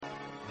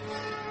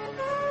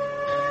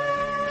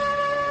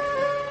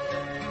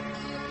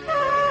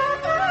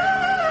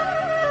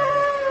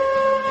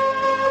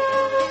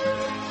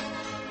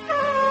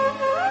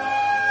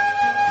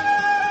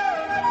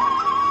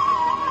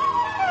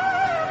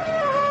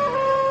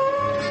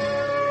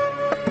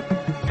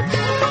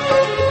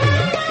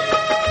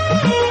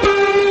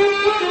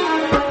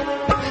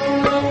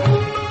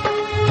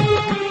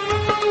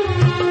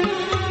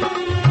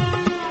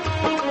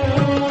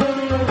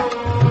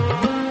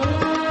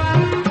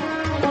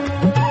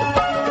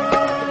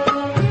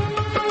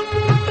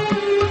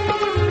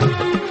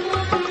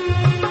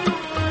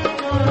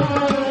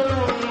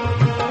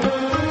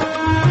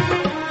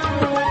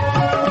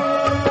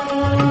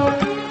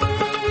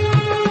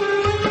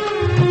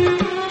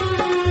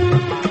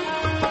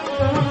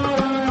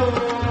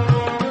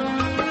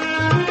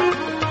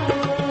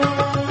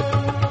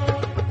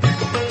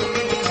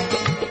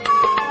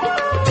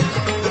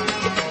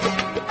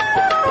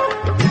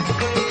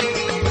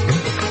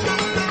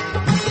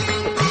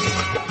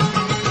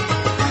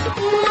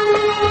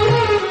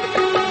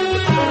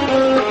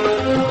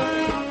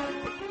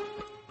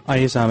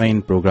आइए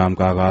सामीन, प्रोग्राम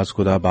का आगाज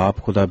खुदा बाप,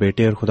 खुदा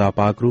बेटे और खुदा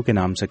पाक रूह के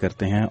नाम से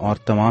करते हैं और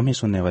तमाम ही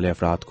सुनने वाले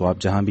अफराद को, आप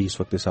जहां भी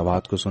इस वक्त इस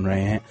आवाज को सुन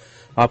रहे हैं,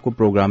 आपको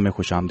प्रोग्राम में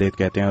खुशामदीद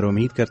कहते हैं और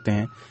उम्मीद करते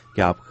हैं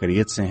कि आप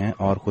खैरियत से हैं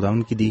और खुदा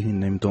उनकी दी हुई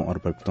नेमतों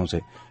और बरकतों से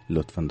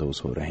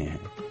लुत्फानंदोज हो रहे हैं।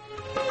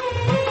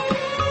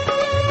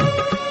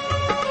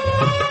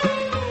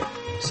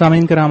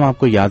 सामीन कराम,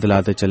 आपको याद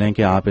दिलाते चलें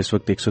कि आप इस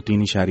वक्त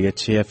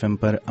 103.6 FM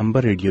पर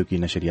अंबर रेडियो की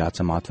नशरियात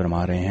समाअत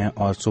फरमा रहे हैं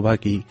और सुबह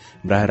की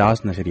बराह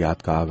रास्त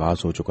नशरियात का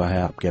आगाज हो चुका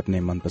है आपके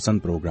अपने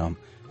मनपसंद प्रोग्राम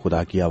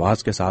खुदा की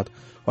आवाज के साथ।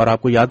 और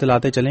आपको याद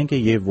दिलाते चलें कि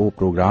ये वो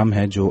प्रोग्राम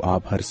है जो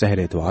आप हर सहर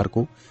इतवार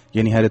को,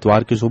 यानी हर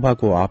इतवार की सुबह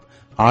को आप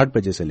 8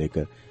 बजे से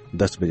लेकर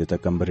 10 बजे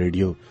तक अंबर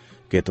रेडियो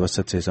के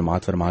तवसत से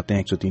समाअत फरमाते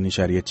हैं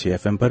 103.6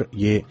 FM पर।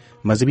 ये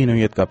मजहबी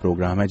नौयत का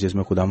प्रोग्राम है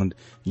जिसमें खुदावंद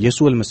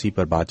यीशु अल मसीह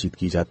पर बातचीत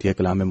की जाती है,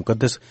 कलाम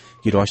मुकद्दस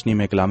की रोशनी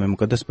में कलाम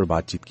मुकद्दस पर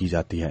बातचीत की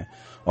जाती है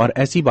और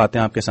ऐसी बातें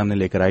आपके सामने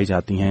लेकर आई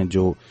जाती हैं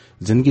जो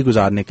जिंदगी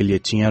गुजारने के लिए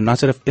अच्छी हैं और न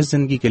सिर्फ इस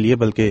जिंदगी के लिए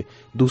बल्कि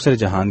दूसरे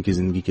जहान की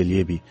जिंदगी के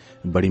लिए भी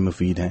बड़ी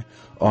मुफीद हैं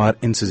और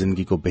इनसे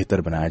जिंदगी को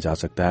बेहतर बनाया जा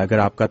सकता है। अगर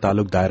आपका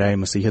ताल्लुक दायरा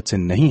मसीहत से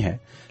नहीं है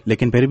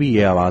लेकिन फिर भी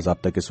ये आवाज आप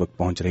तक इस वक्त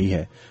पहुंच रही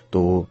है,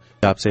 तो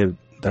आपसे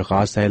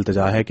दरख्वास्त है,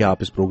 इल्तजा है कि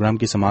आप इस प्रोग्राम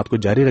की समाअत को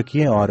जारी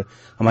रखिए और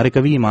हमारे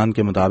कवी ईमान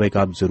के मुताबिक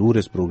आप जरूर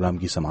इस प्रोग्राम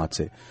की समाअत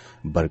से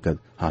बरकत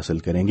हासिल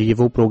करेंगे। ये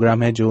वो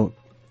प्रोग्राम है जो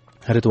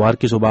हर इतवार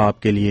की सुबह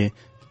आपके लिए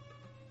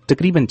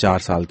तकरीबन 4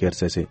 साल के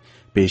अरसे से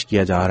पेश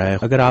किया जा रहा है।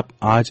 अगर आप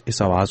आज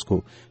इस आवाज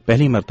को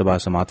पहली मर्तबा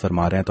समाअत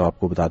फरमा रहे हैं तो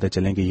आपको बताते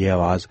चलें कि यह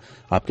आवाज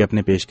आपके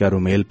अपने पेशकार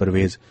उमेल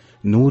परवेज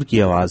नूर की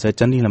आवाज है।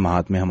 चंद ही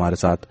लम्हात में हमारे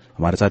साथ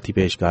ही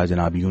पेशकार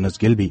जनाब यूनुस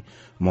गिल भी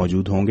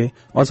मौजूद होंगे।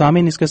 और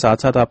सामीन, इसके साथ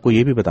साथ आपको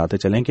ये भी बताते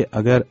चलें कि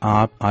अगर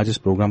आप आज इस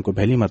प्रोग्राम को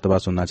पहली मर्तबा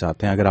सुनना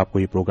चाहते हैं, अगर आपको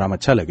ये प्रोग्राम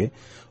अच्छा लगे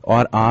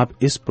और आप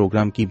इस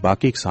प्रोग्राम की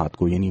बाकी एक साथ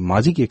को यानी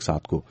माजी की एक साथ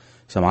को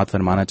समाअत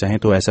फरमाना चाहें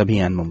तो ऐसा भी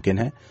ऐन मुमकिन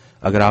है।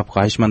 अगर आप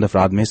ख्वाहिशमंद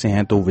अफराद में से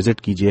हैं तो विजिट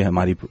कीजिए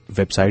हमारी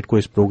वेबसाइट को,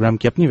 इस प्रोग्राम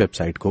की अपनी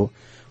वेबसाइट को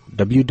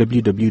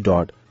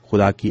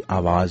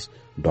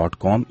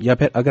www.khudakiawaz.com, या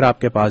फिर अगर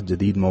आपके पास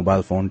जदीद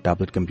मोबाइल फोन,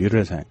 टैबलेट,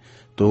 कंप्यूटर्स हैं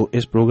तो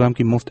इस प्रोग्राम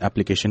की मुफ्त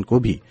एप्लीकेशन को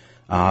भी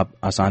आप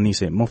आसानी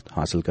से मुफ्त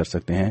हासिल कर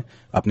सकते हैं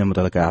अपने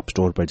मुतल्लिका ऐप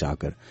स्टोर पर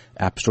जाकर।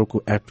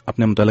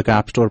 अपने मुतल्लिका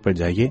ऐप स्टोर पर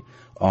जाइए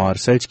और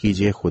सर्च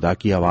कीजिए खुदा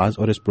की आवाज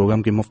और इस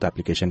प्रोग्राम की मुफ्त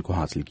एप्लीकेशन को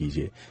हासिल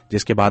कीजिए,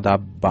 जिसके बाद आप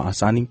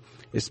बआसानी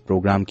इस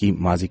प्रोग्राम की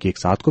माजी के एक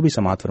साथ को भी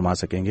समाअत फरमा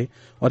सकेंगे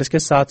और इसके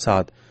साथ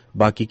साथ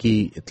बाकी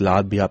की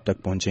इतलात भी आप तक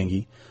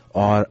पहुंचेंगी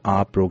और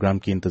आप प्रोग्राम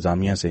की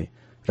इंतजामिया से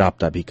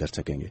राब्ता भी कर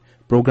सकेंगे।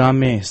 प्रोग्राम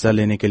में हिस्सा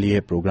लेने के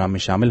लिए, प्रोग्राम में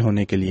शामिल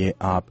होने के लिए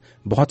आप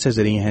बहुत से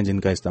जरिए हैं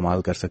जिनका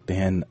इस्तेमाल कर सकते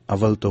हैं।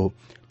 अव्वल तो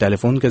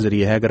टेलीफोन के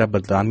जरिए है। अगर आप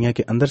बरतानिया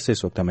के अंदर से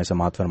इस वक्त हमें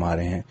समाअत फरमा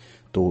रहे हैं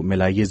तो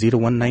मिलाइए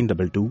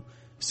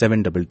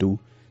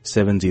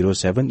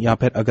 01922-722-707, या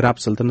फिर अगर आप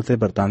सल्तनत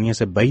बरतानिया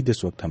से बैद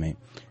इस वक्त हमें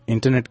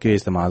इंटरनेट के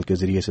इस्तेमाल के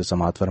जरिए से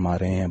समाअत फरमा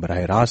रहे हैं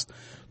बराह रास्त,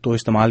 तो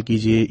इस्तेमाल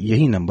कीजिए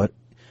यही नंबर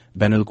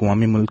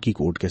बैनुल-अक़वामी मुल्की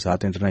कोड के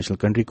साथ, इंटरनेशनल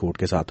कंट्री कोड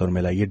के साथ, और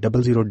मिलाइए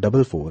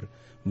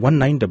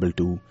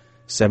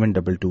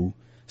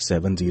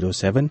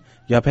 0044-1922-722-707,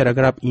 या फिर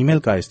अगर आप ईमेल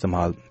का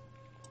इस्तेमाल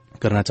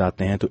करना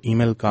चाहते हैं तो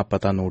ईमेल का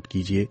पता नोट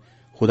कीजिए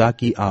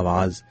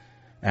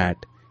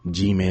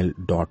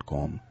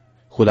khudakiawaz@gmail.com,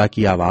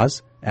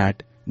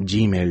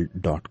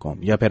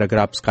 khudakiawaz@gmail.com, या फिर अगर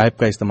आप स्काइप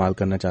का इस्तेमाल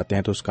करना चाहते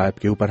हैं तो स्काइप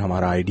के ऊपर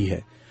हमारा आईडी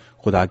है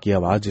खुदा की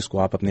आवाज, जिसको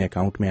आप अपने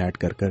अकाउंट में ऐड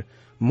कर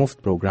मुफ्त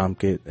प्रोग्राम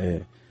की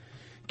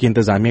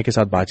इंतजामिया के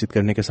साथ बातचीत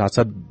करने के साथ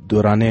साथ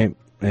दौराने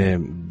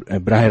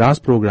बराह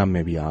रास्त प्रोग्राम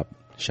में भी आप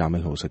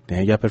शामिल हो सकते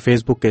हैं। या फिर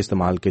फेसबुक के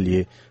इस्तेमाल के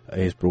लिए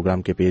इस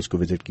प्रोग्राम के पेज को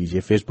विजिट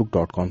कीजिए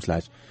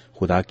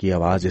facebook.com/खुदा की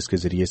आवाज। इसके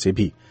जरिए से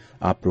भी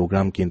आप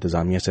प्रोग्राम की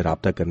इंतजामिया से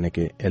राब्ता करने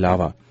के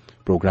अलावा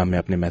प्रोग्राम में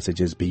अपने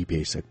मैसेजेस भी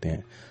भेज सकते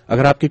हैं।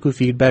 अगर आपकी कोई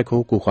फीडबैक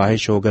हो, कोई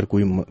ख्वाहिश हो, अगर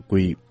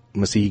कोई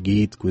मसीह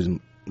गीत, कोई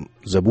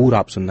ज़बूर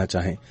आप सुनना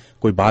चाहें,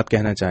 कोई बात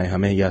कहना चाहें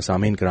हमें या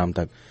सामीन कराम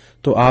तक,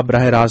 तो आप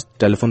बराह रास्त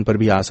टेलीफोन पर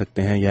भी आ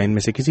सकते हैं या इनमें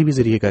से किसी भी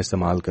जरिए का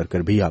इस्तेमाल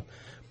कर भी आप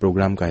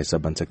پروگرام کا حصہ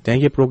بن سکتے ہیں.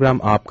 یہ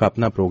پروگرام آپ کا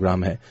اپنا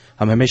پروگرام ہے.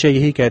 ہم ہمیشہ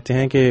یہی کہتے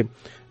ہیں کہ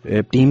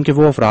ٹیم کے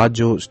وہ افراد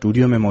جو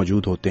اسٹوڈیو میں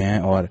موجود ہوتے ہیں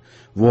اور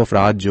وہ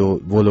افراد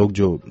وہ لوگ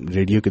جو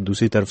ریڈیو کی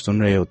دوسری طرف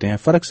سن رہے ہوتے ہیں,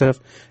 فرق صرف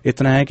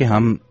اتنا ہے کہ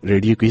ہم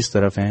ریڈیو کی اس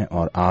طرف ہیں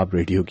اور آپ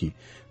ریڈیو کی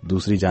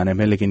دوسری جانب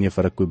ہیں. لیکن یہ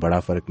فرق کوئی بڑا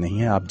فرق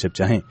نہیں ہے. آپ جب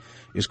چاہیں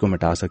اس کو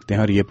مٹا سکتے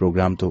ہیں. اور یہ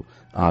پروگرام تو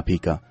آپ ہی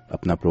کا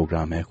اپنا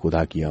پروگرام ہے,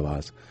 خدا کی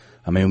آواز.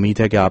 ہمیں امید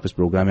ہے کہ آپ اس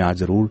پروگرام میں آج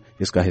ضرور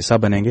اس کا حصہ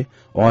بنیں گے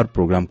اور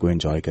پروگرام کو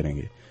انجوائے کریں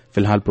گے.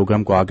 فی الحال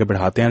پروگرام کو آگے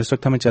بڑھاتے ہیں. اس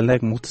وقت ہمیں چل رہا ہے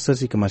ایک مختصر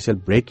سی کمرشل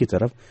بریک کی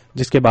طرف,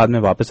 جس کے بعد میں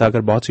واپس آ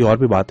کر بہت سی اور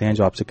بھی باتیں ہیں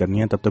جو آپ سے کرنی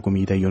ہیں. تب تک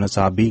امید ہے یونس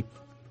صاحب بھی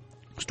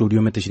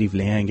اسٹوڈیو میں تشریف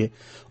لے آئیں گے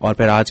اور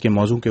پھر آج کے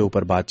موضوع کے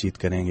اوپر بات چیت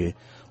کریں گے.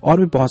 اور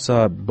بھی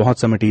بہت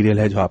سا مٹیریل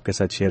ہے جو آپ کے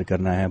ساتھ شیئر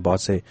کرنا ہے.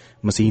 بہت سے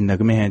مسیح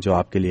نغمے ہیں جو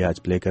آپ کے لیے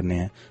آج پلے کرنے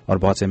ہیں اور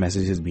بہت سے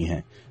میسیجز بھی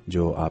ہیں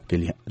جو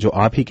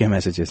آپ ہی کے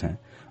میسیجز ہیں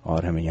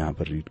اور ہمیں یہاں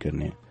پر ریڈ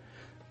کرنے ہیں.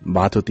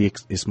 بات ہوتی ہے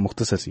اس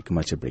مختصر سی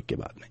کمرشل بریک کے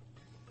بعد میں.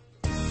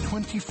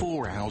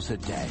 24 hours a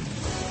day,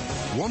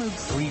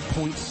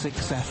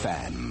 103.6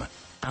 FM,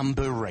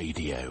 Amber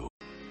Radio.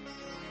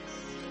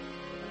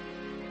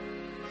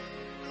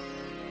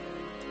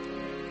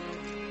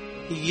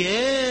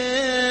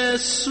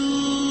 Yesu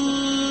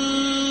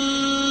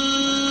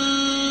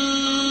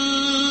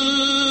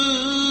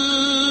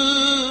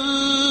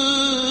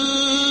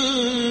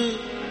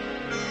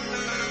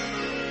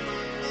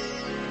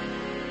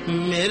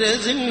mere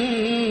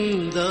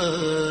zinda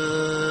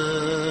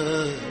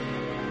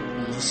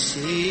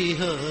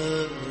masiha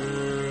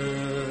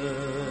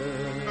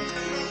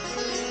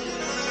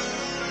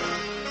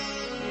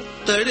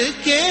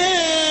tadke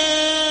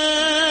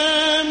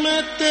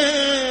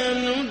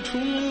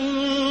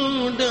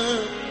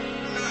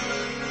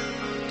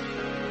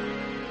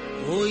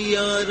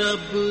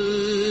رب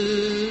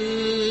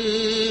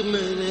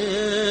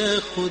میرے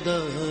خدا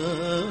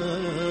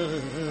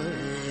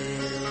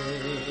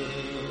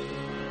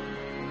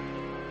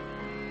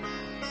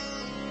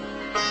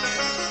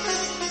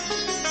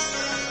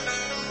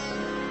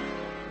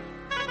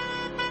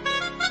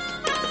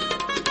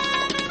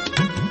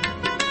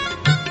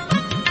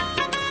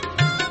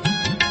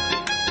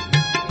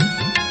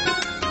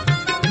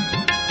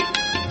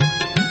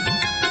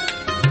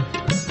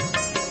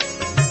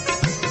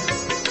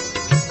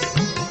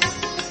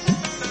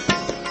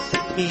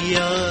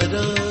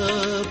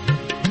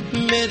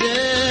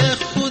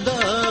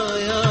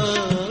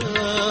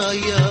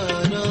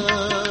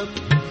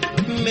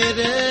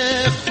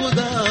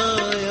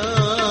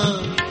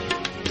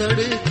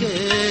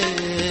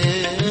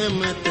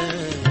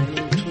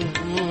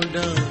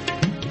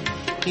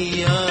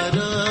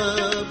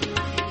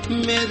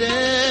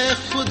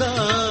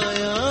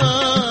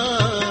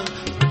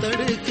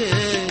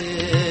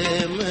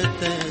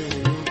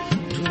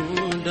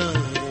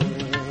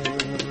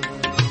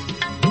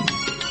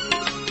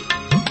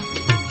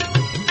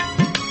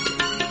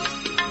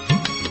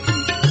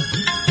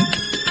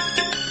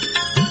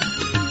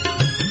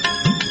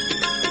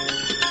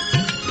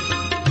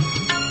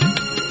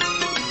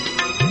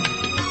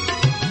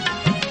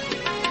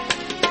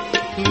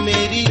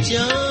میری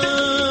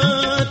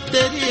جان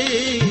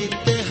تیری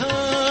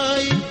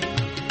تہائی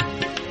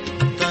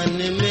تن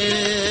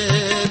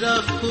میرا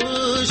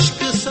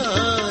خشک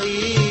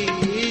سائی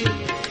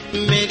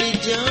میری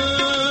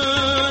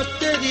جان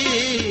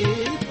تیری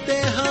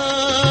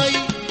تہائی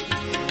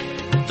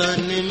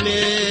تن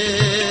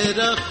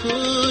میرا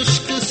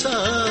خشک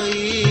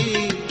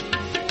سائی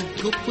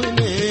دھوپ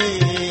نے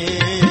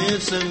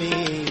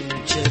زمین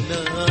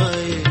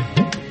جلائے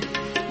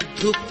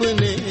دھوپ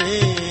نے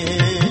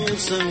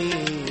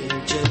زمین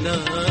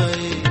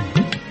جلائے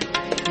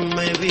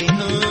میں بھی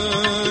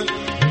ہاں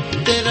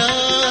تیرا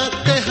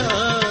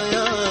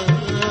تہایا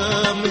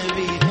میں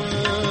بھی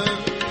ہاں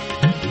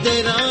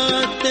تیرا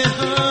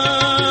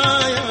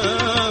تہایا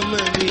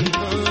میں بھی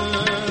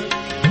ہاں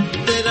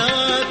تیرا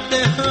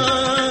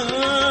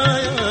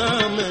تہایا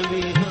میں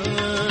بھی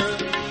ہاں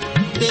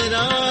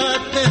تیرا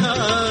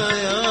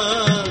تہایا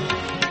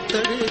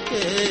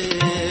تڑکے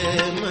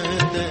میں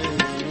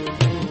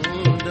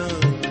ڈھونڈا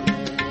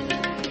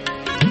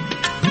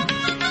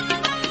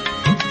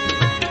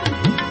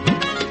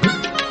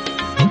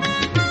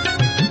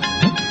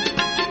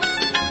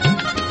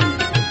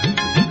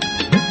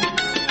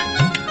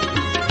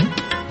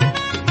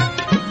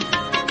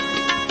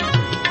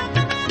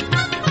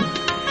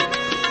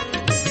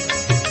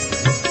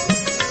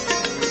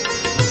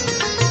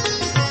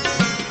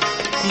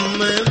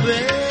میں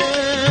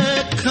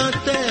ویکھاں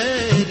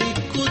تیری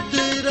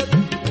قدرت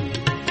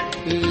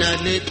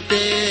نال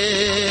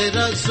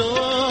تیرا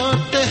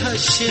ذوق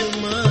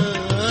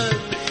حشمت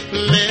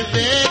میں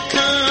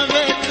ویکھاں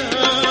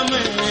ویکھاں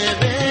میں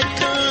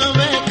ویکھاں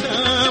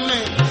ویکھاں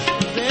میں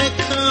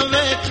ویکھاں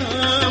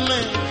ویکھاں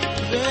میں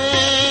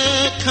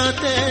ویکھاں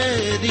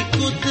تیری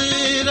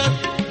قدرت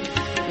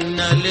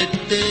نال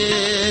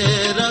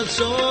تیرا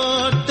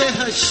ذوق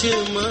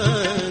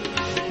حشمت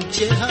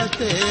جہاں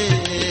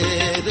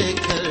تیرے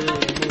گھر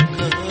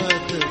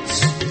مقدس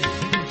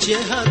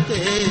جہاں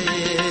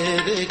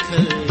تیرے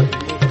گھر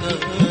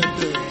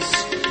مقدس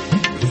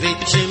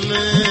وچ विच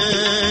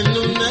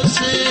मैनू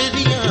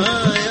नजरिया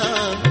आया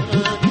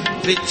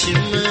विच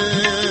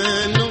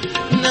मैनू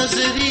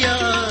नजरिया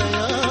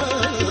आया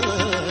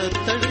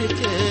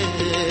तड़के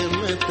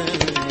मैं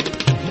तैनू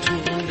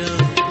ढूंढा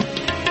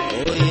ओ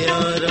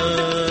यारा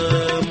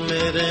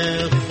मेरे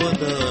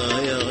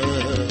खुदाया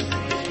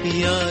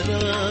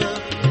यारा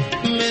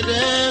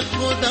मेरे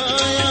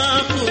खुदाया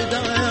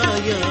खुदाया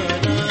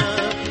यारा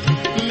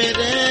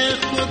मेरे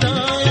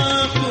खुदाया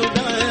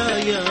खुदाया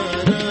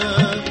यारा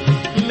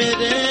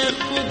मेरे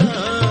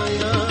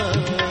खुदाया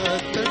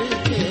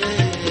तड़के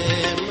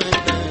मैं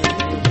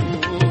तैनू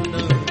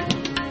ढूंढा।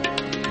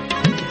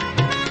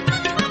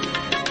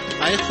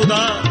 आए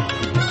खुदा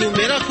तू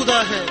मेरा खुदा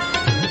है,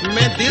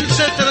 मैं दिल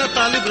से तेरा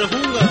तालिब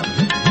रहूंगा।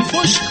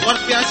 खुश्क और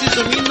प्यासी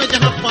जमीन में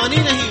जहां पानी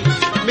नहीं,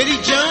 मेरी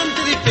जान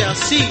तेरी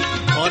प्यासी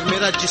और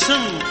मेरा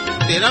जिस्म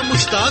तेरा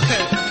मुश्ताक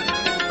है।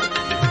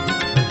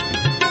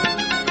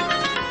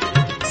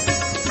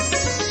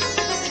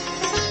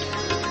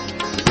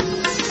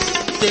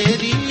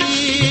 तेरी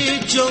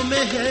जो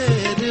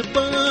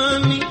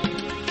मेहरबानी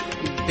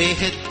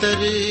बेहतर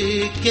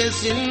के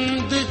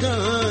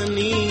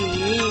जिंदगानी,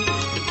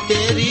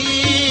 तेरी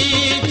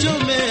जो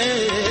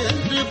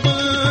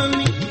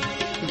मेहरबानी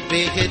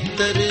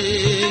बेहतर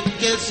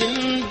के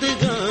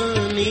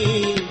जिंदगानी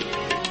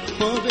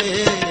होवे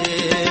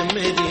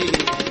मेरी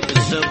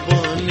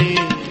ज़बानी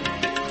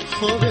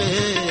होवे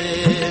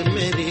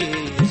मेरी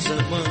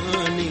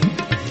ज़बानी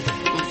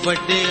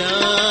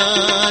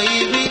वड्याई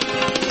भी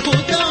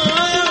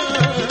खुदाया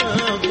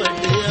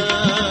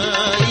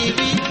वड्याई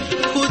भी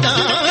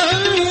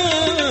खुदाया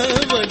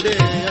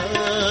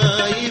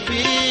वड्याई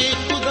भी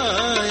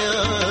खुदाया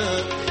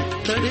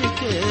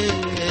तड़के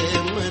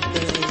मैं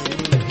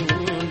तैनू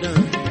ढूंढा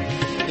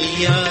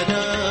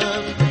यारा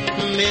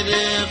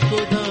मेरे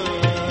खुदा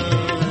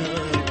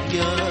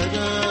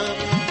यारा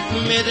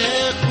मेरे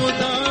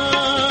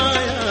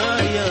खुदाया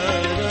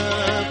यारा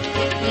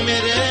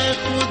मेरे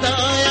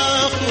खुदाया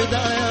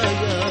खुदाया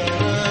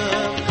यारा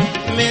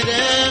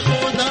मेरे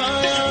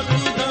खुदाया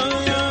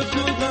खुदाया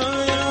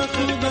खुदाया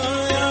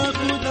खुदाया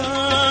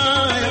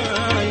खुदाया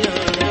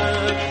यारा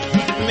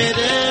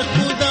मेरे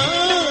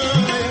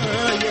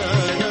खुदाया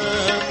यारा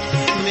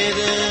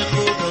मेरे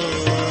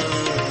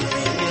खुदाया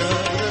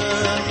यारा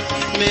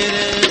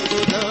मेरे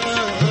खुदाया यारा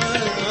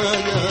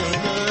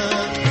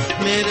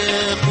मेरे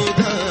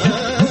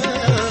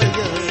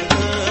खुदाया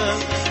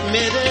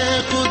मेरे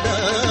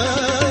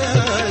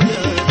खुदाया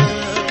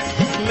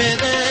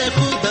मेरे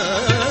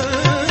खुदाया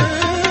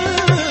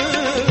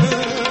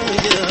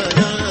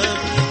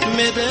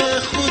मेरे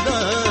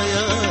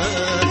खुदाया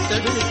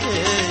तड़के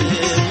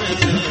मैं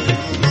तैनू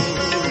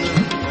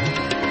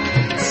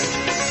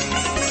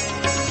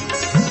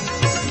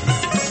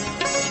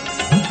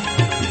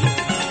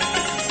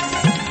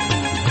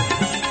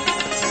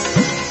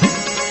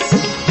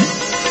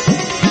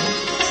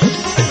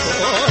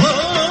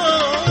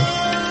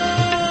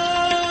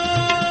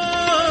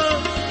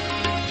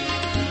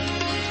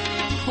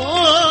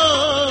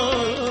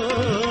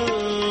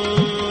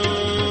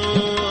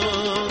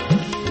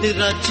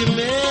रज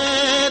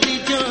मेरी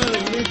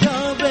जान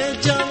जावे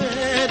जावे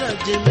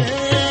रज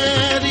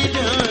मेरी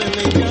जान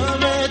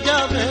जावे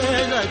जावे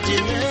रज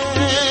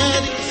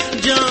मेरी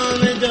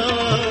जान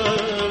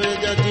जावे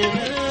रज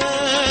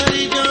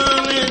मेरी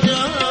जान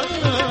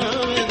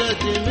जावे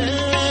रज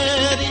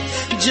मेरी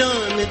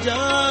जान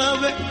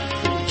जावे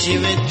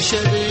जिवें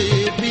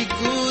शरीबी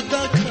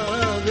कूदा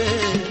खावे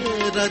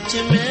रज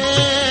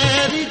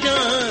मेरी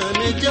जान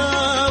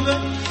जावे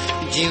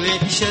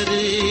जिवें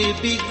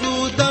शरीबी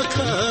कूदा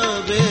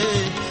खावे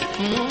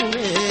मुँह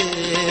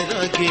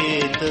मेरा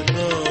गीत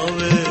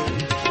गावे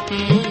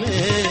मुँह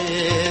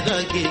मेरा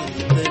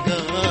गीत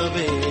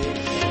गावे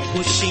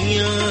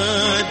खुशियां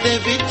दे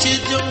विच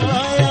जो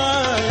आया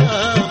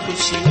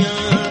खुशियां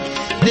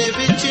दे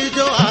विच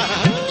जो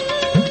आया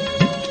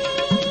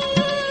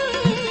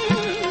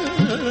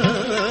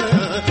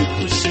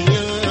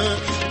खुशियां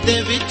दे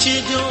विच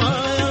जो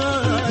आया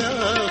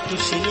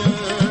खुशियां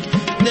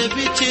दे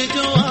विच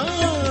जो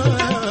आया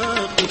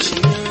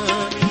खुशियां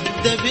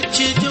दे विच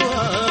जो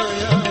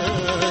आया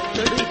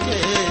तड़के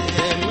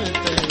मैं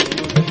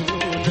तैनू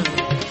ढूंढा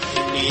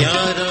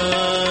यारा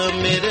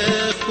मेरे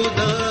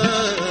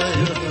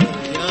खुदाया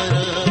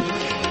यारा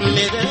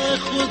मेरे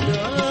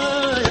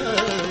खुदाया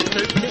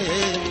तड़के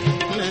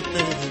मैं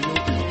तैनू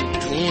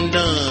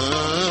ढूंढा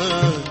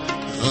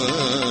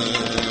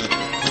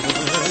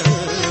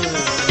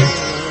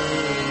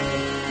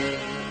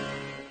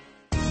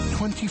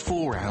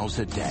 24 hours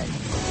a day.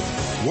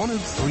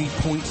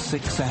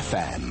 103.6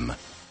 FM,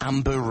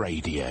 Amber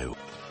Radio.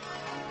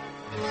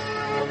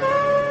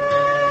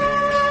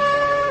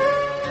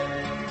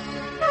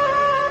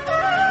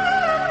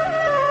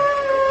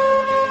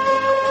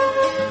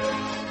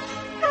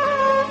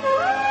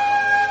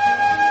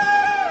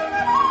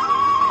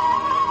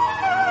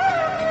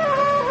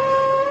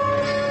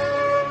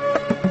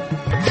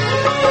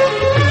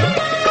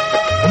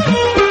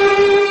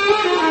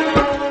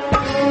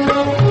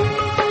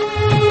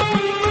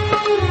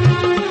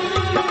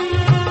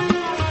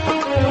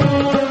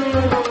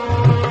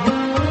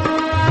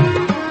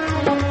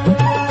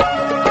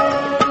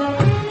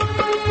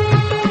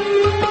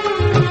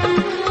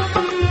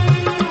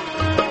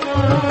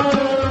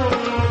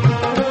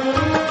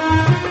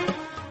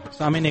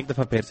 सामीन एक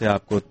दफा फिर से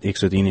आपको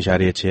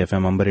 103.6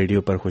 FM अंबर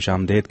रेडियो पर खुश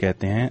आमदेद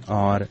कहते हैं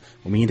और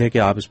उम्मीद है कि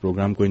आप इस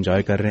प्रोग्राम को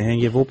एंजॉय कर रहे हैं।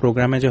 ये वो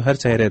प्रोग्राम है जो हर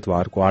सहर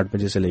एतवार को 8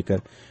 बजे से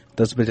लेकर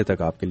 10 बजे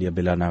तक आपके लिए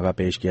बिला नागा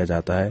पेश किया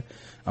जाता है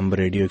अंबर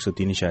रेडियो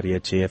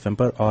 103.6 FM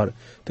पर, और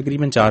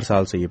तकरीबन 4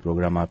 साल से ये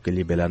प्रोग्राम आपके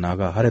लिए बिला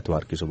नागा हर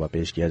एतवार की सुबह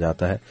पेश किया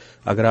जाता है।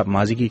 अगर आप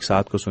माजी की एक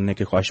साथ को सुनने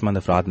के ख्वाहिशमंद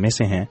अफराद में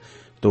से हैं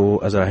तो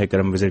अज़राए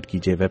करम विजिट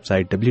कीजिए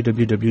वेबसाइट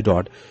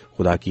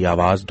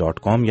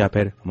www.khudakiawaz.com या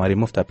फिर हमारी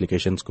मुफ्त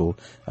एप्लीकेशंस को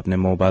अपने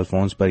मोबाइल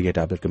फोन्स पर या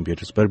टैबलेट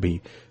कंप्यूटर्स पर भी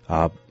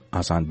आप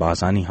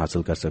बआसानी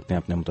हासिल कर सकते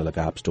हैं अपने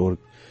मुतल्लिका ऐप स्टोर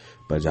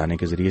पर जाने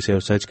के जरिए से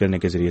और सर्च करने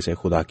के जरिए से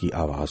खुदा की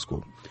आवाज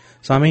को।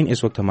 सामीन,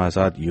 इस वक्त हमारे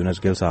साथ यूनुस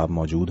गिल साहब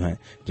मौजूद हैं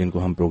जिनको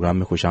हम प्रोग्राम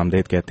में खुश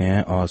आमदेद कहते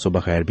हैं और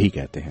सुबह खैर भी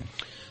कहते हैं।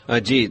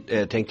 जी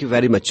thank you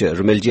very much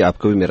Rumel जी,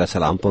 आपको भी मेरा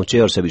सलाम पहुंचे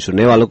और सभी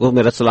सुनने वालों को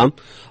मेरा सलाम,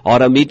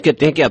 और उम्मीद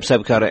करते हैं कि आप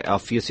सब खैर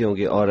आफियत से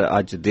होंगे। और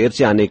आज देर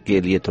से आने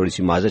के लिए थोड़ी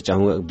सी माजरत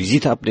चाहूंगा, बिजी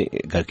था अपने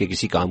घर के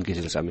किसी काम के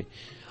सिलसिले में,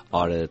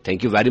 और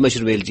thank you very much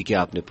Rumel जी कि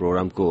आपने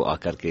प्रोग्राम को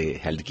आकर के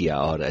हेल्प किया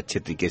और अच्छे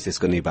तरीके से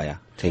इसको निभाया।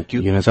 Thank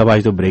you. यूनुस साहब,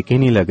 आज तो ब्रेक ही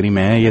नहीं लग रही,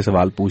 मैं ये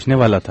सवाल पूछने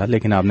वाला था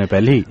लेकिन आपने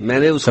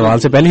मैंने उस सवाल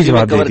से पहले ही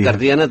जवाब दे दिया। कर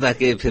दिया ना,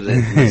 ताकि फिर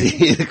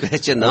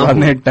क्वेश्चन ना हो।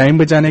 आपने टाइम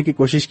बचाने की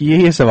कोशिश की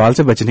है या सवाल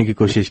से बचने की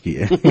कोशिश की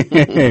है?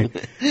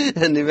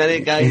 नहीं, मैंने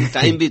कहा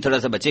टाइम भी थोड़ा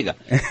सा बचेगा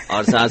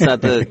और साथ साथ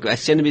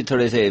क्वेश्चन भी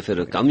थोड़े से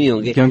फिर कम ही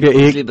होंगे,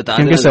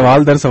 क्योंकि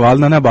सवाल दर सवाल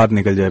ना बात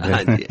निकल जाए।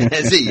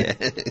 ऐसे ही है।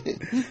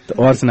 तो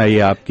और सुनाइए,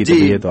 आपकी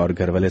तबीयत और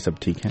घर वाले सब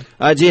ठीक हैं?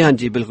 जी हाँ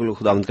जी, बिल्कुल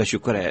खुदावंद का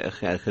शुक्र है,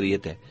 खैर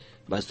खैरियत है,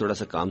 बस थोड़ा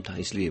सा काम था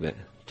इसलिए मैं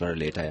थोड़ा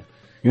लेट आया।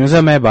 यूनुस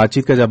साहब, मैं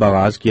बातचीत का जब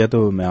आगाज किया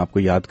तो मैं आपको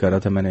याद कर रहा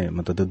था, मैंने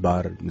मुतअद्दिद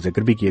बार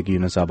जिक्र भी किया कि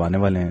यूनुस साहब आने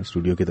वाले हैं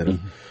स्टूडियो की तरफ,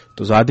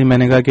 तो साथ ही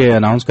मैंने कहा कि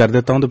अनाउंस कर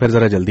देता हूं तो फिर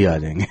जरा जल्दी आ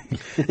जाएंगे।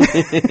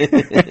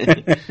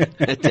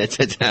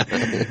 अच्छा।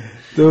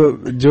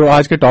 तो जो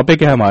आज का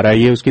टॉपिक है हमारा,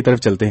 ये उसकी तरफ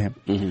चलते हैं।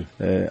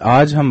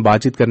 आज हम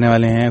बातचीत करने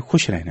वाले हैं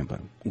खुश रहने पर,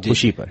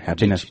 खुशी पर,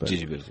 हैप्पीनेस पर। जी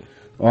बिल्कुल।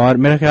 और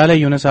मेरा ख्याल है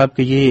यूनुस साहब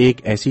कि ये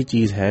एक ऐसी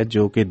चीज है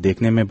जो कि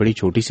देखने में बड़ी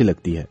छोटी सी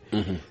लगती है,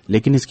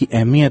 लेकिन इसकी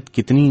अहमियत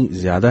कितनी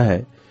ज्यादा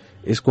है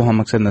इसको हम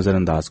अक्सर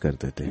नजरअंदाज कर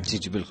देते हैं।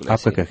 जी बिल्कुल।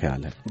 आपका क्या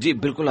ख्याल है? जी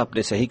बिल्कुल,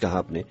 आपने सही कहा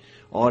आपने।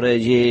 और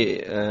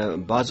ये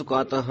बाज़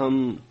औक़ात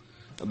हम,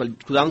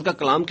 खुदावंद का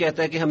कलाम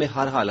कहता है कि हमें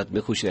हर हालत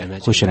में खुश रहना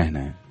चाहिए। खुश रहना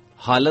है,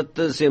 हालत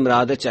से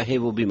मुराद है चाहे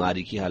वो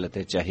बीमारी की हालत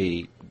है, चाहे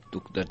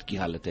दुख दर्द की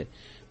हालत है।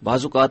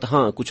 बाज़ औक़ात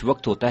हाँ कुछ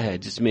वक्त होता है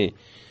जिसमें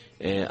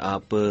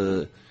आप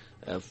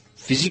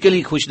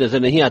फिजिकली खुश नजर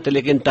नहीं आते,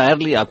 लेकिन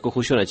इंटायरली आपको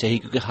खुश होना चाहिए,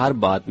 क्योंकि हर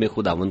बात में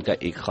खुदावंद का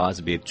एक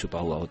खास भेद छुपा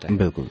हुआ होता है।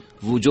 बिल्कुल,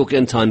 वो जो कि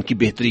इंसान की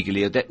बेहतरी के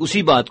लिए होता है,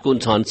 उसी बात को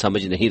इंसान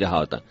समझ नहीं रहा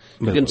होता,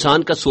 क्योंकि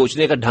इंसान का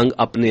सोचने का ढंग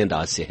अपने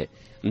अंदाज से है,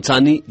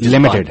 इंसानी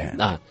लिमिटेड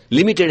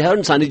है और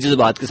इंसानी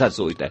जज्बात के साथ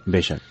सोचता है।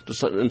 बेशक।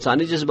 तो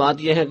इंसानी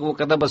जज्बात यह है कि वो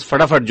कहता है बस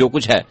फटाफट जो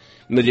कुछ है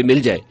मुझे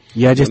मिल जाए,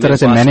 या जिस तरह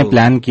से मैंने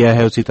प्लान किया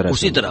है उसी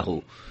तरह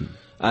हो।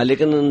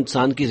 लेकिन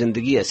इंसान की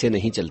जिंदगी ऐसे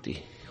नहीं चलती।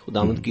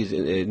 खुदावंद की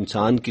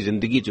इंसान की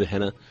जिंदगी जो है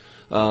ना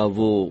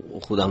वो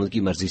खुदावंद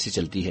की मर्जी से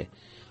चलती है,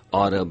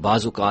 और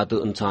बाज़ औक़ात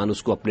इंसान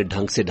उसको अपने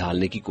ढंग से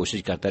ढालने की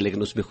कोशिश करता है,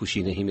 लेकिन उसमें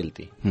खुशी नहीं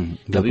मिलती,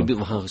 कभी भी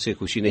वहां से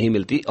खुशी नहीं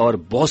मिलती। और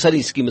बहुत सारी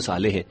इसकी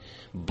मिसालें हैं,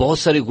 बहुत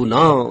सारे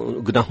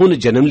गुनाहों ने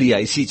जन्म लिया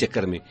इसी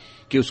चक्कर में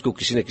कि उसको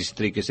किसी न किसी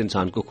तरीके से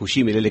इंसान को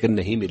खुशी मिले, लेकिन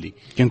नहीं मिली,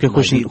 क्योंकि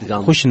खुश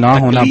ना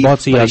होना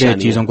बहुत सी आगे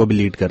चीजों को भी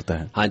लीड करता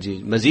है। हाँ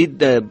जी,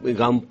 मजीद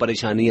गम,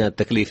 परेशानियां,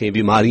 तकलीफें,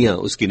 बीमारियां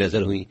उसकी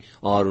नजर हुई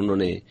और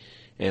उन्होंने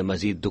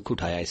मजीद दुख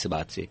उठाया इस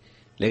बात से।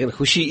 लेकिन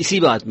खुशी इसी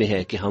बात में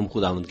है कि हम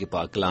खुदावंद के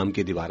पाक कलाम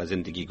के दीवारा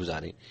जिंदगी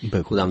गुजारें,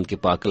 खुदावंद के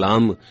पाक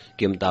कलाम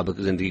के मुताबिक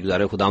जिंदगी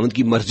गुजारें, खुदावंद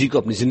की मर्जी को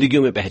अपनी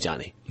जिंदगियों में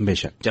पहचानें।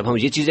 बेशक, जब हम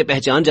ये चीजें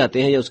पहचान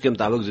जाते हैं या उसके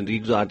मुताबिक जिंदगी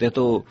गुजारते हैं,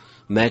 तो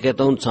मैं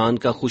कहता हूं इंसान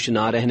का खुश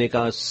ना रहने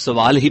का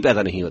सवाल ही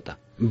पैदा नहीं होता।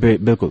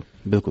 बिल्कुल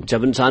बिल्कुल।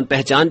 जब इंसान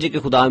पहचान जाए कि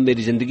खुदा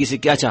मेरी जिंदगी से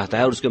क्या चाहता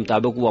है और उसके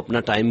मुताबिक वो अपना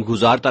टाइम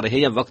गुजारता रहे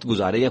या वक्त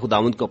गुजारे या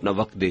खुदावंद को अपना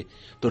वक्त दे,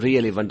 तो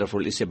रियली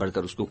वंडरफुल, इससे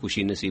बढ़कर उसको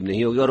खुशी नसीब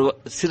नहीं होगी। और वो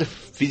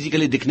सिर्फ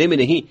फिजिकली दिखने में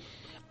नहीं,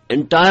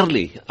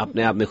 इंटायरली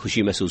अपने आप में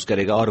खुशी महसूस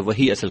करेगा, और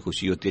वही असल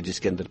खुशी होती है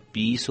जिसके अंदर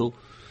पीस हो,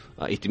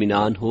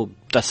 इत्मीनान हो,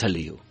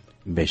 तसल्ली हो।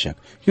 बेशक।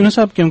 यूनुस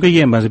साहब, क्योंकि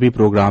ये मजहबी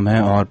प्रोग्राम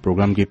है और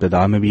प्रोग्राम की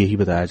इब्तिदा में भी यही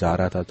बताया जा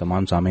रहा था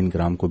तमाम सामीन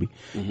किराम को भी,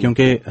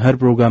 क्योंकि हर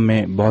प्रोग्राम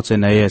में बहुत से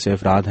नए ऐसे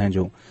अफराद हैं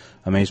जो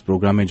हमें इस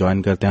प्रोग्राम में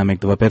ज्वाइन करते हैं। हम एक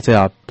दफा फिर से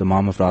आप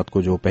तमाम अफराद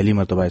को जो पहली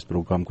मरतबा इस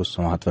प्रोग्राम को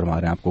समाअत फरमा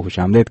रहे हैं, आपको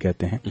खुशामदीद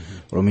कहते हैं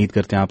और उम्मीद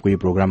करते हैं आपको ये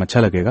प्रोग्राम अच्छा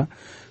लगेगा।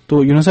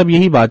 तो यूनुस साहब,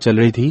 यही बात चल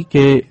रही थी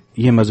कि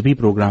ये मजहबी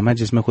प्रोग्राम है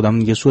जिसमें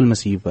खुदावंद यीशु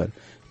मसीह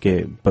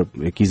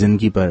की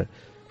जिंदगी पर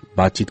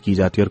बातचीत की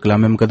जाती है और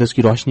कलाम मुकद्दस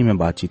की रोशनी में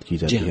बातचीत की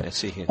जाती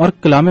है। और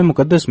कलाम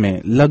मुकद्दस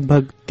में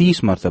लगभग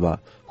 30 मरतबा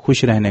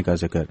खुश रहने का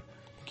जिक्र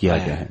किया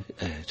गया है,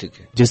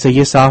 जिससे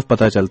ये साफ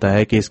पता चलता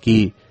है कि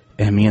इसकी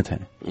अहमियत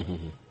है।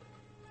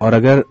 और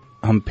अगर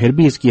हम फिर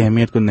भी इसकी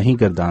अहमियत को नहीं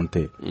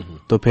गर्दानते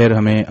तो फिर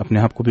हमें अपने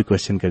आप को भी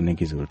क्वेश्चन करने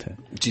की जरूरत है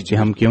कि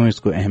हम क्यों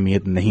इसको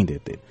अहमियत नहीं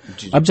देते।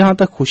 अब जहां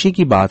तक खुशी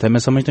की बात है, मैं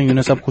समझता हूँ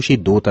यूनुस साहब, खुशी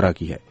दो तरह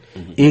की है।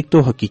 एक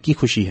तो हकीकी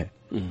खुशी है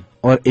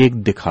और एक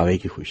दिखावे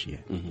की खुशी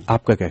है।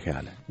 आपका क्या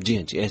ख्याल है? जी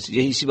हाँ जी,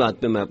 यही इसी बात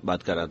पे मैं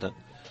बात कर रहा था।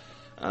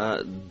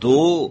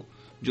 دو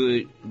جو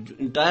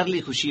انٹائرلی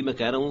خوشی میں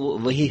کہہ رہا ہوں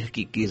وہی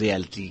حقیقی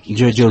ریالٹی کی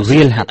جو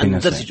ریئل ہیپینس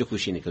اندر سے جو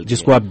خوشی نکلتی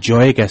جس کو آپ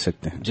جوائے کہہ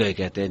سکتے ہیں، جوائے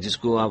کہتے ہیں، جس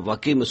کو آپ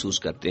واقعی محسوس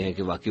کرتے ہیں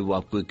کہ واقعی وہ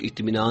آپ کو ایک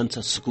اطمینان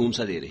سا سکون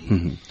سا دے رہی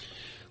ہے.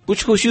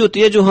 کچھ خوشی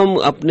ہوتی ہے جو ہم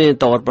اپنے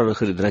طور پر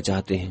خریدنا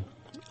چاہتے ہیں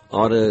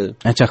اور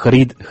اچھا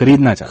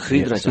خریدنا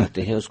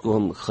چاہتے ہیں، اس کو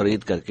ہم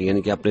خرید کر کے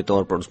یعنی کہ اپنے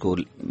طور پر اس کو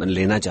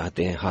لینا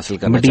چاہتے ہیں، حاصل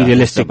کرنا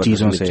مٹیریلسٹک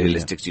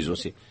چیزوں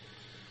سے.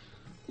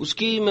 اس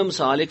کی میں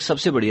مثال ایک سب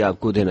سے بڑی آپ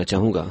کو دینا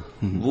چاہوں گا.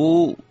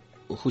 وہ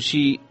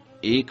خوشی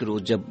ایک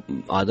روز جب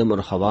آدم اور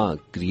حوا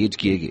کریٹ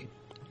کیے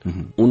گئے،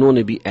 انہوں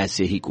نے بھی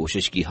ایسے ہی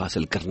کوشش کی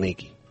حاصل کرنے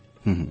کی،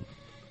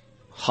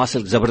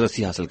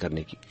 زبردستی حاصل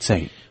کرنے کی.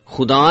 صحیح.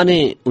 خدا نے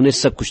انہیں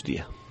سب کچھ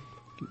دیا،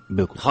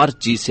 بالکل ہر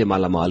چیز سے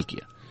مالا مال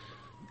کیا،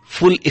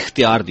 فل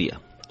اختیار دیا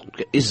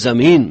کہ اس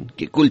زمین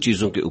کی کل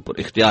چیزوں کے اوپر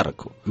اختیار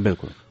رکھو.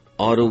 بالکل.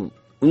 اور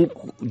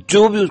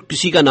جو بھی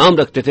کسی کا نام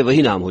رکھتے تھے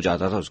وہی نام ہو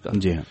جاتا تھا اس کا.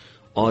 جی ہاں.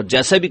 اور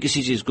جیسا بھی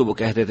کسی چیز کو وہ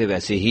کہتے تھے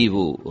ویسے ہی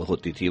وہ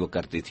ہوتی تھی، وہ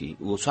کرتی تھی،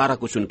 وہ سارا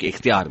کچھ ان کے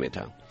اختیار میں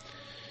تھا.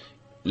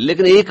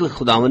 لیکن ایک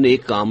خداوند نے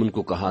ایک کام ان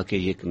کو کہا کہ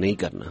یہ نہیں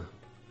کرنا،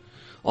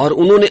 اور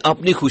انہوں نے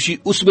اپنی خوشی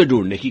اس میں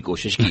ڈھونڈنے کی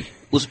کوشش کی،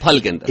 اس پھل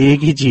کے اندر.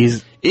 ایک ہی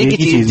چیز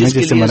جس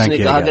کے لیے اس نے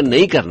کہا کہ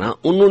نہیں کرنا،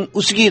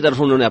 اس کی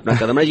طرف انہوں نے اپنا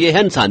قدم رکھا. یہ ہے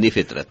انسانی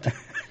فطرت،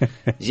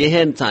 یہ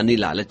ہے انسانی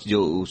لالچ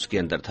جو اس کے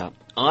اندر تھا.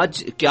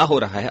 آج کیا ہو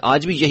رہا ہے؟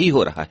 آج بھی یہی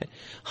ہو رہا ہے.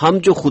 ہم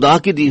جو خدا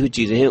کی دی ہوئی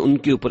چیزیں ہیں ان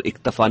کے اوپر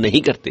اکتفا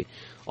نہیں کرتے،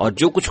 اور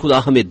جو کچھ خدا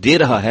ہمیں دے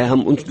رہا ہے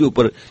ہم ان کے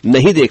اوپر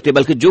نہیں دیکھتے،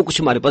 بلکہ جو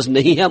کچھ ہمارے پاس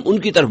نہیں ہے ہم ان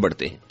کی طرف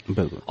بڑھتے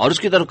ہیں اور اس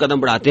کی طرف قدم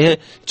بڑھاتے ہیں،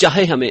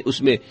 چاہے ہمیں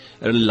اس میں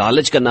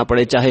لالچ کرنا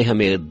پڑے، چاہے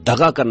ہمیں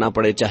دغا کرنا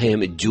پڑے، چاہے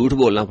ہمیں جھوٹ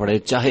بولنا پڑے،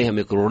 چاہے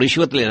ہمیں کروڑ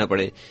رشوت لینا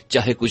پڑے،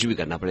 چاہے کچھ بھی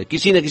کرنا پڑے.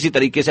 کسی نہ کسی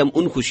طریقے سے ہم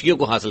ان خوشیوں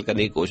کو حاصل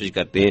کرنے کی کوشش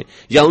کرتے ہیں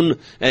یا ان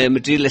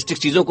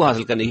مٹیریلسٹک چیزوں کو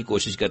حاصل کرنے کی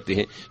کوشش کرتے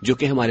ہیں جو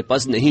کہ ہمارے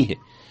پاس نہیں ہے.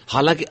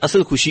 حالانکہ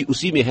اصل خوشی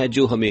اسی میں ہے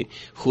جو ہمیں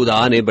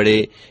خدا نے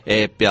بڑے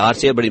پیار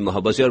سے، بڑی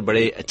محبت سے اور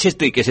بڑے اچھے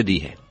طریقے سے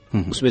دی ہے.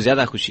 اس میں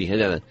زیادہ خوشی ہے.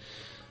 زیادہ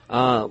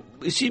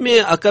اسی میں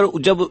اگر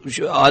جب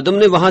آدم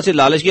نے وہاں سے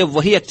لالچ کیا،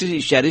 وہی ایکچولی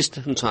شہرست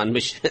انسان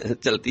میں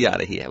چلتی آ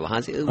رہی ہے. وہاں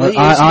سے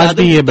آج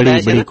بھی یہ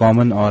بڑی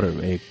کامن اور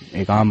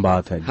ایک عام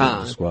بات ہے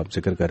جس کو آپ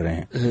ذکر کر رہے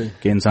ہیں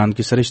کہ انسان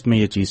کی سرشت میں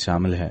یہ چیز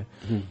شامل ہے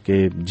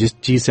کہ جس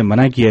چیز سے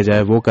منع کیا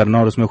جائے وہ کرنا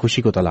اور اس میں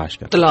خوشی کو تلاش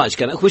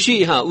کرنا.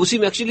 خوشی ہاں اسی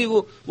میں ایکچولی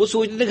وہ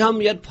سوچتے تھے کہ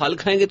ہم یار پھل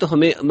کھائیں گے تو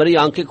ہمیں ہماری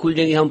آنکھیں کھل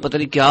جائیں گی، ہم پتہ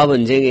نہیں کیا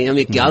بن جائیں گے،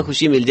 ہمیں کیا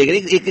خوشی مل جائے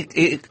گی.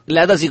 ایک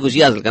علیحدہ سی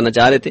خوشی حاصل کرنا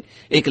چاہ رہے تھے،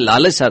 ایک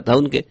لالچ سا تھا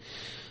ان کے.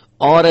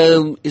 اور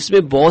اس میں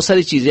بہت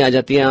ساری چیزیں آ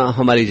جاتی ہیں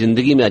ہماری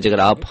زندگی میں. اگر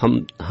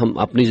ہم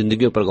اپنی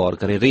زندگیوں پر غور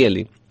کریں،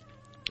 ریئلی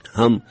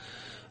ہم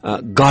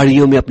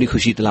گاڑیوں میں اپنی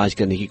خوشی تلاش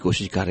کرنے کی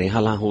کوشش کر رہے ہیں.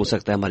 حالانکہ ہو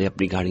سکتا ہے ہماری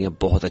اپنی گاڑیاں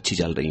بہت اچھی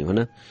چل رہی ہوں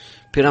نا،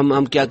 پھر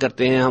ہم کیا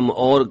کرتے ہیں، ہم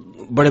اور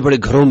بڑے بڑے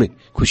گھروں میں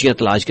خوشیاں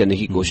تلاش کرنے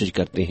کی کوشش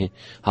کرتے ہیں.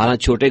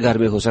 حالانکہ چھوٹے گھر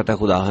میں ہو سکتا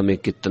ہے خدا ہمیں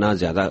کتنا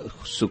زیادہ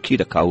سکھی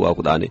رکھا ہوا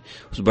خدا نے.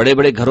 اس بڑے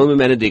بڑے گھروں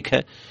میں نے دیکھا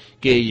ہے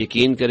کہ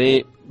یقین کریں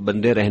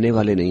بندے رہنے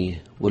والے نہیں ہیں.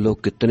 وہ لوگ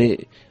کتنے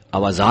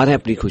آوازار ہیں،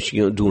 اپنی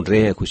خوشیاں ڈھونڈ رہے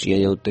ہیں، خوشیاں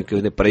یا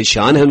اتنے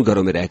پریشان ہیں ان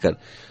گھروں میں رہ کر،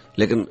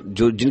 لیکن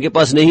جن کے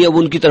پاس نہیں ہے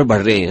وہ ان کی طرف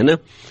بڑھ رہے ہیں نا.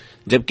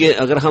 جبکہ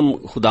اگر ہم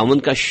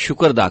خداوند کا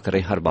شکر ادا کریں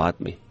ہر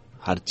بات میں،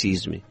 ہر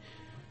چیز میں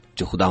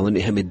جو خداوند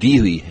نے ہمیں دی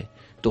ہوئی ہے،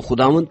 تو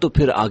خداوند تو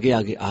پھر آگے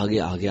آگے آگے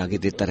آگے آگے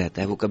دیتا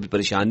رہتا ہے. وہ کبھی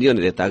پریشان نہیں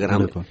ہونے دیتا اگر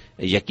ہم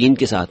یقین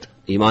کے ساتھ،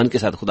 ایمان کے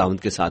ساتھ خداوند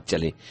کے ساتھ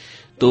چلیں.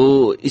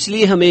 تو اس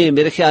لیے ہمیں،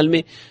 میرے خیال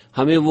میں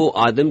ہمیں وہ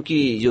آدم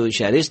کی جو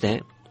شہرست ہے،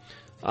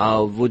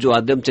 وہ جو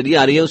آدم چلی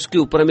آ رہی ہے، اس کے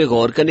اوپر ہمیں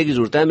غور کرنے کی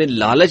ضرورت ہے. ہمیں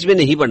لالچ میں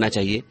نہیں پڑنا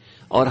چاہیے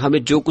اور ہمیں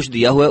جو کچھ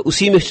دیا ہوا ہے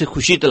اسی میں سے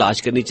خوشی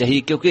تلاش کرنی چاہیے.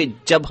 کیونکہ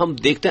جب ہم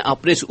دیکھتے ہیں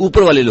اپنے سے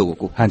اوپر والے لوگوں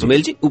کو،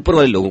 سمیل جی، اوپر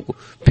والے لوگوں کو،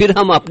 پھر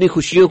ہم اپنی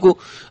خوشیوں کو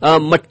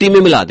مٹی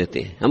میں ملا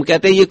دیتے ہیں. ہم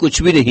کہتے ہیں یہ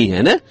کچھ بھی نہیں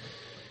ہے نا.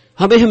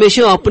 ہمیں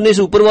ہمیشہ اپنے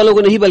سے اوپر والوں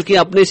کو نہیں بلکہ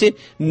اپنے سے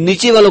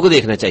نیچے والوں کو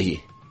دیکھنا چاہیے.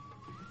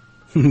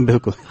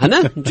 بالکل ہے نا،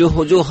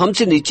 جو ہم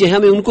سے نیچے ہیں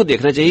ہمیں ان کو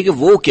دیکھنا چاہیے کہ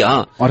وہ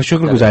کیا، اور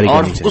شکر گزاری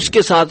اور اس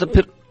کے ساتھ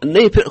پھر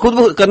نہیں، پھر خود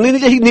وہ کرنی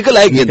نہیں چاہیے، نکل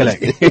آئے گی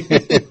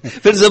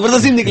پھر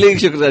زبردستی نکلے گی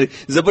شکر گزاری،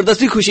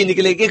 زبردستی خوشی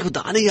نکلے گی.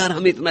 خدا نے یار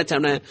ہمیں اتنا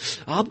چاہنا ہے.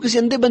 آپ کسی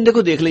اندھے بندے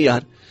کو دیکھ لیں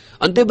یار،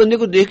 اندھے بندے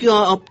کو دیکھ کے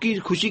آپ کی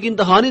خوشی کی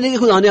انتہا نہیں دیں گے.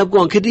 خدا نے آپ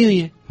کو آنکھیں دی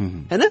ہوئی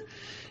ہے نا،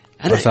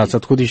 اور ساتھ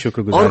ساتھ خود ہی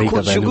شکر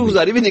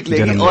گزاری بھی نکلے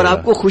گی اور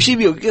آپ کو خوشی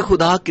بھی ہوگی کہ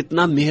خدا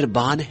کتنا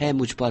مہربان ہے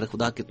مجھ پر،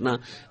 خدا کتنا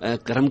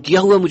کرم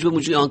کیا ہوا مجھ پر،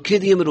 مجھے آنکھیں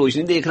دی ہیں، میں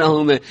روشنی دیکھ رہا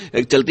ہوں،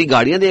 میں چلتی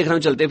گاڑیاں دیکھ رہا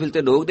ہوں، چلتے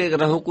پھرتے لوگ دیکھ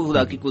رہا ہوں،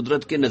 خدا کی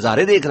قدرت کے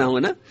نظارے دیکھ رہا ہوں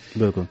نا.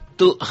 بالکل.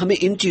 تو ہمیں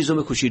ان چیزوں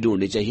میں خوشی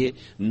ڈھونڈنی چاہیے،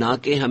 نہ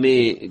کہ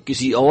ہمیں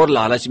کسی اور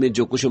لالچ میں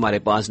جو کچھ ہمارے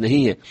پاس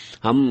نہیں ہے.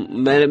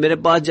 میرے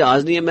پاس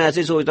جہاز نہیں ہے، میں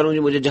ایسے سوچتا ہوں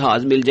مجھے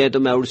جہاز مل جائے تو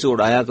میں اس سے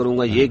اڑایا کروں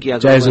گا، یہ کیا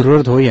چاہے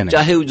ضرورت ہو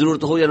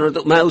یا نہ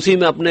تو میں اسی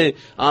میں اپنے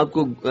آپ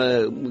کو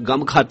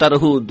غم کھاتا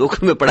رہوں،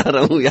 دکھ میں پڑا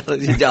رہوں. یار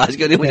جہاز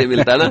کیوں نہیں مجھے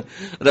ملتا نا،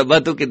 ربا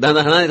تو کتنا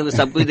نا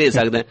سب کچھ دے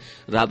سکتا ہے.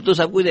 رب تو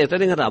سب کچھ دیتا ہے،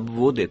 لیکن رب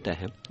وہ دیتا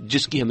ہے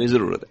جس کی ہمیں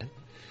ضرورت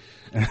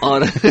ہے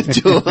اور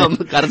جو ہم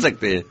کر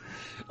سکتے ہیں.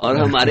 اور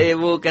ہمارے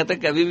وہ کہتا ہے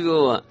کبھی بھی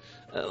وہ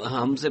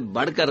ہم سے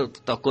بڑھ کر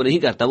توقع نہیں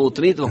کرتا، وہ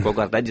اتنی توقع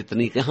کرتا ہے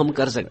جتنی کہ ہم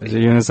کر سکتے ہیں.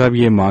 یونس صاحب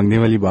یہ مانگنے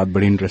والی بات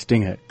بڑی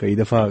انٹرسٹنگ ہے. کئی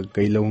دفعہ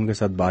کئی لوگوں کے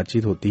ساتھ بات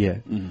چیت ہوتی ہے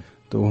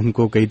تو ان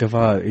کو کئی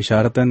دفعہ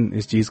اشارتاً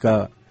اس چیز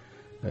کا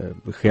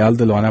خیال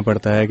دلوانا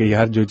پڑتا ہے کہ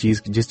یار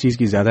جس چیز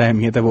کی زیادہ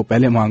اہمیت ہے وہ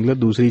پہلے مانگ لو،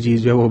 دوسری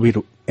چیز جو ہے وہ بھی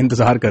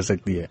انتظار کر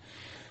سکتی ہے.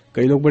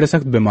 کئی لوگ بڑے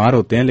سخت بیمار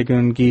ہوتے ہیں لیکن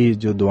ان کی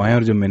جو دعائیں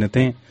اور جو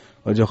منتیں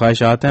اور جو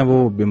خواہشات ہیں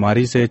وہ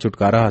بیماری سے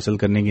چھٹکارا حاصل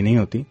کرنے کی نہیں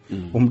ہوتی،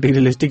 وہ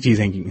مٹیریلسٹک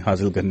چیزیں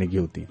حاصل کرنے کی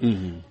ہوتی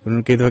ہیں.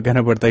 ان کئی دفعہ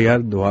کہنا پڑتا ہے یار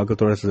دعا کو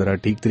تھوڑا سا ذرا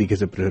ٹھیک طریقے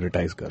سے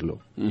پریورٹائز کر لو.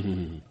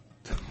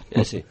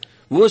 ایسے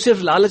وہ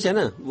صرف لالچ ہے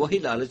نا، وہی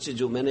لالچ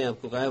جو میں نے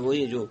آپ کو کہا ہے،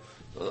 وہی جو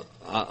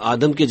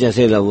آدم کے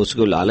جیسے اس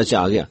کو لالچ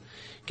آ گیا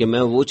کہ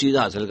میں وہ چیز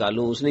حاصل کر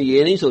لوں. اس نے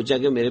یہ نہیں سوچا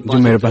کہ میرے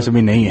پاس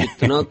ابھی نہیں ہے،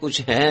 اتنا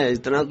کچھ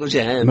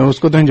ہے میں اس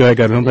کو تو انجوائے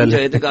کر لوں، پہلے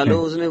انجوائے کر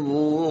لوں. اس نے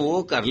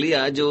وہ کر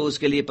لیا جو اس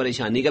کے لیے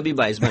پریشانی کا بھی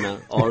باعث بنا،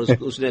 اور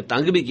اس نے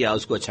تنگ بھی کیا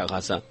اس کو اچھا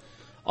خاصا،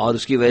 اور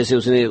اس کی وجہ سے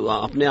اس نے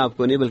اپنے آپ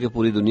کو نہیں بلکہ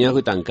پوری دنیا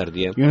کو تنگ کر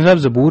دیا. یونس صاحب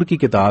زبور کی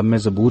کتاب میں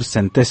زبور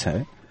 37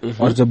 ہے،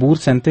 اور زبور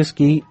 37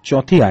 کی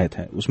 4 آیت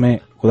ہے. اس میں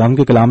خداوند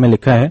کے کلام میں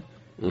لکھا ہے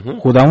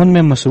خداوند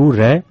میں مسرور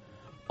رہ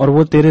اور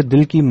وہ تیرے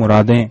دل کی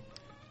مرادیں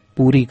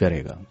پوری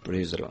کرے گا.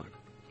 پریز دی لارڈ.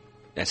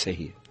 ایسے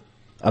ہی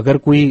اگر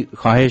کوئی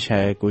خواہش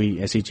ہے، کوئی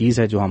ایسی چیز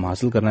ہے جو ہم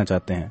حاصل کرنا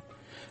چاہتے ہیں،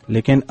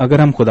 لیکن اگر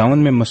ہم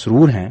خداوند میں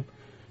مسرور ہیں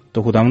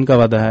تو خداوند کا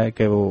وعدہ ہے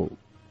کہ وہ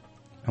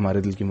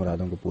ہمارے دل کی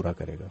مرادوں کو پورا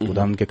کرے گا.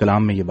 خداوند کے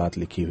کلام میں یہ بات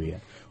لکھی ہوئی ہے،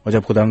 اور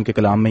جب خداوند کے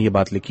کلام میں یہ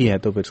بات لکھی ہے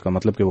تو پھر اس کا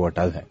مطلب کہ وہ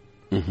اٹل ہے.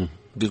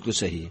 بالکل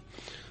صحیح ہے.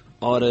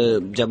 اور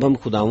جب ہم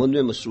خداوند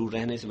میں مسرور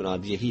رہنے سے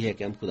مراد یہی ہے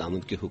کہ ہم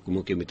خداوند کے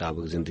حکموں کے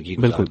مطابق زندگی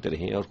گزارتے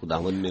رہیں اور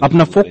خداوند میں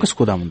اپنا فوکس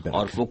خداوند پہ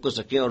اور فوکس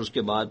رکھیں، اور اس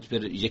کے بعد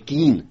پھر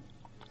یقین،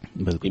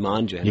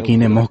 ایمان جو ہے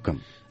یقین محکم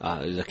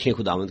رکھیں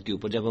خداوند کے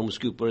اوپر. جب ہم اس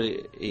کے اوپر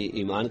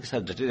ایمان کے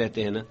ساتھ ڈٹے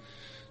رہتے ہیں نا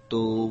تو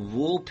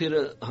وہ پھر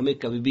ہمیں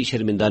کبھی بھی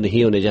شرمندہ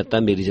نہیں ہونے جاتا.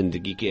 میری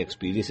زندگی کے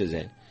ایکسپیرینسز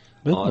ہے،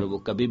 اور وہ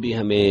کبھی بھی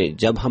ہمیں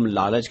جب ہم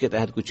لالچ کے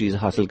تحت کچھ چیز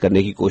حاصل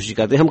کرنے کی کوشش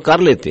کرتے ہیں، ہم کر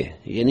لیتے ہیں،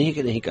 یہ نہیں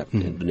کہ نہیں کرتے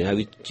ہیں،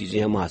 دنیاوی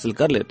چیزیں ہم حاصل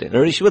کر لیتے ہیں.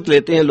 رشوت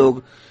لیتے ہیں لوگ،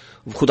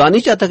 خدا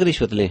نہیں چاہتا کہ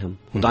رشوت لیں ہم،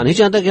 خدا نہیں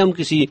چاہتا کہ ہم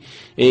کسی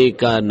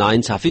کا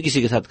ناانصافی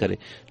کسی کے ساتھ کریں،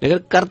 لیکن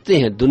کرتے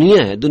ہیں.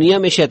 دنیا ہے، دنیا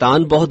میں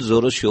شیطان بہت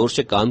زور و شور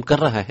سے کام کر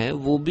رہا ہے،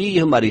 وہ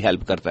بھی ہماری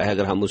ہیلپ کرتا ہے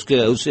اگر ہم اس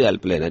سے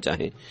ہیلپ لینا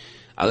چاہیں.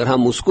 اگر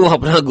ہم اس کو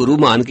اپنا گرو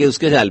مان کے اس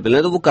کے ہیلپ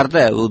لیں تو وہ کرتا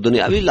ہے. وہ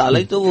دنیاوی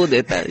لالچ تو وہ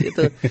دیتا ہے. یہ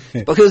تو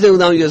پکے اسے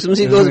خدا یسوع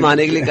مسیح کو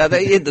ماننے کے لیے کہا تھا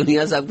یہ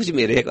دنیا سب کچھ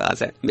میرے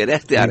پاس ہے، میرے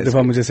اختیار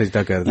ہے، مجھے سجدہ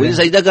کر مجھے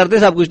سجدہ کرتے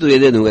سب کچھ تو یہ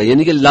دے دوں گا.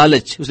 یعنی کہ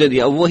لالچ اس نے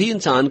دیا. وہی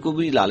انسان کو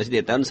بھی لالچ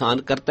دیتا ہے، انسان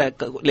کرتا ہے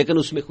لیکن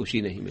اس میں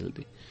خوشی نہیں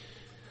ملتی،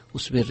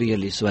 اس میں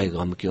ریئلی سوائے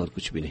غم کے اور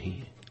کچھ بھی نہیں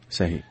ہے.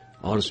 صحیح.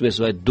 اور اس میں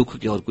سوائے دکھ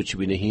کے اور کچھ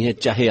بھی نہیں ہے،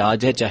 چاہے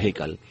آج ہے چاہے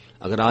کل.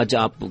 اگر آج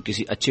آپ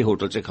کسی اچھے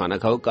ہوٹل سے کھانا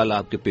کھاؤ، کل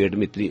آپ کے پیٹ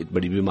میں اتنی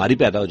بڑی بیماری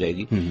پیدا ہو جائے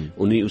گی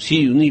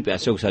انہی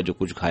پیسوں کے ساتھ جو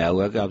کچھ کھایا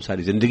ہوا ہے کہ آپ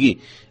ساری زندگی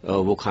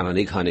وہ کھانا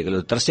نہیں کھانے کے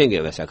لیے ترسیں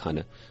گے. ویسا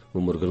کھانا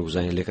وہ مرغن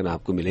غذائیں لیکن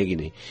آپ کو ملے گی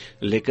نہیں.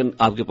 لیکن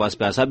آپ کے پاس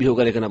پیسہ بھی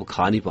ہوگا لیکن آپ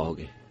کھا نہیں پاؤ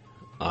گے،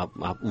 آپ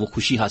وہ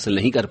خوشی حاصل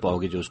نہیں کر پاؤ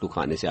گے جو اس کو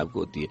کھانے سے آپ کو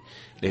ہوتی ہے.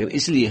 لیکن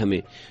اس لیے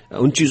ہمیں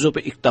ان چیزوں پہ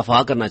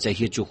اکتفا کرنا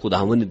چاہیے جو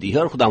خداوند نے دی ہے،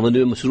 اور خداوند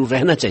میں مسرور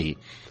رہنا چاہیے.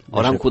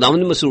 اور ہم خداوند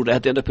میں مسرور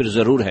رہتے ہیں تو پھر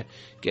ضرور ہے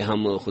کہ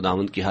ہم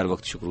خداوند کی ہر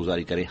وقت شکر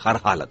گزاری کریں ہر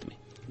حالت میں.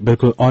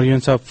 بالکل. اور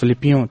یونس صاحب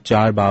فلپیوں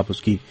 4 باب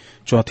اس کی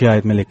 4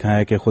 آیت میں لکھا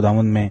ہے کہ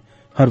خداوند میں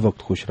ہر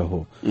وقت خوش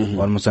رہو.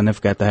 اور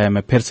مصنف کہتا ہے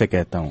میں پھر سے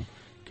کہتا ہوں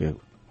کہ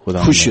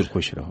خداوند میں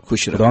خوش رہو.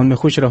 خداوند میں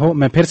خوش رہو.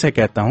 میں پھر سے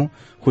کہتا ہوں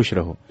خوش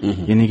رہو.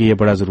 یعنی کہ یہ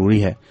بڑا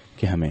ضروری ہے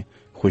کہ ہمیں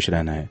خوش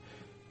رہنا ہے.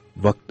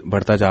 وقت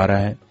بڑھتا جا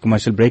رہا ہے،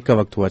 کمرشل بریک کا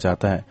وقت ہوا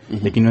چاہتا ہے،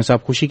 لیکن یونس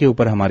صاحب خوشی کے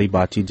اوپر ہماری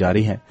بات چیت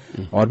جاری ہے.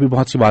 اور بھی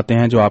بہت سی باتیں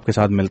ہیں جو آپ کے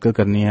ساتھ مل کر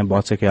کرنی ہیں،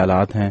 بہت سے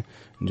خیالات ہیں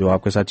جو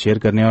آپ کے ساتھ شیئر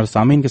کرنے ہیں اور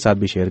سامعین کے ساتھ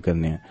بھی شیئر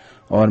کرنے ہیں.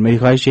 اور میری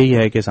خواہش یہی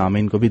ہے کہ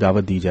سامعین کو بھی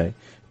دعوت دی جائے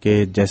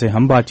کہ جیسے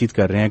ہم بات چیت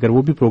کر رہے ہیں اگر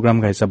وہ بھی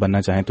پروگرام کا حصہ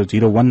بننا چاہیں تو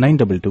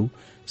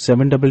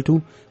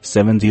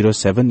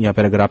 01922-722-707 یا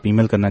پھر اگر آپ ای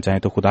میل کرنا چاہیں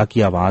تو خدا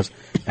کی آواز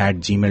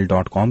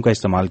 @gmail.com کا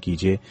استعمال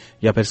کیجیے،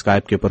 یا پھر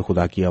اسکائپ کے اوپر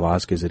خدا کی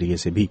آواز کے ذریعے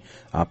سے بھی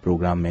آپ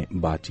پروگرام میں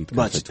بات چیت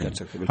کر سکتے ہیں.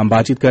 ہم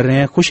بات چیت کر رہے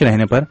ہیں خوش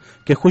رہنے پر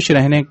کہ خوش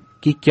رہنے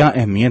کی کیا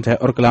اہمیت ہے،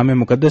 اور کلام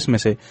مقدس میں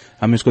سے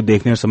ہم اس کو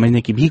دیکھنے اور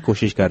سمجھنے کی بھی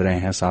کوشش کر رہے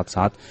ہیں ساتھ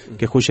ساتھ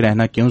کہ خوش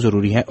رہنا کیوں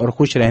ضروری ہے، اور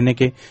خوش رہنے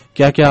کے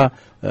کیا کیا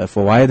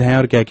فوائد ہیں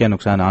اور کیا کیا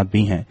نقصانات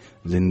بھی ہیں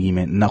زندگی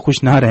میں.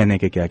 خوش نہ رہنے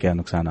کے کیا کیا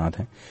نقصانات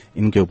ہیں،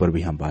 ان کے اوپر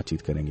بھی ہم بات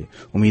چیت کریں گے.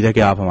 امید ہے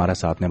کہ آپ ہمارا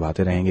ساتھ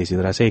نبھاتے رہیں گے. اسی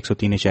طرح سے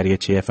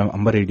 103.6 FM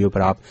امبر ریڈیو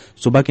پر آپ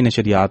صبح کی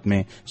نشریات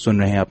میں سن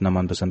رہے ہیں اپنا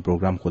من پسند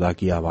پروگرام خدا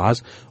کی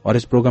آواز، اور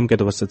اس پروگرام کے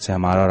توسط سے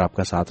ہمارا اور آپ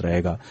کا ساتھ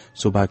رہے گا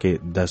صبح کے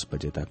 10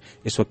 بجے تک.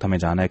 اس وقت ہمیں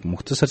جانا ایک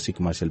مختصر سی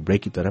کمرشل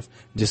بریک کی طرف،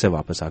 جسے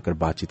واپس آ کر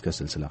بات چیت کا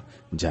سلسلہ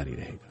جاری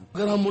رہے گا.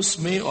 اگر ہم اس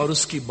میں اور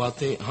اس کی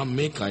باتیں ہم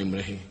میں قائم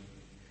رہیں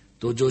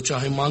تو جو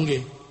چاہے مانگے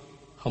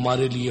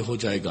ہمارے لیے ہو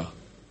جائے گا.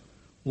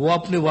 وہ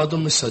اپنے وعدوں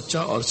میں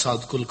سچا اور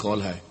صادق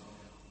القول ہے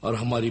اور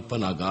ہماری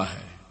پناہ گاہ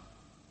ہے.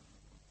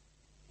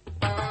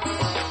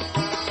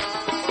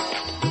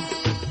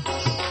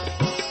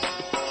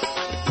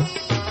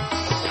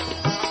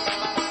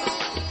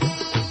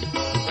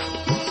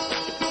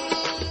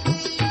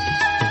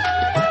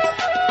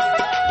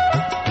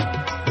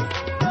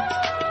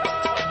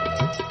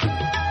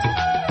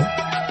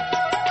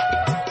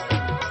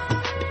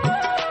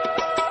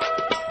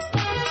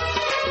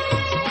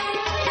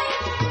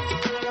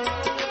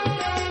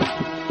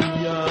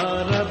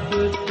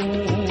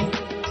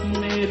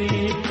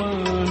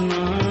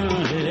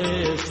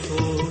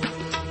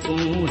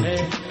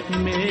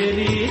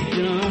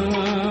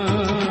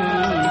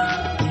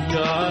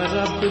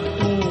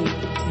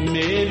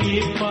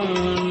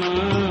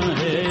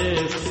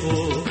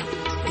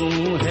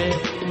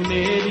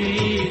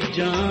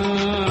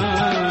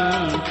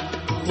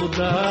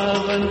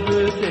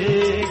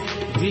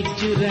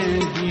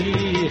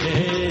 है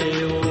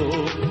ओ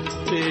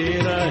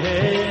तेरा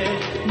है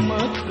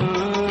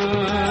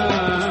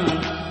मकान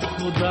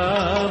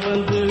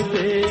खुदावंद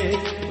दे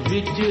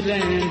विच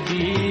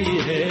रहिंदी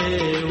है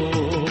ओ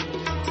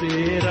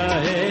तेरा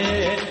है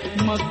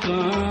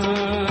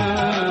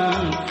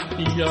मकान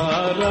या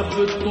रब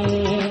तू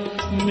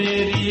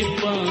मेरी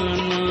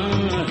पाना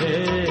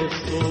है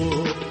सो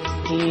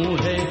तू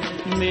है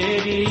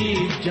मेरी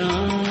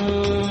जान।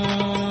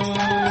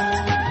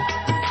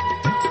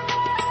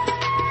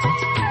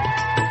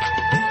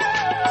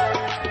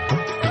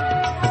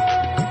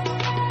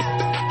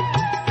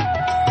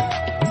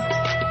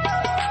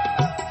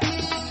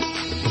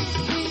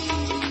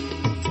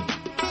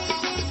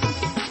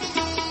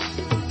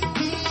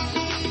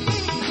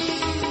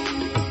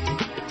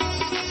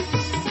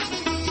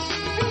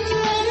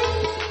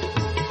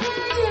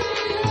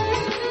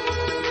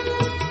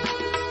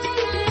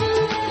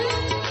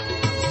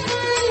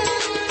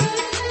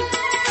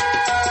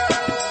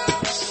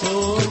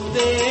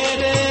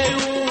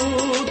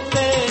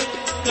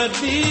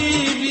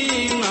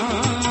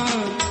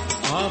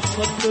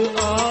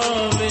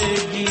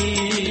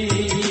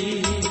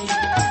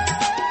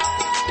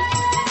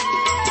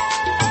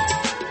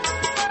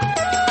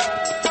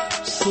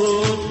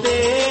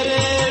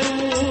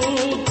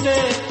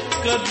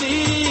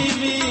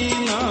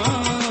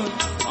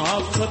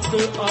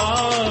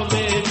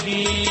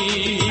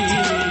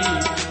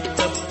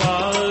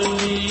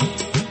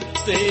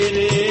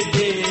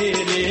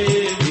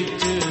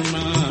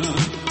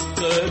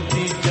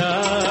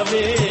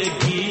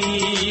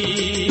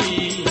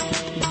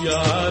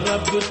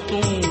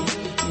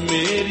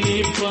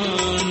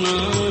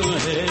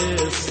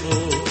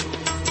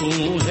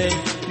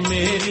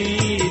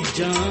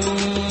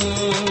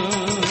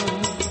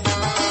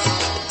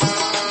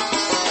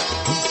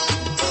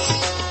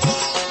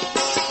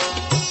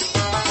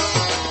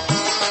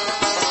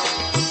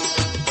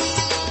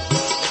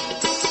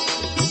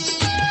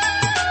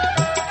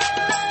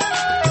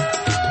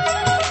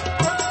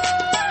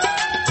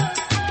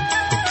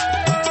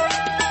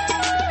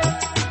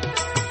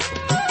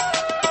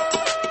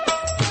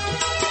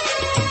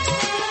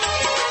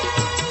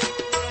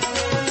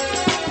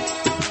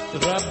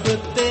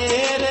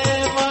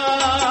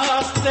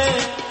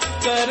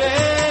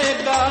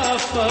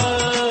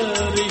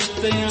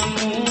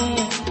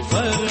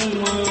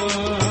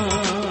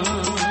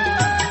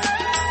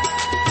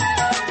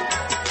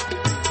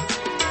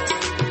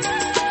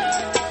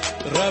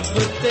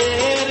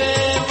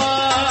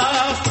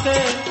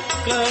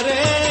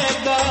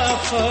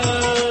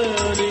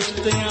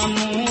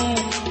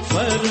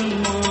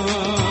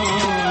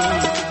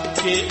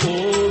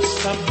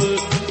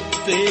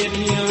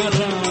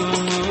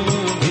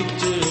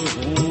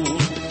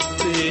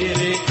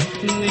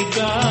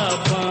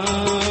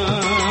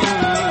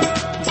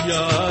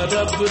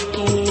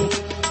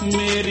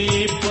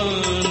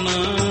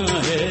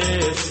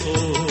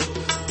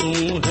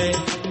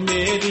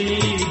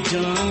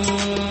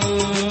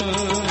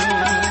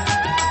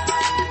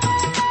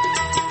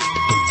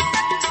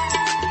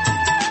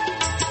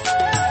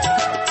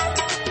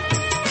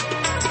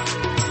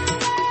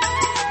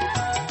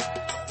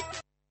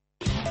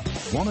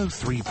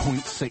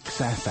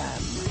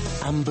 FM,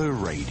 Amber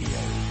Radio.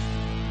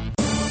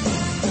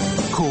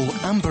 Call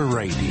Amber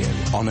Radio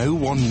on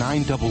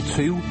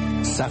 01922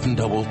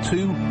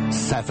 722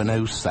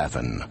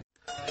 707.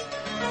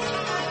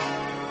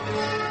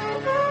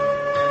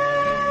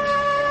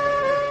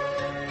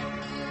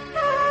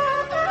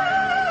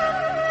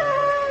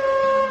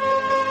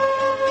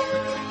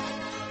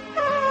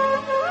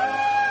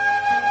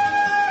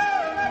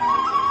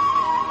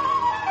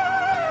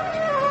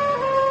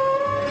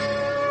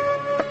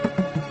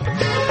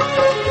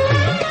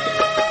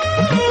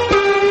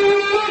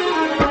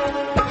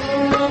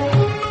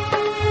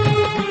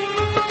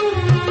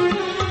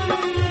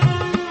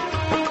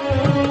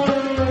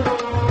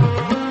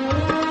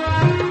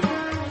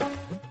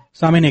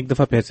 सामीन एक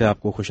दफा फिर से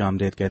आपको खुश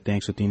आमदेद कहते हैं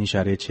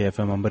 103.6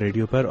 FM अम्बर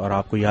रेडियो पर, और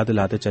आपको याद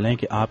दिलाते चलें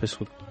कि आप इस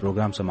वक्त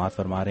प्रोग्राम समाअत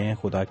फरमा रहे हैं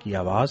खुदा की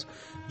आवाज़,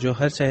 जो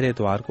हर सहर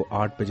इतवार को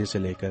 8 बजे से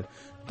लेकर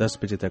 10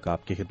 बजे तक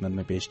आपकी खिदमत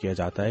में पेश किया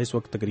जाता है। इस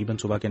वक्त तकरीबन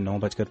सुबह के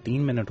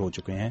 9:03 हो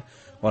चुके हैं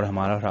और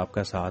हमारा और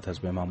आपका साथ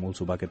हस्बे मामूल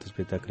सुबह के 10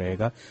 बजे तक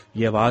रहेगा।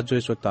 ये आवाज़ जो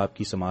इस वक्त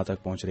आपकी समाअत तक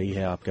पहुंच रही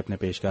है आपके अपने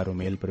पेशकार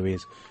उमेल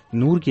परवेज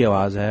नूर की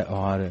आवाज़ है,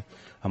 और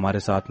हमारे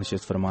साथ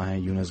नशिस्त फरमा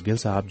है यूनुस गिल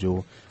साहब,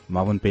 जो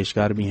मावन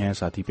पेशकार भी हैं,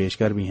 साथी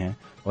पेशकार भी हैं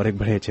और एक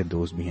बड़े अच्छे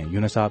दोस्त भी हैं।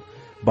 यूनुस साहब,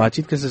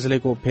 बातचीत के सिलसिले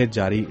को फिर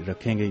जारी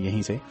रखेंगे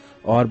यहीं से,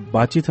 और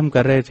बातचीत हम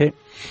कर रहे थे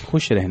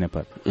खुश रहने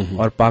पर,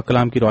 और पाक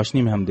कलाम की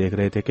रोशनी में हम देख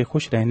रहे थे कि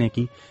खुश रहने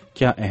की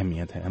क्या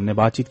अहमियत है। हमने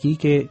बातचीत की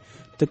कि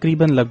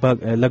तकरीबन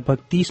लगभग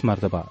 30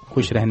 मरतबा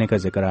खुश रहने का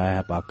जिक्र आया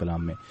है पाक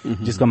कलाम में,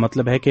 जिसका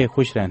मतलब है कि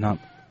खुश रहना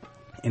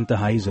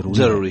इंतहाई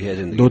जरूरी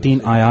है।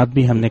 2-3 आयात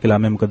भी हमने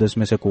कलाम मुकद्दस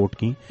में से कोट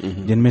की,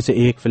 जिनमें से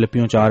एक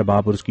फिलिपियों 4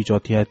 बाब और उसकी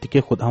 4 आयत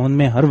कि खुदावंद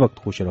में हर वक्त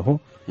खुश रहो।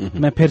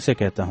 मैं फिर से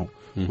कहता हूँ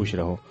खुश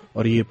रहो,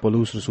 और ये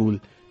पौलुस रसूल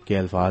के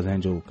अल्फाज हैं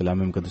जो कलाम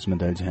मुकद्दस में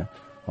दर्ज हैं,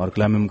 और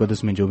कलाम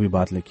मुकद्दस में जो भी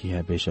बात लिखी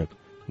है बेशक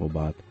वो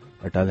बात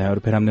अटल है। और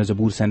फिर हमने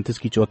ज़बूर 37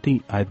 की 4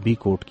 आयत भी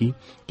कोट की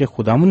कि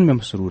खुदावंद में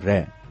मसरूर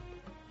रह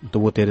तो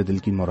वो तेरे दिल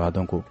की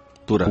मुरादों को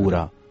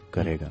पूरा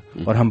करेगा।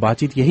 और हम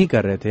बातचीत यही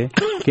कर रहे थे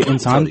कि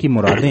इंसान की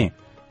मुरादें,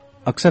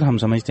 अक्सर हम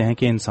समझते हैं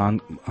कि इंसान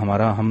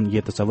हम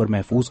ये तस्वर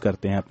महफूज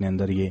करते हैं अपने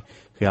अंदर, ये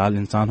ख्याल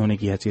इंसान होने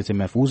की हैसियत से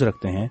महफूज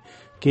रखते हैं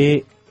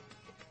कि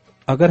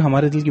अगर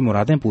हमारे दिल की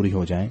मुरादें पूरी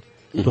हो जाएं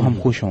तो हम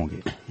खुश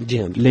होंगे। जी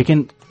हाँ।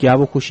 लेकिन क्या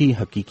वो खुशी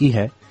हकीकी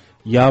है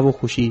या वो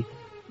खुशी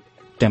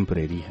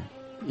टेम्परेरी है?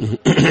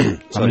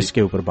 हम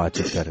इसके ऊपर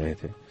बातचीत कर रहे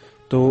थे।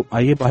 तो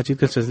आइए बातचीत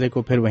के सिलसिले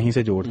को फिर वहीं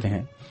से जोड़ते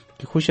हैं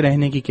कि खुश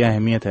रहने की क्या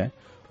अहमियत है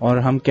और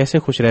हम कैसे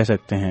खुश रह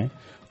सकते हैं,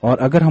 और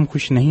अगर हम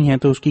खुश नहीं हैं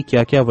तो उसकी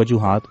क्या क्या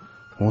वजूहात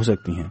हो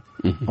सकती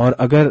हैं, और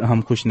अगर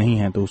हम खुश नहीं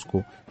हैं तो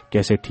उसको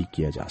कैसे ठीक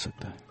किया जा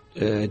सकता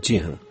है। जी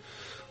हाँ,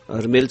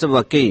 और मेरे साथ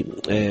वाकई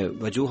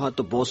वजूहात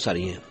तो बहुत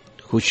सारी हैं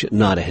खुश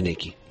ना रहने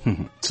की।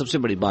 सबसे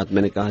बड़ी बात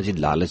मैंने कहा जी,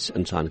 लालच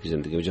इंसान की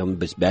जिंदगी में, जो हम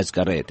बहस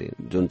कर रहे थे,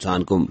 जो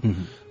इंसान को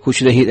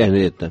खुश नहीं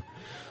रहने देता।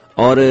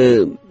 और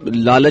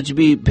लालच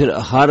भी फिर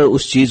हर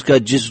उस चीज का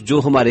जो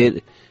हमारे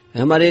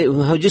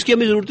जिसकी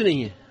हमें जरूरत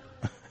नहीं है,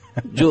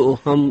 जो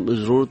हम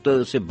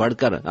जरूरत से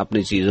बढ़कर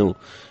अपनी चीजों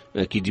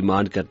की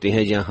डिमांड करते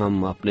हैं, या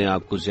हम अपने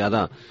आप को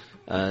ज्यादा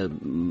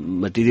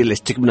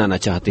मटीरियलिस्टिक बनाना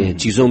चाहते हैं,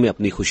 चीजों में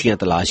अपनी खुशियां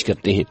तलाश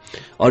करते हैं।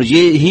 और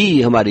ये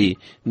ही हमारी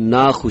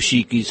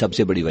नाखुशी की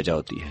सबसे बड़ी वजह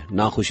होती है,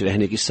 नाखुश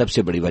रहने की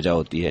सबसे बड़ी वजह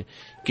होती है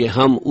कि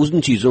हम उन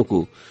चीजों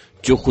को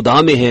जो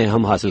खुदा में है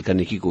हम हासिल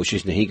करने की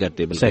कोशिश नहीं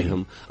करते, बल्कि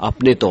हम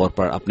अपने तौर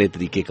पर अपने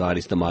तरीकेकार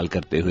इस्तेमाल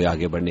करते हुए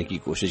आगे बढ़ने की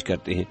कोशिश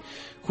करते हैं।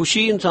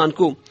 खुशी इंसान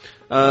को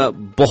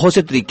बहुत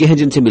से तरीके हैं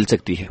जिनसे मिल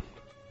सकती है।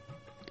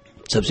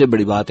 सबसे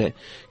बड़ी बात है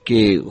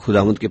कि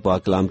खुदावंद के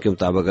पाक कलाम के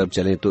मुताबिक अगर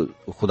चलें तो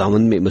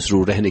खुदावंद में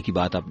मसरूर रहने की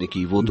बात आपने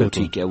की, वो तो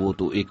ठीक है, वो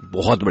तो एक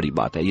बहुत बड़ी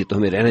बात है, ये तो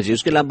हमें रहना चाहिए।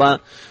 उसके अलावा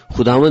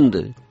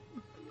खुदावंद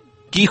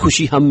की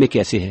खुशी हम में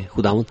कैसे है,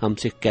 खुदावंद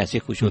हमसे कैसे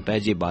खुश होता है,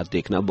 ये बात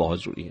देखना बहुत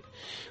जरूरी है।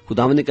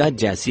 खुदावंद ने कहा,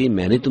 जैसे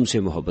मैंने तुमसे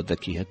मोहब्बत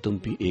रखी है तुम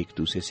भी एक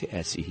दूसरे से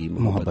ऐसी ही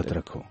मोहब्बत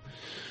रखो।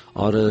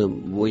 और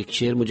वो एक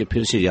शेर मुझे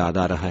फिर से याद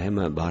आ रहा है,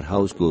 मैं बारहा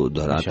उसको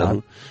दोहराता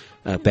हूँ।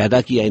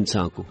 पैदा किया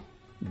इंसान को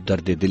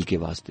दर्द दिल के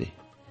वास्ते,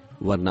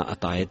 वरना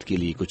अतायत के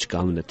लिए कुछ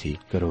काम न थी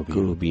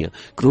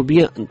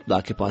करूबियां खुदा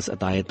के पास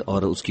अतायत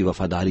और उसकी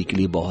वफादारी के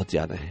लिए बहुत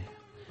ज्यादा है।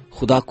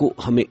 खुदा को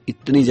हमें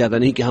इतनी ज्यादा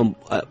नहीं कि हम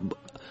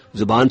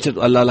जुबान से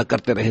तो अल्लाह अल्लाह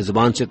करते रहे,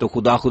 जुबान से तो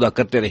खुदा खुदा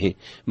करते रहे,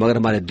 मगर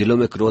हमारे दिलों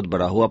में क्रोध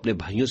बड़ा हो, अपने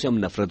भाइयों से हम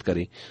नफरत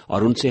करें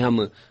और उनसे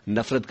हम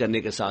नफरत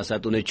करने के साथ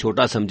साथ उन्हें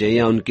छोटा समझें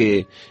या उनके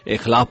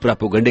खिलाफ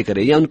प्रोपेगेंडे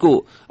करें या उनको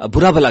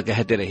बुरा भला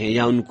कहते रहें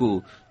या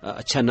उनको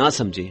अच्छा ना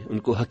समझें,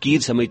 उनको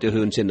हकीर समझते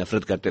हुए उनसे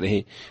नफरत करते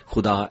रहें।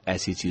 खुदा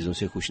ऐसी चीजों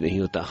से खुश नहीं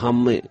होता।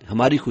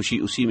 हमारी खुशी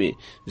उसी में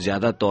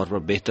ज्यादा तौर पर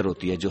बेहतर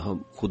होती है जो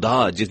हम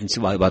खुदा जिन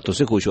बातों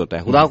से खुश होता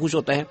है। खुदा खुश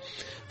होता है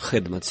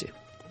खिदमत से,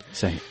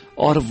 सही।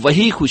 और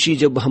वही खुशी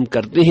जब हम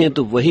करते हैं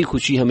तो वही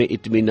खुशी हमें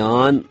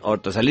इत्मीनान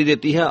और तसल्ली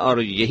देती है,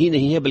 और यही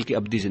नहीं है बल्कि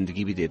अब्दी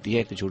जिंदगी भी देती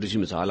है। एक छोटी सी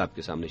मिसाल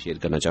आपके सामने शेयर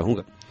करना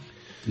चाहूंगा।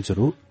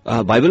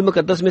 जरूर। बाइबल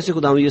मुकद्दस में से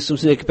खुदा यीशु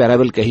ने एक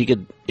पैराबल कही कि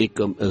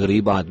एक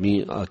गरीब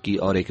आदमी की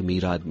और एक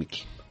अमीर आदमी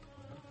की,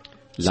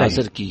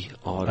 लाजर की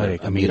और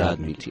एक अमीर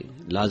आदमी थी।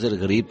 लाजर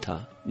गरीब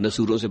था,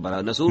 नसूरों से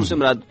भरा, नसूर से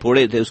मराद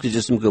फोड़े थे उसके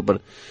जिस्म के ऊपर,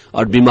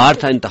 और बीमार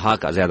था इंतहा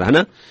का ज्यादा, है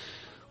ना।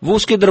 वो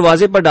उसके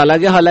दरवाजे पर डाला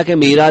गया, हालांकि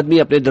अमीर आदमी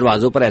अपने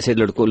दरवाजों पर ऐसे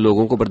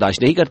लोगों को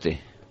बर्दाश्त नहीं करते,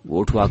 वो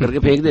उठवा करके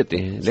फेंक देते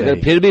हैं,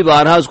 लेकिन फिर भी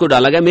बारहा उसको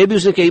डाला गया। मैं भी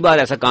उसने कई बार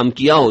ऐसा काम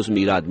किया हो उस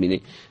अमीर आदमी ने,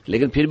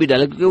 लेकिन फिर भी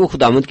डाला, क्योंकि वो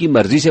खुदावंद की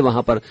मर्जी से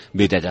वहां पर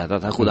भेजा जाता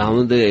था।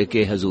 खुदावंद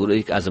के हुजूर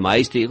एक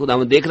आजमाइश थी,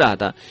 खुदावंद देख रहा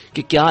था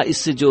कि क्या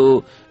इससे जो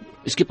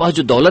इसके पास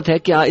जो दौलत है,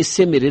 क्या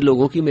इससे मेरे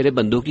लोगों की, मेरे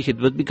बंदों की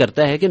खिदमत भी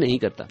करता है कि नहीं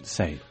करता।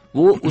 सही।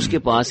 वो उसके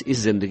पास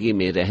इस जिंदगी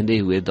में रहने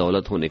हुए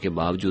दौलत होने के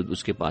बावजूद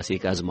उसके पास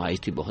एक आजमाइश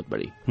थी बहुत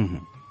बड़ी,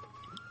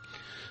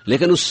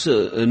 लेकिन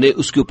उसने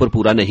उसके ऊपर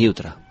पूरा नहीं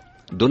उतरा।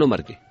 दोनों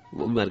मर गए,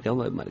 वो भी मर गया,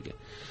 वो भी मर गया।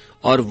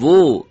 और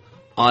वो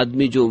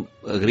आदमी जो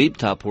गरीब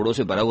था, फोड़ों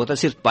से भरा हुआ था,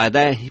 सिर्फ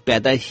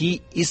पैदा ही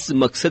इस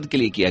मकसद के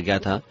लिए किया गया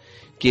था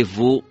कि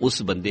वो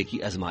उस बंदे की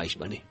आजमाइश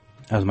बने,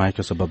 आजमाइश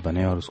का सबब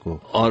बने, और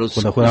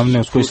खुदा ने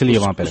उसको इसलिए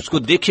वहां पे उसको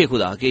देखे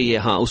खुदा कि ये,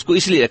 हाँ, उसको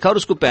इसलिए रखा और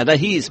उसको पैदा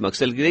ही इस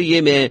मकसद के लिए।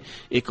 ये मैं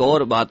एक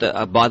और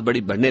बात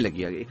बड़ी बढ़ने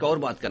लगी है, एक और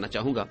बात करना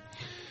चाहूंगा।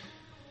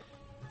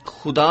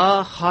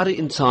 खुदा हर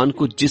इंसान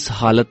को जिस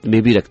हालत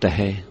में भी रखता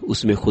है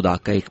उसमें खुदा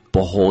का एक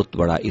बहुत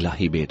बड़ा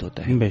इलाही भेद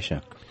होता है।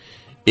 बेशक।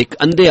 एक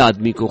अंधे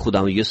आदमी को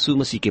खुदा यीशु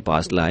मसीह के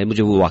पास लाए,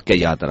 मुझे वो वाकया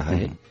याद रहा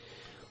है।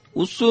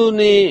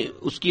 उसने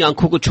उसकी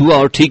आंखों को छुआ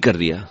और ठीक कर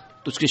दिया,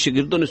 तो उसके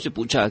शागिर्दों ने उससे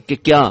पूछा कि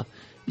क्या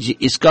ये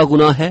इसका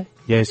गुनाह है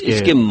या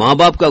इसके माँ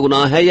बाप का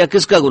गुनाह है या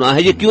किसका गुनाह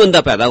है, ये क्यों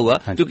अंधा पैदा हुआ?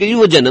 क्योंकि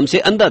वो जन्म से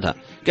अंधा था।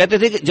 कहते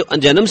थे कि जो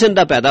जन्म से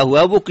अंधा पैदा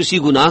हुआ वो किसी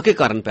गुनाह के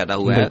कारण पैदा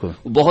हुआ है,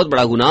 बहुत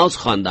बड़ा गुनाह उस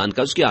खानदान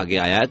का उसके आगे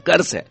आया है,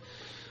 कर्ज है।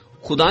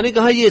 खुदा ने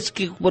कहा ये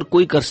इसके ऊपर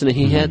कोई कर्ज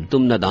नहीं है,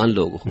 तुम नादान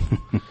लोग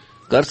हो।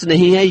 कर्ज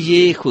नहीं है,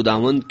 ये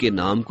खुदावंद के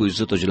नाम को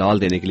इज्जत और जलाल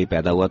देने के लिए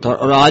पैदा हुआ था,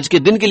 और आज के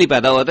दिन के लिए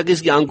पैदा हुआ था कि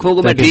इसकी आंखों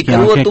को मैं ठीक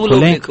करूं और तुम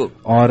लोग देखो,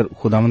 और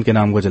खुदावंद के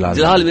नाम को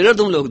जलाल मिरर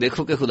तुम लोग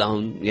देखो कि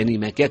खुदावंद, यानी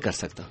मैं क्या कर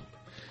सकता हूं।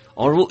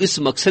 اور وہ اس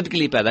مقصد کے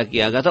لیے پیدا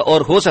کیا گیا تھا.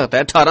 اور ہو سکتا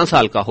ہے 18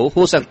 سال کا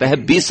ہو سکتا ہے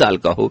 20 سال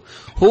کا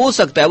ہو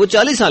سکتا ہے وہ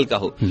 40 سال کا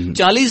ہو.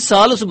 40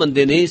 سال اس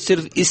بندے نے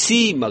صرف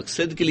اسی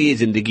مقصد کے لیے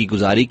زندگی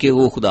گزاری کہ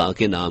وہ خدا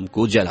کے نام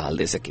کو جلال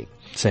دے سکے.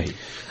 صحیح.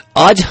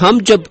 آج ہم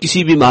جب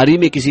کسی بیماری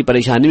میں کسی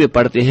پریشانی میں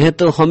پڑتے ہیں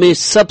تو ہمیں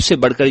سب سے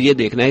بڑھ کر یہ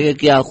دیکھنا ہے کہ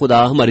کیا خدا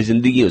ہماری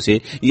زندگیوں سے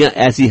یا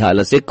ایسی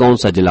حالت سے کون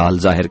سا جلال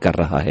ظاہر کر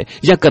رہا ہے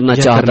یا کرنا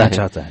چاہتا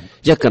ہے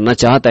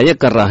یا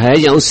کر رہا ہے,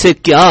 یا اس سے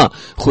کیا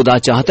خدا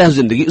چاہتا ہے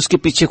زندگی, اس کے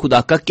پیچھے خدا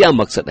کا کیا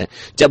مقصد ہے.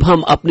 جب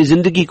ہم اپنی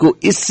زندگی کو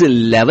اس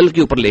لیول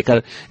کے اوپر لے کر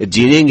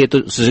جیئیں گے تو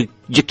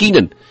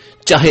یقیناً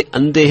چاہے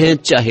اندھے ہیں,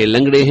 چاہے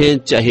لنگڑے ہیں,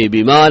 چاہے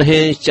بیمار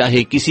ہیں,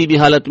 چاہے کسی بھی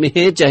حالت میں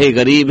ہیں, چاہے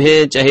غریب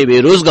ہیں, چاہے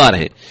بے روزگار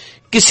ہیں,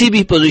 کسی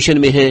بھی پوزیشن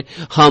میں ہیں,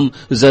 ہم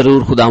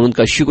ضرور خداوند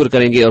کا شکر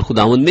کریں گے اور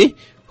خداوند میں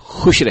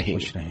خوش رہیں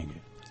گے.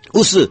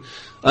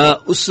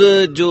 اس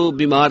جو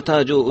بیمار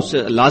تھا, جو اس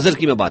لازر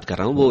کی میں بات کر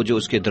رہا ہوں, وہ جو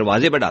اس کے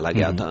دروازے پر ڈالا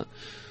گیا تھا,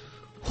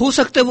 ہو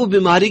سکتا ہے وہ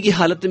بیماری کی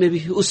حالت میں بھی,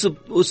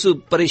 اس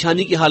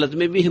پریشانی کی حالت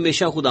میں بھی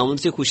ہمیشہ خداوند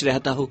سے خوش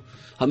رہتا ہو,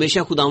 ہمیشہ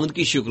خداوند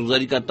کی شکر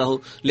گزاری کرتا ہو.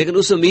 لیکن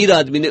اس امیر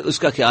آدمی نے اس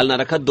کا خیال نہ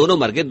رکھا, دونوں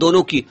مر گئے.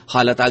 دونوں کی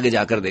حالت آگے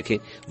جا کر دیکھیں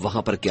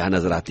وہاں پر کیا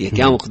نظر آتی ہے,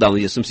 کیا وہ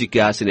خداوند یسوع مسیح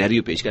کیا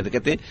سینیریو پیش کرتے,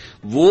 کہتے ہیں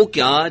وہ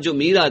کیا جو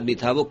امیر آدمی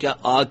تھا وہ کیا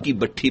آگ کی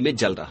بھٹی میں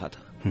جل رہا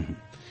تھا.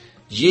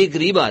 یہ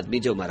غریب آدمی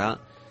جو مرا,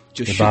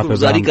 جو شکر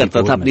گزاری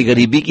کرتا تھا اپنی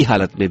غریبی کی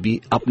حالت میں بھی,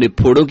 اپنے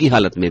پھوڑوں کی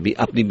حالت میں بھی,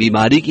 اپنی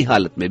بیماری کی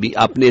حالت میں بھی,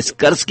 اپنے اس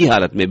قرض کی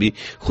حالت میں بھی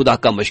خدا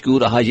کا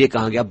مشکور رہا. یہ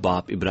کہا گیا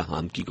باپ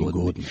ابراہیم کی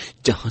گود میں,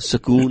 جہاں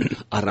سکون,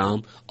 آرام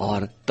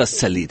اور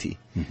تسلی تھی.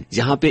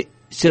 جہاں پہ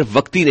صرف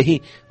وقتی نہیں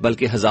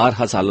بلکہ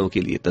ہزار سالوں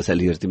کے لیے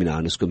تسلی اور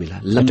اطمینان اس کو ملا,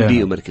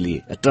 لمبی عمر کے لیے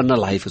اٹرنل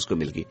لائف اس کو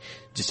مل گئی,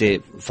 جسے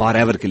فار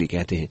ایور کے لیے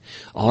کہتے ہیں.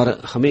 اور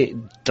ہمیں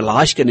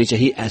تلاش کرنی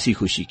چاہیے ایسی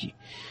خوشی کی.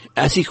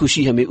 ایسی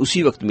خوشی ہمیں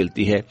اسی وقت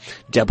ملتی ہے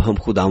جب ہم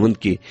خداوند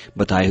کے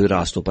بتائے ہوئے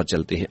راستوں پر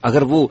چلتے ہیں.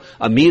 اگر وہ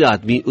امیر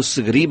آدمی اس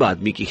غریب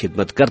آدمی کی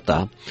خدمت کرتا,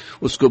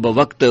 اس کو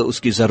بوقت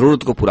اس کی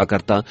ضرورت کو پورا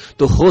کرتا,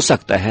 تو ہو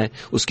سکتا ہے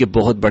اس کے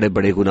بہت بڑے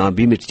بڑے گناہ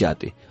بھی مٹ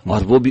جاتے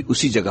اور وہ بھی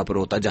اسی جگہ پر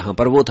ہوتا جہاں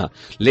پر وہ تھا.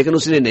 لیکن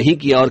اس نے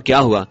نہیں کیا, اور کیا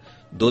ہوا,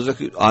 دوزخ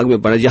کی آگ میں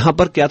پڑا. یہاں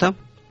پر کیا تھا,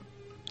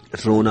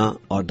 رونا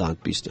اور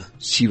دانت پیسنا,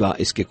 سوا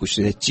اس کے کچھ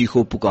نہیں.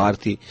 چیخو پکار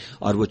تھی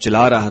اور وہ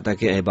چلا رہا تھا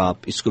کہ اے باپ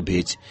اس کو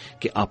بھیج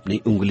کہ اپنی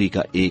انگلی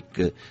کا ایک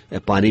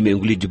پانی میں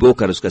انگلی ڈبو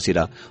کر اس کا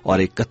سرا اور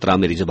ایک قطرہ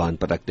میری زبان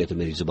پر رکھ دے تو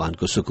میری زبان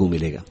کو سکون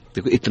ملے گا.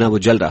 دیکھو اتنا وہ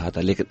جل رہا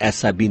تھا, لیکن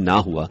ایسا بھی نہ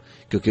ہوا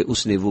کیونکہ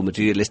اس نے وہ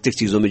مٹیریلسٹک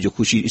چیزوں میں جو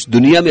خوشی اس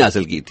دنیا میں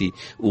حاصل کی تھی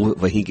وہ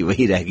وہیں کی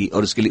وہیں رہ گئی,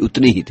 اور اس کے لیے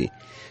اتنی ہی تھی.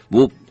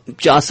 وہ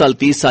 50 سال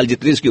 30 سال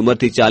جتنی اس کی عمر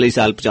تھی, 40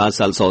 سال 50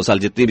 سال 100 سال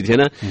جتنی بھی تھے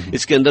نا,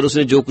 اس کے اندر اس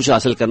نے جو کچھ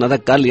حاصل کرنا تھا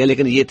کر لیا.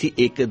 لیکن یہ تھی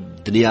ایک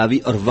دنیاوی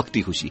اور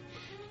وقتی خوشی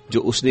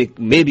جو اس نے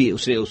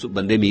اس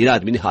بندے امیر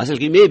آدمی نے حاصل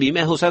کی.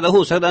 میں ہو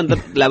سکتا اندر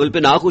لیول پہ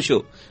نہ خوش ہو,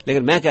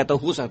 لیکن میں کہتا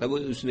ہوں ہو سکتا وہ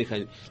اس نے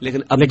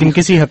لیکن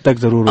کسی حد تک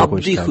ضرور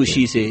اپنی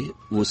خوشی سے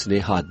اس نے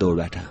ہاتھ دوڑ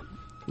بیٹھا.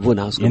 وہ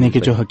نہ یعنی کہ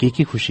جو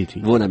حقیقی خوشی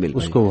تھی وہ نہ مل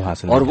اس کو وہ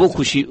حاصل, اور وہ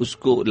خوشی اس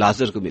کو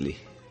لازر کو ملی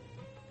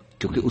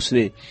کیونکہ اس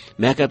نے,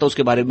 میں کہتا ہوں اس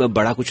کے بارے میں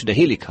بڑا کچھ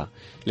نہیں لکھا,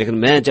 لیکن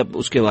میں جب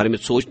اس کے بارے میں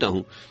سوچتا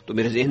ہوں تو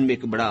میرے ذہن میں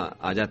ایک بڑا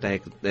آ جاتا ہے,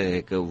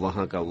 ایک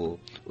وہاں کا وہ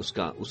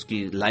اس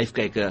کی لائف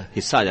کا ایک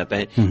حصہ آ جاتا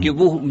ہے کہ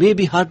وہ میں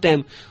بھی ہر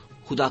ٹائم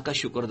خدا کا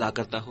شکر ادا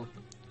کرتا ہو,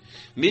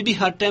 میں بھی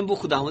ہر ٹائم وہ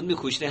خداوند میں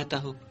خوش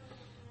رہتا ہو,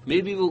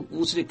 میں بھی وہ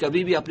اس نے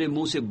کبھی بھی اپنے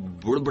منہ سے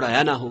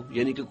بڑبڑایا نہ ہو,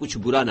 یعنی کہ کچھ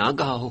برا نہ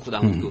کہا ہو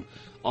خداوند کو.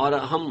 اور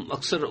ہم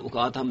اکثر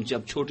اوقات ہم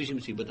جب چھوٹی سی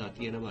مصیبت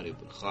آتی ہے نا ہمارے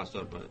اوپر, خاص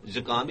طور پر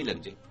زکام ہی لگ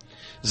جائے,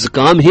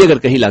 زکام ہی اگر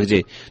کہیں لگ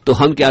جائے تو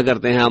ہم کیا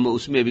کرتے ہیں, ہم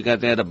اس میں بھی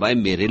کہتے ہیں رب بھائی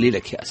میرے لیے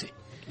رکھیا سے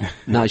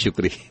نا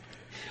شکری,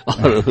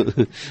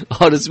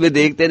 اور اس میں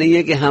دیکھتے نہیں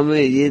ہے کہ ہم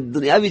یہ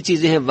دنیاوی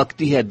چیزیں ہیں,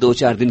 وقتی ہے,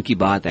 2-4 دن کی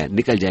بات ہے,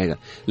 نکل جائے گا.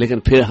 لیکن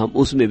پھر ہم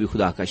اس میں بھی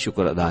خدا کا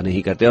شکر ادا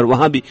نہیں کرتے, اور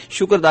وہاں بھی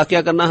شکر ادا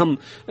کیا کرنا, ہم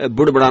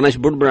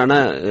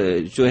بڑبڑانا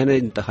جو ہے نا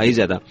انتہائی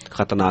زیادہ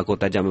خطرناک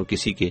ہوتا ہے. جب ہم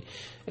کسی کے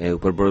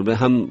اوپر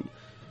ہم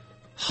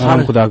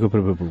خدا کے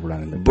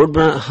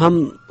اوپر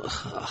ہم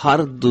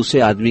ہر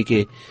دوسرے آدمی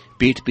کے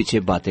پیٹ پیچھے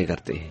باتیں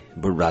کرتے ہیں,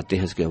 بڑبڑاتے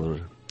ہیں, اس کے اوپر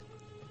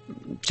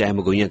چاہے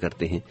مگوئیاں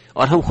کرتے ہیں,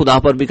 اور ہم خدا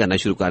پر بھی کرنا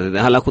شروع کر دیتے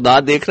ہیں. حالانکہ خدا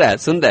دیکھ رہا ہے,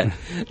 سن رہا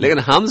ہے, لیکن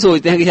ہم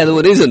سوچتے ہیں کہ شاید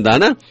وہ نہیں سنتا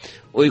نا,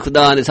 وہی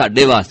خدا نے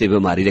ساڈے واسطے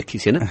بیماری رکھی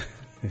سے نا.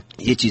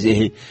 یہ چیزیں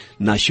ہیں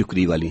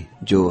ناشکری والی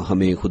جو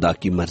ہمیں خدا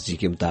کی مرضی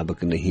کے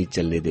مطابق نہیں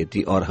چلنے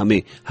دیتی اور ہمیں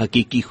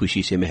حقیقی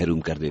خوشی سے محروم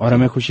کر دیتی اور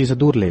ہمیں خوشی سے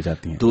دور لے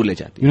جاتی ہیں.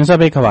 یونس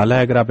صاحب ایک حوالہ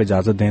ہے, اگر آپ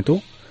اجازت دیں تو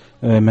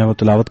میں وہ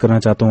تلاوت کرنا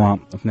چاہتا ہوں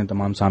اپنے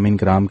تمام سامعین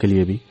کرام کے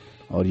لیے بھی,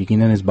 اور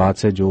یقیناً اس بات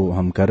سے جو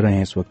ہم کر رہے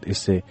ہیں اس وقت اس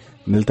سے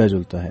ملتا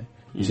جلتا ہے,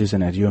 اسی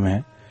سینیریو میں ہے.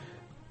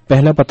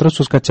 پہلا پطرس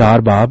اس کا 4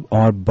 باب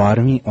اور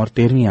 12ویں اور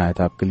 13ویں آیت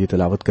آپ کے لیے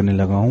تلاوت کرنے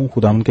لگا ہوں.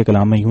 خداوند کے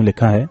کلام میں یوں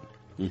لکھا ہے,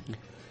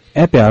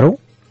 اے پیارو,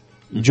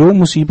 جو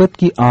مصیبت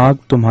کی آگ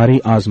تمہاری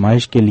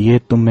آزمائش کے لیے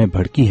تم میں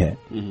بھڑکی ہے,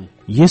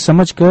 یہ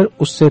سمجھ کر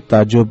اس سے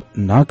تعجب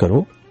نہ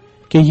کرو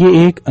کہ یہ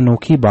ایک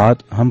انوکھی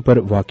بات ہم پر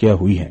واقع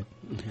ہوئی ہے,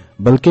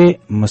 بلکہ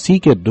مسیح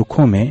کے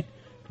دکھوں میں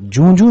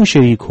جوں جوں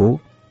شریک ہو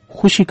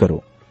خوشی کرو,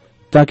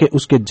 تاکہ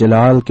اس کے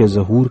جلال کے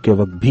ظہور کے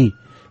وقت بھی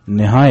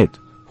نہایت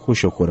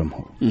خوش و خرم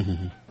ہو.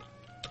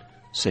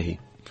 صحیح.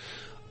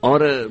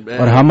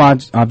 اور ہم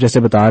آج آپ جیسے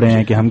بتا رہے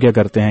ہیں کہ ہم کیا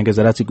کرتے ہیں کہ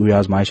ذرا سی کوئی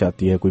آزمائش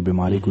آتی ہے, کوئی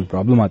بیماری, کوئی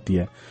پرابلم آتی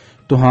ہے,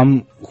 تو ہم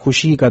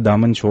خوشی کا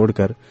دامن چھوڑ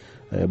کر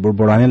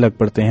بڑبڑانے لگ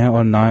پڑتے ہیں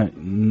اور نہ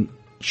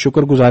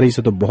شکر گزاری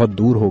سے تو بہت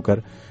دور ہو کر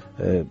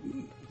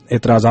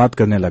اعتراضات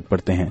کرنے لگ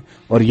پڑتے ہیں,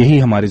 اور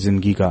یہی ہماری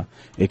زندگی کا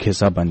ایک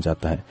حصہ بن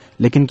جاتا ہے.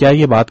 لیکن کیا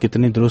یہ بات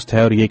کتنی درست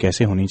ہے اور یہ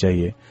کیسے ہونی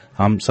چاہیے؟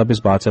 ہم سب اس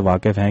بات سے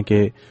واقف ہیں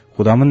کہ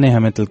خداوند نے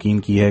ہمیں تلقین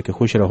کی ہے کہ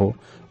خوش رہو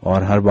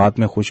اور ہر بات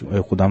میں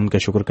خداوند کا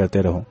شکر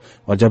کرتے رہو,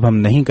 اور جب ہم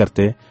نہیں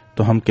کرتے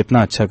تو ہم کتنا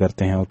اچھا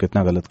کرتے ہیں اور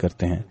کتنا غلط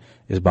کرتے ہیں,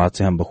 اس بات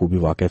سے ہم بخوبی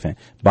واقف ہیں.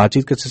 بات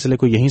چیت کے سلسلے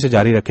کو یہیں سے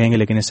جاری رکھیں گے,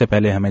 لیکن اس سے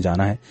پہلے ہمیں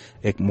جانا ہے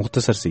ایک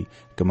مختصر سی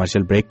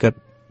کمرشل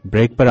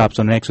بریک پر. آپ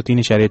سن رہے ہیں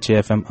 103.6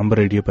 FM امبر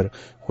ریڈیو پر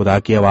خدا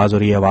کی آواز,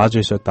 اور یہ آواز جو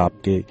اس وقت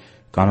آپ کے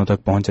کانوں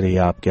تک پہنچ رہی ہے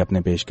آپ کے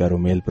اپنے پیشکار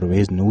میل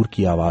پرویز نور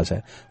کی آواز ہے,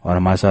 اور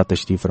ہمارے ساتھ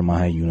تشریف فرما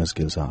ہے یونس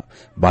گل صاحب.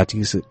 بات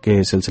چیت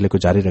کے سلسلے کو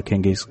جاری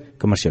رکھیں گے اس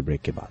کمرشل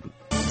بریک کے بعد.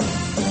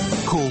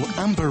 Call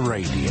Amber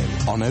Radio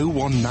on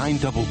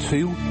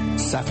 01922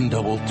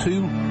 722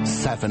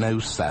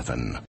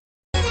 707.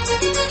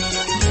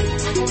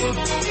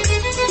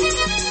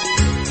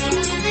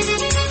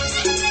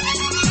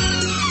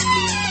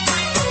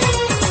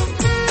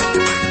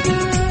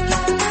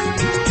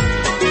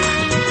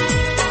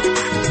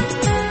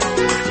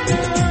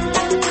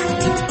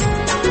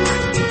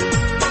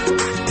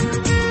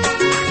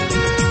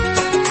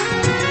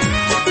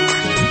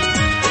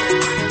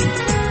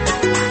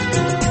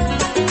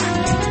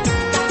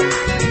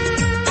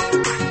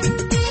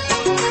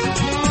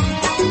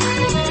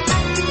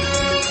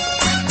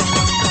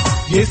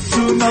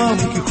 یسوع نام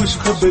کی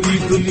خوشخبری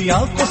دنیا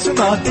کو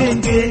سنا دیں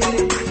گے,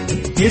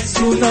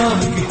 یسوع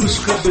نام کی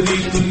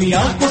خوشخبری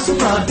دنیا کو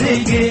سنا دیں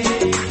گے,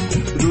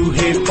 روح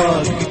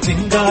پاک کی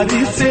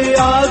چنگاری سے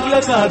آگ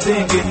لگا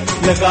دیں گے,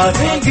 لگا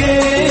دیں گے,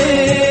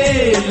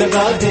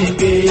 لگا دیں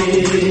گے,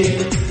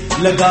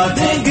 لگا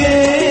دیں گے,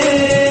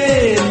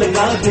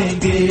 لگا دیں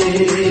گے.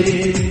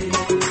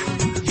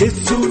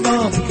 یسوع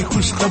نام کی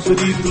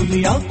خوشخبری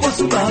دنیا کو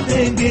سنا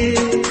دیں گے,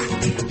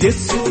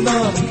 یسوع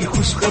نام کی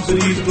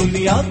خوشخبری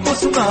دنیا کو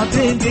سنا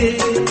دیں گے,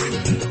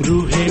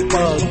 روح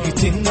پاک کی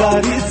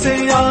چنگاری سے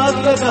آگ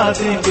لگا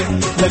دیں گے,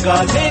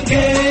 لگا دیں گے,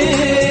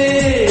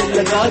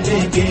 لگا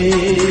دیں گے,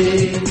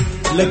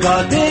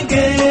 لگا دیں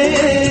گے,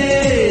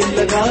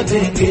 لگا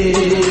دیں گے.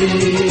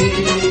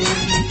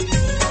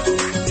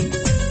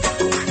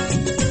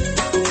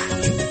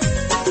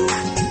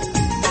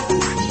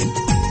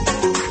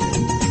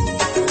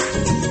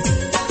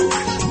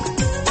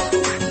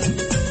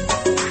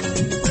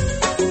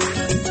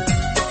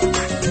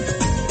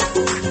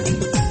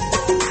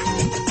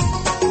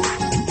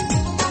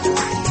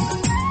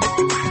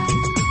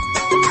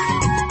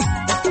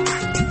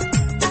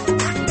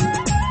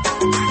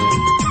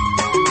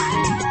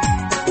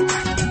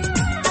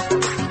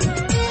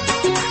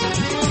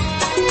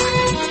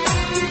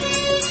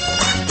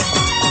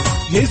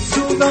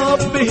 یسوع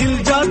نام پہ ہل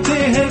جاتے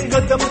ہیں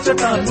قدم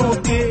چٹانوں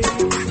کے,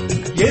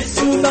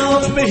 یسوع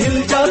نام پہ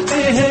ہل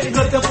جاتے ہیں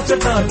قدم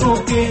چٹانوں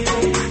کے,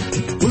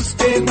 اس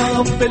کے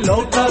نام پہ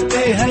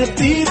لوٹاتے ہیں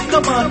تیر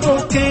کمانوں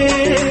کے,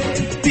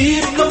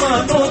 تیر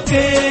کمانوں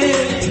کے,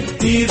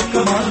 تیر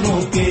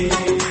کمانوں کے.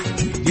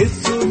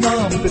 یسوع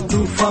نام پہ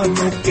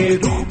طوفانوں کے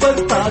رخ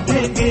برتا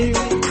دیں گے,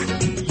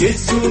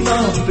 یسوع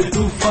نام پہ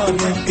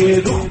طوفانوں کے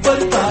رخ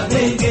برتا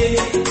دیں گے,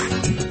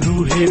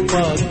 روح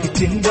پاک کی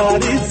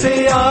چنگاری سے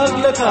آگ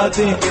لگا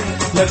دیں گے,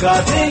 لگا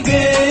دیں گے,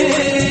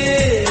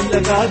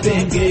 لگا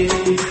دیں گے,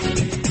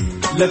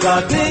 لگا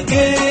دیں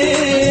گے,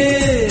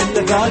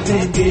 لگا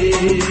دیں گے.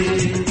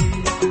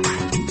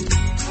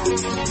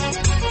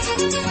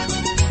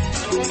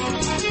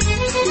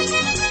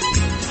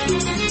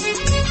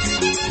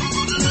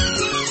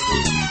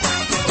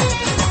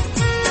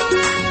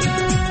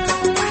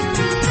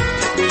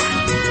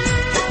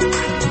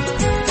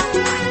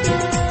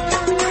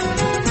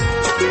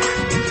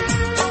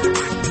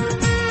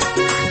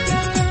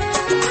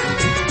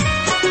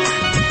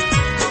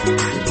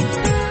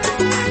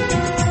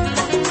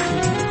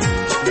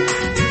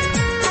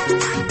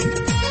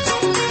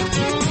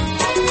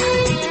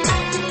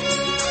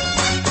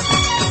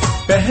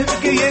 پہن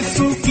کے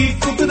یسوع کی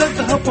قدرت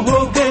ہم ہو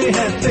گئے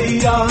ہیں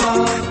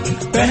تیار,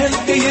 پہن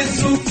کے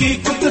یسوع کی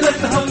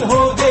قدرت ہم ہو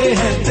گئے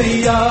ہیں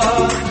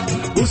تیار,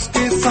 اس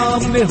کے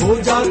سامنے ہو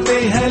جاتے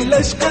ہیں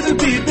لشکر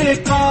بھی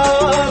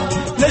بیکار,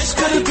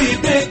 لشکر بھی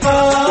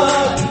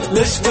بیکار,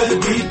 لشکر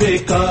بھی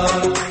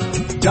بیکار.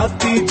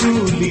 جاتی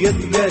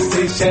جولیت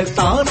جیسے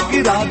شیطان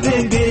گرا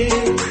دیں گے,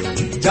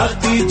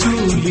 جاتی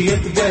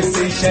جولیت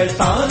جیسے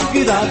شیطان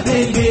گرا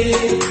دیں گے,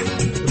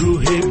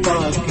 روح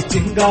پاک کی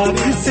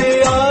چنگاری سے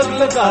آگ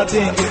لگا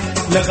دیں گے,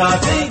 لگا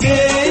دیں گے,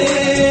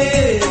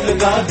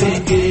 لگا دیں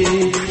گے,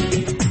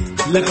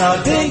 لگا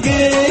دیں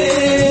گے,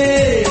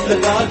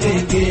 لگا دیں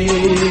گے.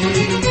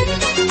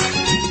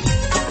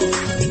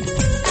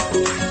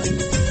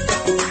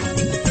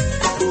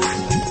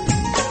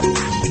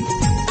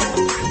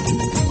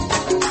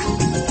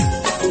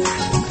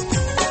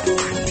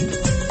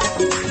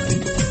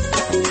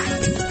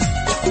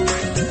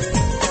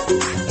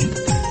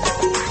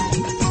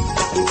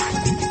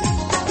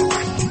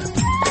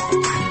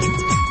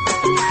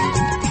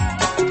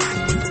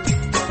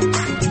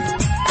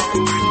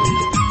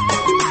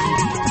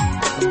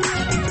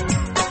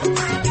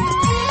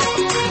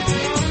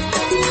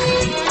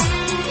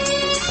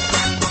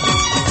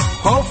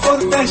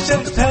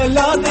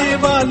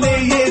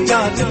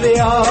 जान ले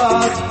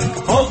आज,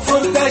 खौफ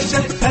और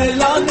दहशत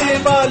फैलाने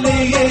वाले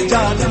ये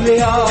जान ले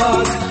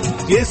आज,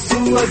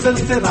 यीशु अज़ल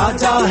से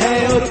राजा है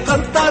और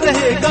करता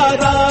रहेगा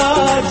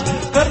राज,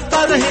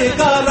 करता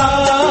रहेगा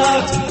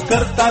राज,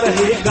 करता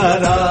रहेगा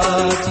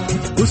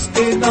राज।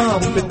 उसके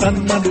नाम पे तन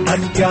मन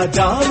धन क्या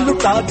जान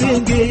लुटा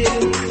देंगे,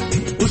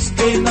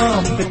 उसके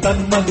नाम पे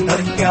तन मन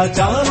धन क्या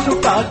जान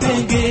लुटा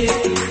देंगे,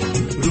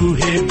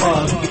 रूहे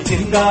पाक की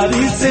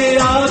चिंगारी से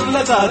आग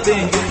लगा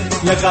देंगे,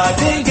 लगा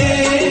देंगे,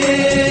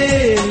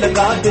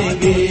 लगा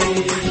देंगे,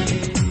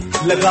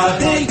 लगा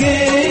देंगे,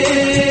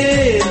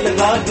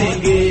 लगा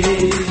देंगे।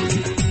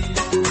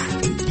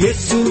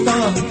 यीशु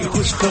नाम की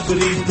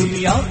खुशखबरी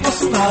दुनिया को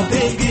सुना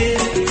देंगे,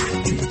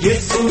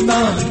 यीशु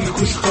नाम की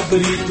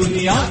खुशखबरी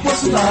दुनिया को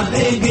सुना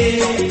देंगे,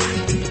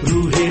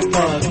 रूहे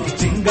पाक की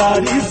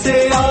चिंगारी से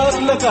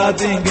आग लगा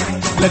देंगे,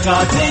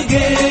 लगा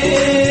देंगे,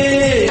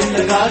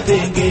 लगा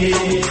देंगे,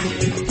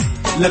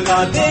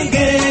 लगा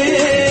देंगे,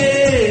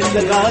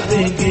 लगा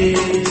देंगे,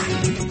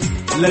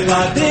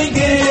 लगा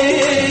देंगे,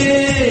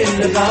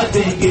 लगा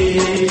देंगे,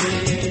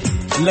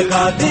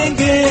 लगा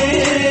देंगे,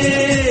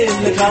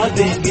 लगा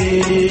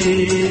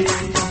देंगे।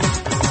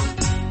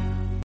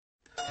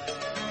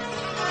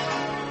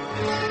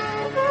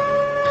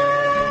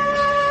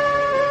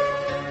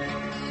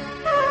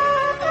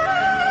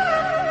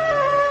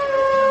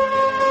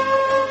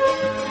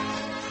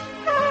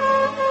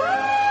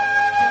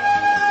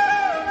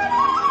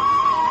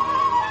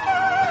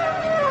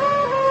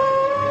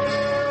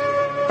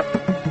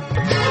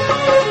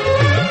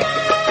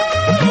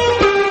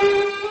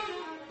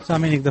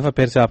 सामीन एक दफा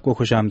फिर से आपको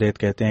खुश आमदेद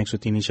कहते हैं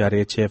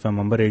 103.6 FM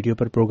अंबर रेडियो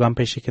पर। प्रोग्राम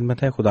पेश की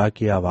खिदमत है खुदा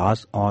की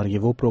आवाज, और ये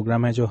वो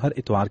प्रोग्राम है जो हर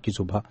इतवार की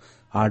सुबह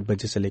 8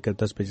 बजे से लेकर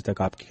 10 बजे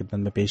तक आपकी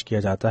खिदमत में पेश किया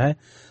जाता है।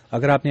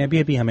 अगर आपने अभी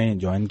अभी हमें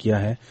ज्वाइन किया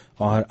है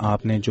और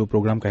आपने जो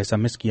प्रोग्राम का हिस्सा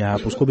मिस किया है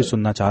आप उसको भी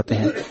सुनना चाहते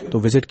हैं तो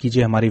विजिट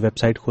कीजिए हमारी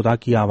वेबसाइट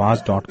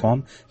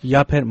खुदाकीआवाज.com,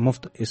 या फिर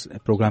मुफ्त इस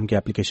प्रोग्राम के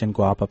एप्लीकेशन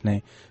को आप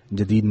अपने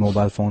जदीद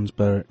मोबाइल फोन्स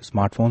पर,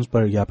 स्मार्टफोन्स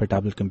पर या फिर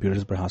टैबलेट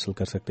कंप्यूटर्स पर हासिल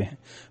कर सकते हैं।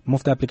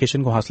 मुफ्त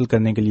एप्लीकेशन को हासिल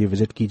करने के लिए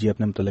विजिट कीजिए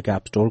अपने मुतल्लिक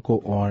ऐप स्टोर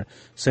को और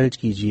सर्च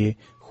कीजिए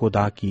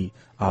खुदा की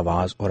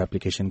आवाज और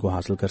एप्लीकेशन को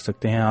हासिल कर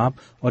सकते हैं आप।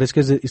 और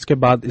इसके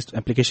बाद इस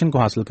एप्लीकेशन को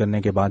हासिल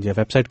करने के बाद या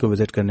वेबसाइट को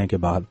विजिट करने के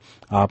बाद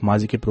आप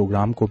माजी के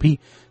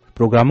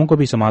प्रोग्रामों को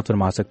भी समाअत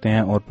फरमा सकते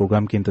हैं और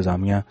प्रोग्राम की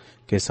इंतजामिया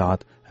के साथ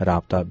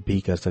राब्ता भी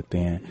कर सकते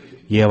हैं।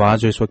 ये आवाज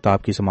जो इस वक्त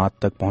आपकी समाअत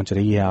तक पहुंच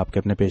रही है आपके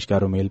अपने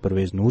पेशकार मेल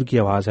परवेज नूर की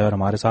आवाज है, और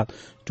हमारे साथ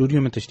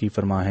स्टूडियो में तशरीफ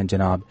फरमा है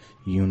जनाब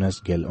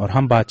यूनुस गिल, और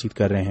हम बातचीत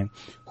कर रहे हैं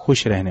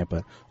खुश रहने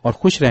पर, और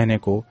खुश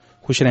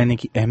रहने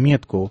की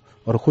अहमियत को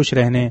और खुश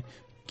रहने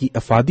की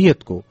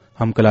अफादियत को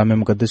हम कलाम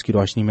मुकद्दस की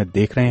रोशनी में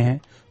देख रहे हैं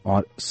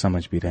और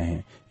समझ भी रहे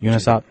हैं।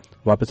 यूनुस साहब,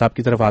 वापस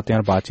आपकी तरफ आते हैं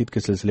और बातचीत के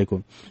सिलसिले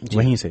को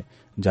वहीं से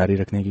जारी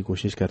रखने की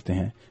कोशिश करते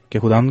हैं कि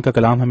खुदावंद का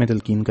कलाम हमें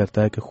तलकीन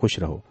करता है कि खुश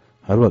रहो,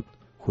 हर वक्त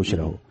खुश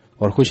रहो,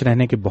 और खुश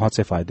रहने के बहुत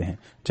से फायदे हैं।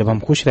 जब हम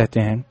खुश रहते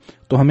हैं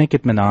तो हमें एक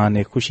इत्मीनान,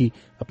 एक खुशी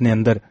अपने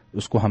अंदर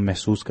उसको हम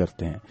महसूस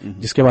करते हैं,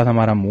 जिसके बाद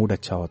हमारा मूड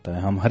अच्छा होता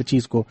है, हम हर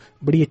चीज को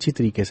बड़ी अच्छी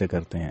तरीके से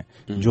करते हैं,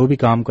 जो भी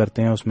काम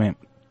करते हैं उसमें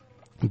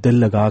दिल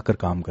लगा कर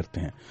काम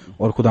करते हैं।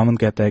 और खुदावंद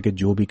कहता है कि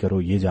जो भी करो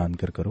ये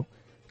जानकर करो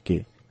कि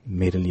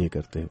मेरे लिए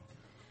करते हो,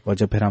 और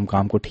जब फिर हम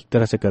काम को ठीक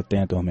तरह से करते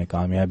हैं तो हमें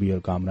कामयाबी और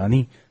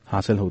कामरानी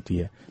हासिल होती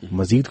है,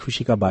 मजीद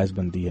खुशी का बायस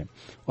बनती है।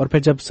 और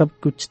फिर जब सब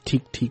कुछ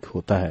ठीक ठीक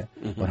होता है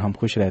और हम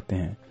खुश रहते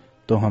हैं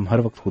तो हम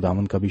हर वक्त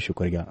खुदावंद का भी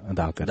शुक्रिया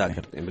अदा करते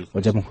हैं,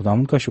 और जब हम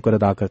खुदावंद का शुक्र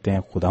अदा करते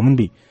हैं खुदावंद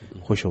भी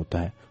खुश होता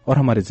है और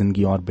हमारी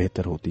जिंदगी और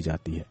बेहतर होती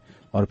जाती है।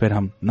 और फिर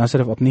हम न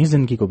सिर्फ अपनी ही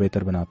जिंदगी को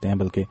बेहतर बनाते हैं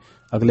बल्कि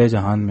अगले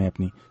जहान में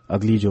अपनी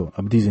अगली जो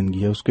अब्दी जिंदगी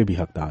है उसके भी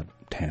हकदार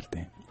ठहरते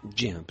हैं।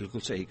 जी हाँ,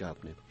 बिल्कुल सही कहा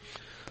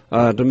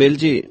आपने। रमेल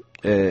जी,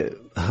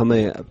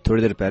 हमें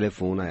थोड़ी देर पहले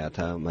फोन आया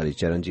था, हमारी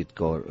चरणजीत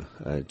कौर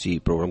जी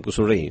प्रोग्राम को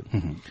सुन रही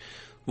हैं,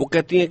 वो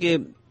कहती हैं कि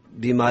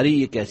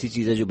बीमारी एक ऐसी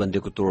चीज है जो बंदे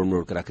को तोड़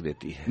मोड़ कर रख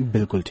देती है।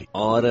 बिल्कुल ठीक।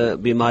 और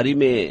बीमारी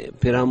में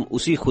फिर हम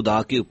उसी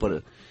खुदा के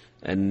ऊपर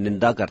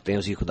निंदा करते हैं,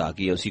 उसी खुदा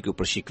की, उसी के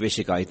ऊपर शिकवे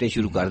शिकायतें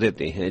शुरू कर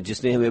देते हैं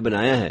जिसने हमें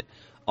बनाया है,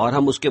 और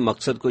हम उसके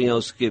मकसद को या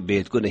उसके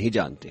भेद को नहीं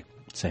जानते,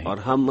 और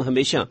हम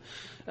हमेशा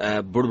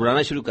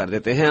बुड़बुड़ाना शुरू कर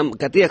देते हैं। हम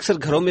कहते हैं अक्सर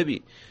घरों में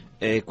भी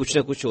कुछ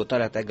न कुछ होता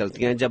रहता है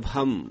गलतियां, जब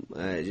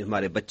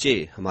हमारे बच्चे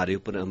हमारे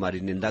ऊपर हमारी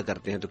निंदा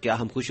करते हैं तो क्या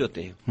हम खुश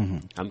होते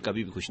हैं? हम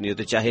कभी भी खुश नहीं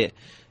होते, चाहे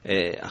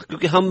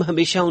क्योंकि हम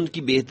हमेशा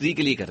उनकी बेहतरी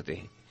के लिए करते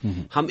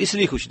हैं, हम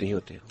इसलिए खुश नहीं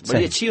होते।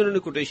 बड़ी अच्छी उन्होंने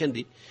कोटेशन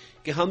दी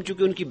कि हम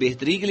चूंकि उनकी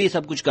बेहतरी के लिए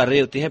सब कुछ कर रहे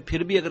होते हैं,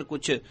 फिर भी अगर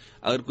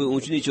कोई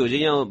ऊंच नीच हो जाए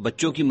या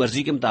बच्चों की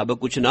मर्जी के मुताबिक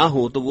कुछ ना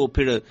हो तो वो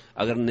फिर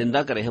अगर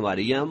निंदा करें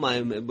हमारी, या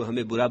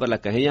हमें बुरा भला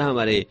कहें या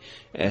हमारे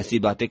ऐसी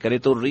बातें करें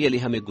तो रियली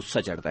हमें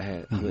गुस्सा चढ़ता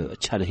है, हमें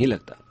अच्छा नहीं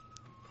लगता,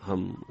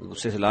 हम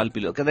गुस्से से लाल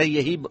पीला। कहता है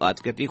यही बात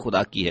कहती है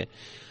खुदा की है,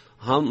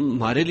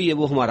 हमारे लिए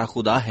वो हमारा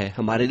खुदा है,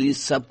 हमारे लिए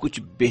सब कुछ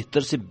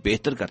बेहतर से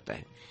बेहतर करता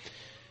है।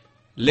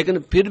 لیکن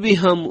پھر بھی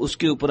ہم اس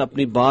کے اوپر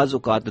اپنی بعض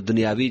اوقات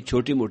دنیاوی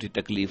چھوٹی موٹی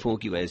تکلیفوں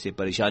کی وجہ سے،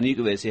 پریشانی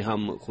کی وجہ سے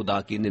ہم خدا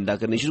کی نندا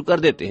کرنی شروع کر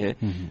دیتے ہیں،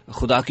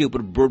 خدا کے اوپر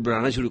بڑ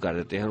بڑانا شروع کر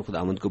دیتے ہیں اور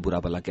خداوند کو برا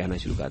بھلا کہنا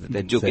شروع کر دیتے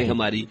ہیں، جو کہ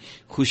ہماری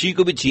خوشی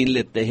کو بھی چھین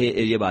لیتے ہیں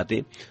یہ باتیں،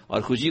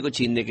 اور خوشی کو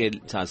چھیننے کے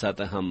ساتھ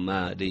ساتھ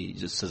ہماری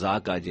جو سزا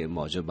کا جو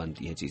موجب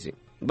بنتی ہیں چیزیں.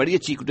 بڑی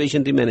اچھی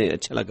کوٹیشن تھی، میں نے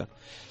اچھا لگا.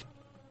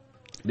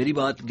 میری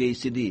بات گئی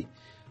سیدھی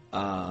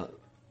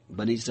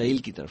بنی اسرائیل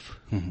کی طرف.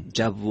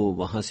 جب وہ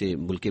وہاں سے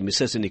ملک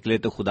مصر سے نکلے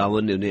تو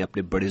خداوند نے انہیں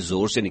اپنے بڑے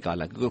زور سے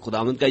نکالا، کیونکہ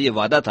خداوند کا یہ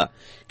وعدہ تھا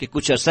کہ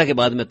کچھ عرصہ کے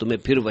بعد میں تمہیں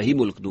پھر وہی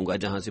ملک دوں گا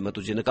جہاں سے میں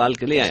تجھے نکال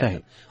کے لے آیا ہوں.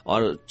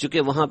 اور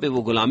چونکہ وہاں پہ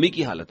وہ غلامی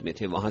کی حالت میں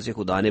تھے، وہاں سے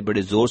خدا نے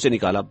بڑے زور سے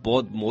نکالا،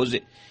 بہت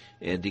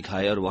موزے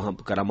دکھائے اور وہاں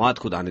کرامات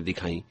خدا نے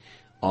دکھائیں،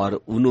 اور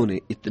انہوں نے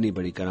اتنی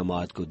بڑی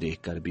کرامات کو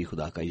دیکھ کر بھی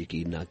خدا کا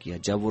یقین نہ کیا.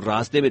 جب وہ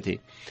راستے میں تھے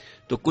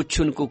تو کچھ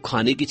ان کو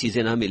کھانے کی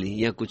چیزیں نہ ملیں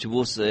یا کچھ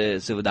وہ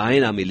سودائیں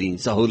نہ ملیں،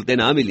 سہولتیں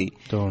نہ ملیں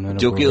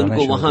جو کہ ان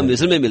کو وہاں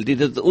مصر میں ملتی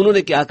تھی، تو انہوں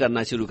نے کیا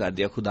کرنا شروع کر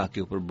دیا؟ خدا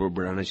کے اوپر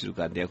بڑھانا شروع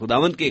کر دیا،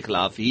 خداوند کے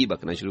خلاف ہی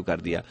بکنا شروع کر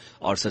دیا،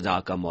 اور سزا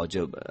کا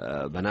موجب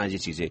بنا یہ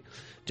چیزیں.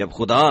 جب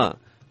خدا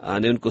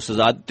نے ان کو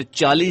سزا دی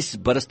 40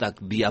 برس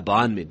تک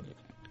بیابان میں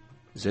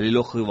ذلیل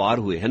و خوار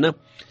ہوئے، ہے نا،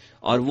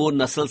 اور وہ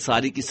نسل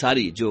ساری کی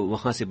ساری جو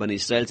وہاں سے بنی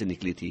اسرائیل سے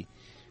نکلی تھی،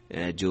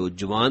 جو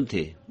جوان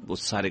تھے، وہ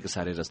سارے کے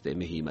سارے رستے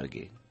میں ہی مر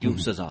گئے. کیوں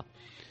سزا؟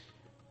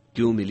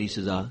 کیوں ملی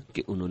سزا؟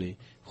 کہ انہوں نے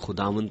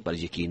خداوند پر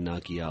یقین نہ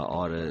کیا،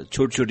 اور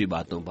چھوٹی چھوٹی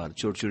باتوں پر،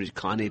 چھوٹی چھوٹی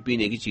کھانے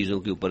پینے کی چیزوں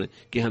کے اوپر،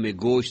 کہ ہمیں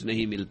گوشت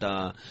نہیں ملتا،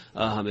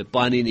 ہمیں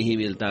پانی نہیں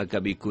ملتا،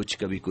 کبھی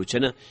کچھ ہے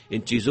نا،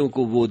 ان چیزوں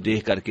کو وہ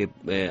دیکھ کر کے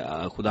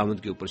خداوند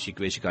کے اوپر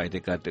شکوے شکایتیں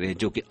کرتے رہے،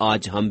 جو کہ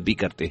آج ہم بھی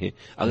کرتے ہیں.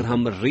 اگر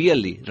ہم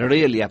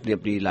ریئلی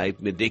اپنی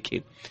لائف میں دیکھیں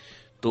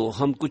تو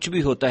ہم کچھ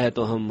بھی ہوتا ہے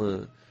تو ہم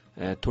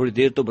تھوڑی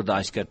دیر تو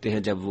برداشت کرتے ہیں،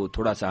 جب وہ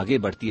تھوڑا سا آگے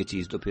بڑھتی ہے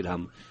چیز تو پھر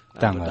ہم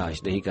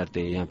برداشت نہیں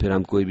کرتے، یا پھر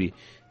ہم کوئی بھی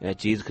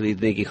چیز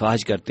خریدنے کی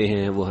خواہش کرتے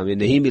ہیں، وہ ہمیں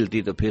نہیں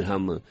ملتی تو پھر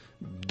ہم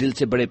دل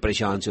سے بڑے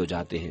پریشان سے ہو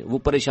جاتے ہیں. وہ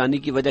پریشانی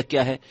کی وجہ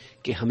کیا ہے؟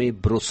 کہ ہمیں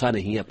بھروسہ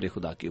نہیں ہے اپنے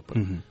خدا کے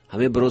اوپر،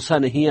 ہمیں بھروسہ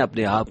نہیں ہے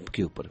اپنے آپ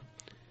کے اوپر.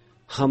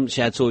 ہم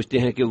شاید سوچتے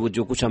ہیں کہ وہ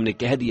جو کچھ ہم نے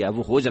کہہ دیا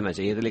وہ ہو جانا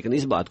چاہیے تھا، لیکن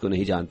اس بات کو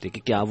نہیں جانتے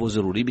کہ کیا وہ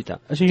ضروری بھی تھا،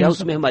 کیا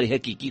اس میں ہماری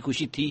حقیقی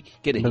خوشی تھی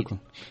کہ نہیں تھی.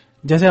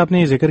 جیسے آپ نے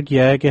یہ ذکر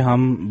کیا ہے کہ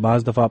ہم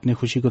بعض دفعہ اپنی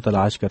خوشی کو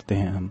تلاش کرتے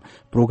ہیں. ہم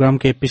پروگرام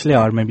کے پچھلے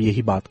آور میں بھی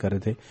یہی بات کر رہے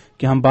تھے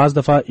کہ ہم بعض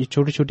دفعہ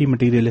چھوٹی چھوٹی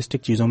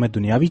مٹیریلسٹک چیزوں میں،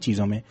 دنیاوی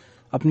چیزوں میں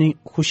اپنی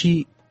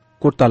خوشی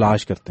کو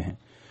تلاش کرتے ہیں،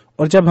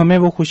 اور جب ہمیں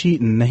وہ خوشی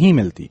نہیں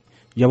ملتی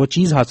یا وہ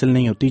چیز حاصل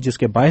نہیں ہوتی جس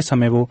کے باعث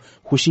ہمیں وہ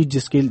خوشی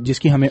جس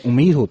کی ہمیں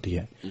امید ہوتی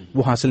ہے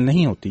وہ حاصل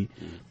نہیں ہوتی،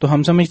 تو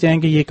ہم سمجھتے ہیں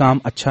کہ یہ کام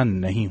اچھا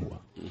نہیں ہوا.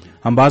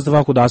 ہم بعض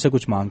دفعہ خدا سے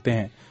کچھ مانگتے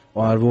ہیں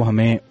اور وہ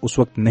ہمیں اس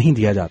وقت نہیں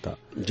دیا جاتا،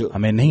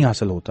 ہمیں نہیں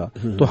حاصل ہوتا،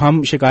 تو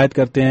ہم شکایت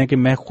کرتے ہیں کہ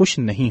میں خوش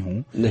نہیں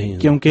ہوں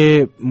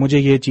کیونکہ مجھے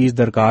یہ چیز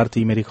درکار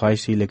تھی، میری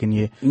خواہش تھی، لیکن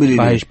یہ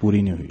خواہش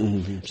پوری نہیں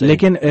ہوئی.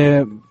 لیکن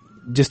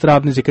جس طرح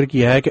آپ نے ذکر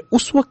کیا ہے کہ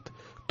اس وقت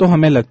تو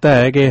ہمیں لگتا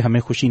ہے کہ ہمیں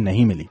خوشی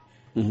نہیں ملی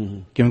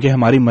کیونکہ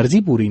ہماری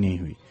مرضی پوری نہیں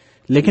ہوئی،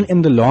 لیکن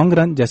ان دا لانگ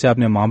رن، جیسے آپ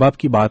نے ماں باپ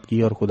کی بات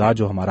کی، اور خدا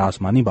جو ہمارا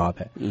آسمانی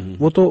باپ ہے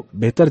وہ تو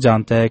بہتر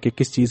جانتا ہے کہ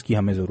کس چیز کی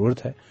ہمیں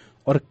ضرورت ہے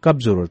اور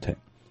کب ضرورت ہے.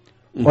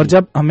 اور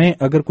جب ہمیں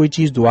اگر کوئی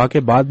چیز دعا کے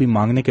بعد بھی،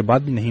 مانگنے کے بعد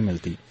بھی نہیں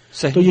ملتی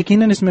تو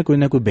یقیناً اس میں کوئی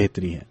نہ کوئی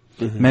بہتری ہے.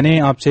 میں نے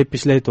آپ سے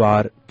پچھلے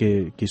اتوار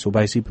کی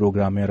صبح اسی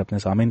پروگرام میں اور اپنے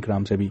سامعین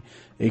کرام سے بھی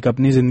ایک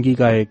اپنی زندگی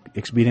کا ایک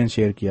ایکسپیرینس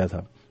شیئر کیا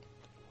تھا.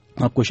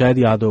 آپ کو شاید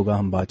یاد ہوگا،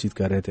 ہم بات چیت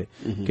کر رہے تھے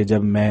کہ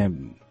جب میں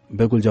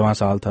بالکل جوان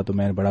سال تھا تو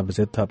میں بڑا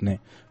ضد تھا اپنے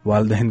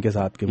والدین کے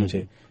ساتھ کہ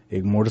مجھے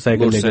ایک موٹر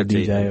سائیکل لے کر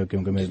دی جائے،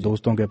 کیونکہ میرے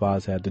دوستوں کے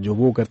پاس ہے تو جو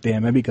وہ کرتے ہیں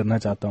میں بھی کرنا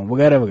چاہتا ہوں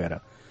وغیرہ وغیرہ.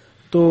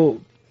 تو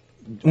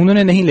انہوں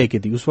نے نہیں لے کے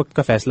دی، اس وقت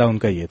کا فیصلہ ان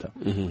کا یہ تھا.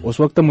 اس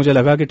وقت تو مجھے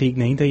لگا کہ ٹھیک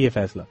نہیں تھا یہ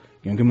فیصلہ،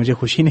 کیونکہ مجھے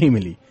خوشی نہیں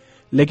ملی.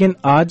 لیکن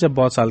آج جب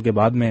بہت سال کے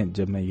بعد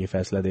جب میں یہ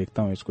فیصلہ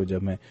دیکھتا ہوں، اس کو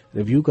جب میں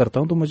ریویو کرتا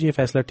ہوں، تو مجھے یہ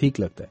فیصلہ ٹھیک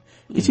لگتا ہے.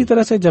 اسی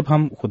طرح سے جب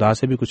ہم خدا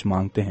سے بھی کچھ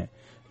مانگتے ہیں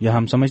یا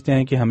ہم سمجھتے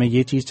ہیں کہ ہمیں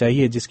یہ چیز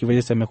چاہیے جس کی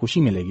وجہ سے ہمیں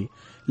خوشی ملے گی،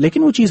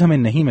 لیکن وہ چیز ہمیں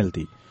نہیں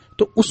ملتی،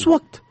 تو اس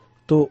وقت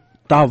تو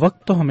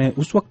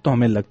اس وقت تو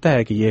ہمیں لگتا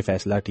ہے کہ یہ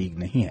فیصلہ ٹھیک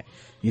نہیں ہے،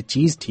 یہ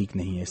چیز ٹھیک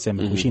نہیں ہے، اس سے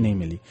ہمیں خوشی نہیں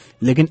ملی.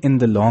 لیکن ان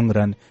دا لانگ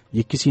رن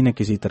یہ کسی نہ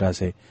کسی طرح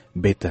سے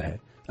بہتر ہے.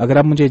 اگر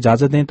آپ مجھے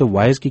اجازت دیں تو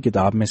وائز کی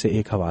کتاب میں سے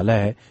ایک حوالہ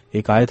ہے،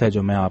 ایک آیت ہے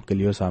جو میں آپ کے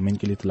لیے اور سامعین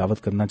کے لیے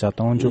تلاوت کرنا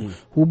چاہتا ہوں، جو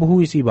ہو بہو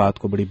اسی بات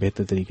کو بڑی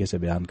بہتر طریقے سے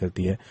بیان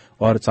کرتی ہے.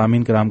 اور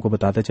سامعین کرام کو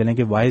بتاتے چلیں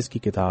کہ وائز کی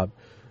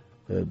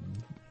کتاب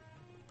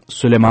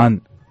سلیمان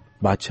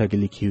بادشاہ کی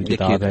لکھی ہوئی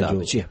کتاب ہے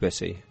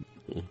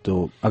جو،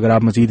 تو اگر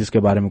آپ مزید اس کے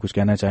بارے میں کچھ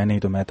کہنا چاہیں، نہیں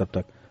تو میں تب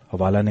تک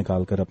حوالہ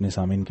نکال کر اپنے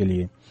سامعین کے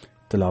لیے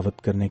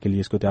تلاوت کرنے کے لیے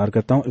اس کو تیار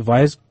کرتا ہوں.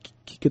 وائز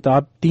کی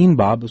کتاب 3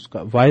 باب، اس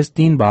کا وائز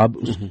 3 باب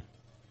اس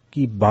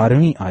کی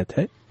 12ویں آیت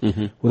ہے.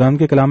 خدا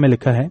کے کلام میں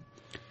لکھا ہے،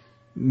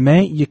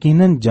 میں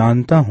یقیناً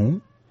جانتا ہوں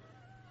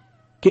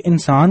کہ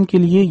انسان کے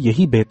لیے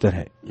یہی بہتر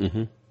ہے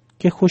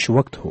کہ خوش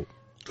وقت ہو،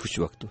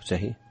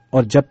 صحیح،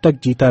 اور جب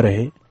تک جیتا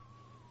رہے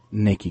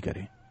نیکی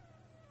کرے.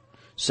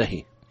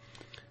 صحیح.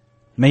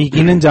 میں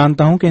یقیناً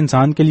جانتا ہوں کہ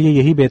انسان کے لیے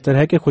یہی بہتر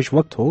ہے کہ خوش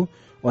وقت ہو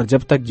اور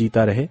جب تک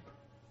جیتا رہے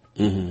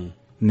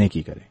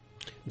نیکی کرے.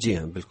 جی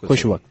ہاں بالکل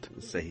خوش وقت.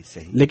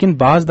 صحیح. لیکن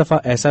بعض دفعہ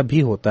ایسا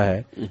بھی ہوتا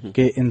ہے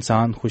کہ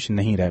انسان خوش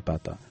نہیں رہ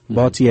پاتا.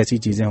 بہت سی ایسی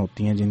چیزیں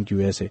ہوتی ہیں جن کی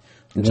وجہ سے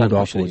موڈ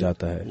آف ہو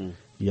جاتا ہے,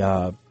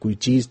 یا کوئی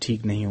چیز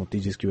ٹھیک نہیں ہوتی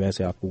جس کی وجہ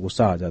سے آپ کو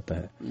غصہ آ جاتا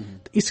ہے.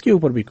 تو اس کے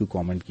اوپر بھی کوئی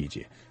کامنٹ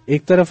کیجیے.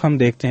 ایک طرف ہم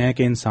دیکھتے ہیں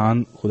کہ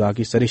انسان خدا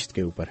کی سرشت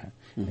کے اوپر ہے,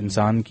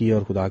 انسان کی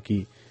اور خدا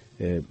کی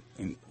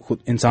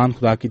انسان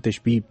خدا کی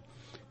تشبیہ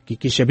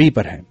کی شبیہ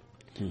پر ہے.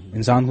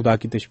 انسان خدا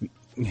کی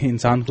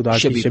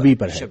شبیہ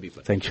پر ہے.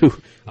 Thank you.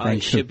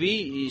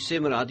 شبیہ سے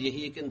مراد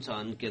یہی ہے کہ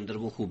انسان کے اندر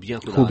وہ خوبیاں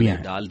خدا نے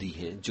ڈال دی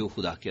ہیں جو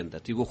خدا کے اندر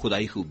تھی, وہ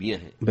خدائی خوبیاں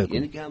ہیں.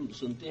 یعنی کہ ہم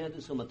سنتے ہیں تو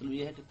اس کا مطلب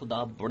یہ ہے کہ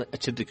خدا بڑے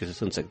اچھے طریقے سے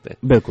سن سکتا ہے.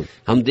 بالکل.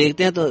 ہم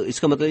دیکھتے ہیں تو اس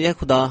کا مطلب یہ ہے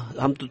خدا,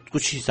 ہم تو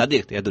کچھ حصہ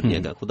دیکھتے ہیں دنیا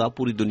کا, خدا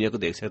پوری دنیا کو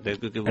دیکھ سکتے ہیں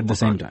کیونکہ وہ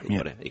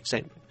ایک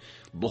سائن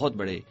بہت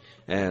بڑے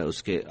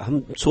اس کے. ہم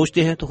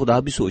سوچتے ہیں تو خدا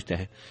بھی سوچتا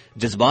ہے,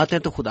 جذبات ہیں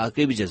تو خدا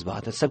کے بھی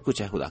جذبات ہیں, سب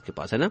کچھ ہے خدا کے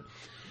پاس, ہے نا.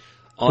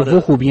 اور وہ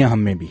خوبیاں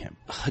ہم میں بھی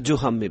ہیں جو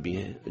ہم میں بھی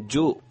ہیں,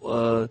 جو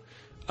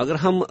اگر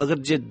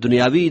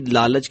دنیاوی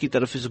لالچ کی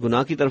طرف, اس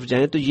گناہ کی طرف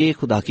جائیں تو یہ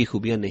خدا کی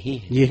خوبیاں نہیں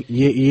ہیں.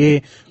 یہ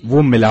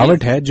وہ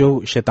ملاوٹ ہے جو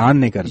شیطان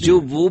نے کر دی, جو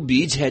وہ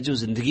بیج ہے جو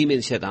زندگی میں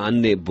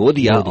شیطان نے بو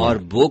دیا اور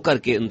بو کر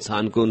کے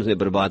انسان کو انہوں نے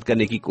برباد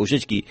کرنے کی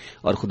کوشش کی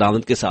اور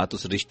خداوند کے ساتھ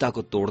اس رشتہ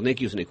کو توڑنے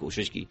کی اس نے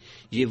کوشش کی.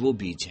 یہ وہ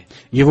بیج ہے,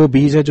 یہ وہ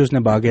بیج ہے جو اس نے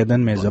باغ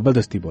عدن میں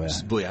زبردستی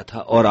بویا تھا.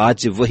 اور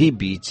آج وہی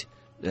بیج,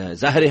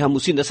 ظاہر ہے ہم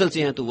اسی نسل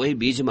سے ہیں تو وہی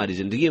بیج ہماری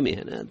زندگی میں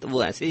ہے نا, تو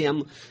وہ ایسے ہی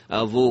ہم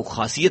وہ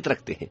خاصیت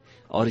رکھتے ہیں.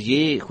 اور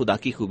یہ خدا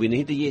کی خوبی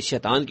نہیں تھی, یہ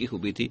شیطان کی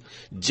خوبی تھی.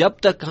 جب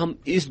تک ہم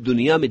اس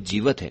دنیا میں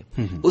جیوت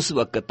ہیں اس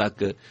وقت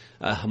تک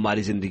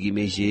ہماری زندگی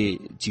میں یہ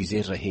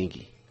چیزیں رہیں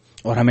گی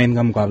اور ہمیں ان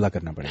کا مقابلہ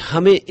کرنا پڑے گا,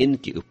 ہمیں ان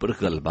کے اوپر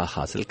غلبہ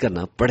حاصل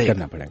کرنا پڑے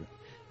گا.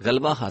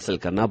 غلبہ حاصل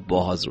کرنا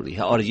بہت ضروری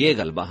ہے, اور یہ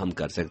غلبہ ہم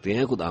کر سکتے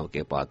ہیں خدا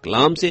کے پاک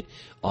کلام سے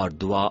اور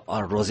دعا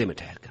اور روزے میں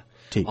ٹھہر کر.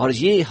 اور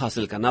یہ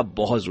حاصل کرنا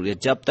بہت ضروری ہے.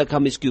 جب تک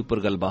ہم اس کے اوپر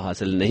غلبہ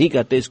حاصل نہیں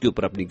کرتے, اس کے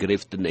اوپر اپنی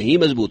گرفت نہیں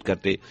مضبوط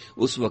کرتے,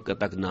 اس وقت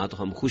تک نہ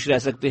تو ہم خوش رہ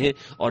سکتے ہیں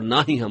اور نہ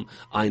ہی ہم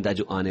آئندہ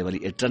جو آنے والی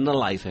ایٹرنل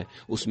لائف ہے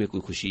اس میں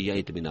کوئی خوشی یا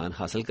اطمینان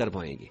حاصل کر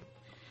پائیں گے.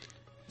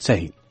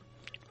 صحیح.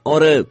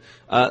 اور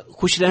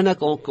خوش رہنا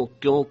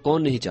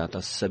کون نہیں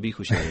چاہتا؟ سبھی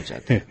خوش رہنا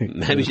چاہتے ہیں,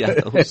 میں بھی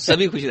چاہتا ہوں,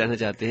 سبھی خوش رہنا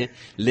چاہتے ہیں.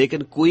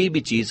 لیکن کوئی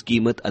بھی چیز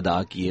قیمت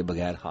ادا کیے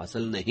بغیر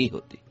حاصل نہیں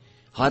ہوتی.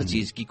 ہر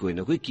چیز کی کوئی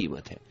نہ کوئی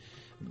قیمت ہے.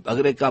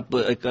 اگر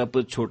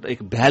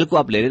ایک بیل کو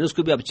آپ لے رہے ہیں اس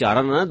کو بھی آپ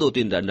چارہ نہ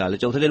 2-3 دن ڈالے,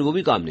 چوتھے دن وہ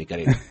بھی کام نہیں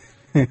کرے گا,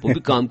 وہ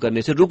بھی کام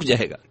کرنے سے رک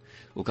جائے گا,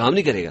 وہ کام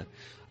نہیں کرے گا.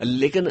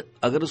 لیکن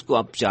اگر اس کو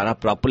آپ چارہ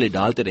پراپرلی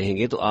ڈالتے رہیں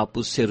گے تو آپ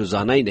اس سے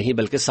روزانہ ہی نہیں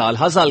بلکہ سال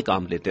ہر سال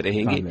کام لیتے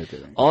رہیں گے.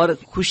 اور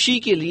خوشی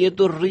کے لیے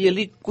تو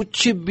ریئلی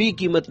کچھ بھی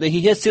قیمت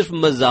نہیں ہے, صرف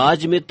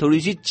مزاج میں تھوڑی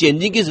سی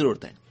چینجنگ کی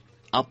ضرورت ہے.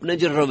 اپنے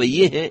جو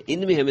رویے ہیں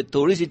ان میں ہمیں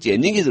تھوڑی سی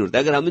چینجنگ کی ضرورت ہے.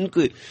 اگر ہم ان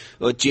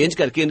کو چینج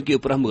کر کے ان کے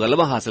اوپر ہم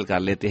غلبہ حاصل کر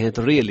لیتے ہیں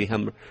تو ریئلی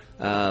ہم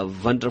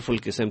ونڈرفل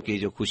قسم کی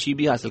جو خوشی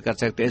بھی حاصل کر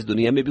سکتے ہیں, اس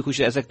دنیا میں بھی خوش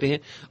رہ سکتے ہیں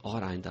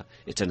اور آئندہ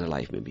ایٹرنل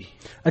لائف میں بھی.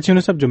 اچھا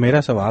صاحب, جو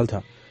میرا سوال تھا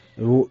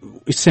وہ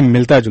اس سے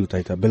ملتا جلتا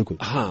ہی تھا بالکل.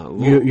 ہاں,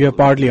 you are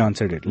partly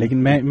answered it.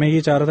 لیکن میں یہ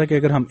چاہ رہا تھا کہ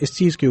اگر ہم اس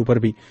چیز کے اوپر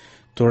بھی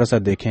تھوڑا سا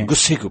دیکھیں,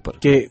 غصے کے اوپر,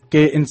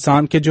 کہ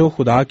انسان کے جو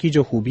خدا کی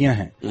جو خوبیاں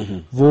ہیں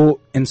وہ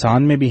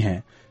انسان میں بھی ہیں,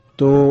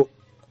 تو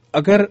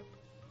اگر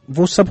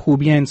وہ سب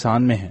خوبیاں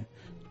انسان میں ہیں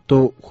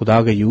تو خدا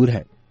غیور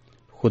ہے,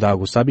 خدا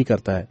غصہ بھی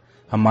کرتا ہے.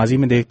 ہم ماضی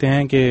میں دیکھتے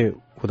ہیں کہ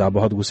خدا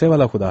بہت غصے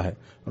والا خدا ہے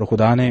اور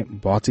خدا نے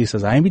بہت سی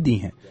سزائیں بھی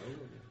دی ہیں.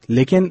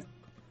 لیکن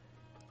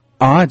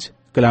آج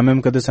کلام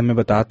مقدس ہمیں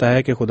بتاتا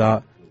ہے کہ خدا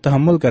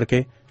تحمل کر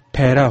کے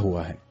ٹھہرا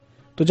ہوا ہے.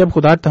 تو جب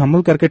خدا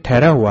تحمل کر کے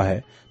ٹھہرا ہوا ہے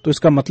تو اس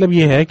کا مطلب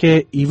یہ ہے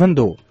کہ ایون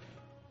دو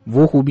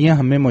وہ خوبیاں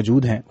ہم میں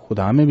موجود ہیں,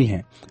 خدا میں بھی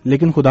ہیں,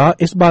 لیکن خدا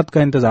اس بات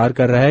کا انتظار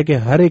کر رہا ہے کہ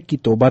ہر ایک کی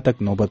توبہ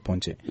تک نوبت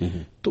پہنچے.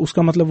 تو اس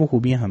کا مطلب وہ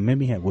خوبیاں ہم میں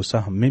بھی ہیں, غصہ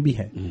ہم میں بھی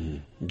ہے,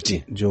 جی,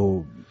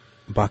 جو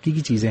باقی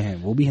کی چیزیں ہیں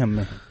وہ بھی ہم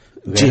میں ہیں,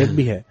 غیرت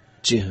بھی ہے.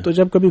 تو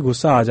جب کبھی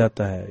غصہ آ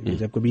جاتا ہے یا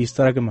جب کبھی اس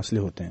طرح کے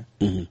مسئلے ہوتے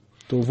ہیں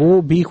تو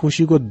وہ بھی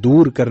خوشی کو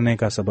دور کرنے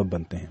کا سبب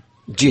بنتے ہیں.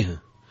 جی ہاں.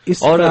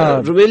 اور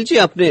رومیل جی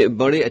آپ نے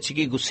بڑے اچھی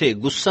کی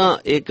غصہ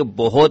ایک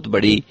بہت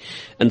بڑی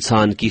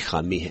انسان کی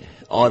خامی ہے,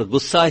 اور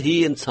غصہ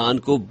ہی انسان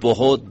کو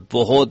بہت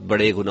بہت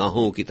بڑے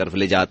گناہوں کی طرف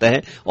لے جاتا ہے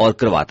اور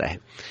کرواتا ہے.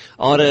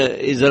 اور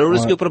ضرور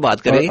اس کے اوپر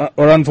بات کریں گے.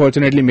 اور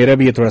انفارچونیٹلی میرا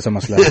بھی یہ تھوڑا سا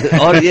مسئلہ ہے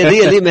اور یہ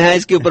ریئلی میں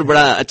اس کے اوپر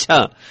بڑا اچھا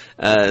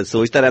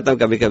سوچتا رہتا ہوں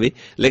کبھی کبھی.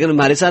 لیکن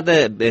ہمارے ساتھ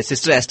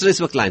سسٹر ایسٹر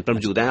اس وقت لائن پر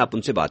موجود ہیں, آپ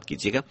ان سے بات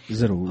کیجیے گا.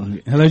 ضرور.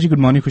 ہیلو جی, گڈ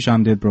مارننگ, خوش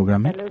آمدید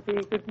پروگرام میں. ہیلو جی,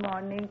 گڈ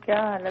مارننگ,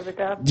 کیا حال ہے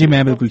بیٹا؟ جی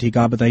میں بالکل ٹھیک,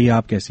 آپ بتائیے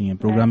آپ کیسی ہیں؟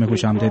 پروگرام میں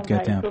خوش آمدید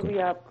کہتے ہیں آپ کو.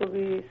 آپ کو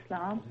بھی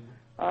اسلام,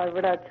 اور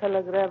بڑا اچھا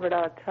لگ رہا ہے, بڑا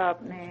اچھا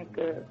آپ نے ایک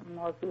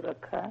موضوع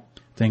رکھا ہے.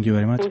 تھینک یو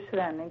ویری مچ. خوش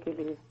رہنے کے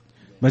لیے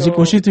بس یہ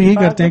کوشش تو یہی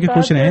کرتے ہیں کہ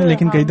خوش رہیں,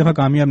 لیکن کئی دفعہ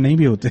کامیاب نہیں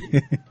بھی ہوتے.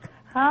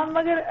 ہاں,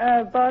 مگر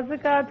بعض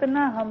اوقات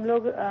نا ہم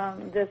لوگ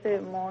جیسے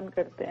مون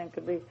کرتے ہیں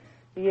کہ بھئی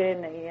یہ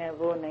نہیں ہے,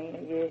 وہ نہیں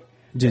ہے,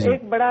 یہ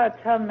ایک بڑا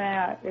اچھا, میں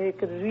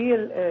ایک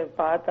ریئل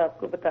بات آپ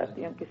کو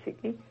بتاتی ہوں کسی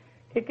کی,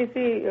 کہ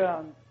کسی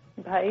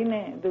بھائی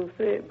نے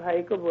دوسرے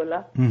بھائی کو بولا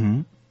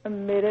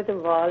میرے تو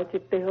وال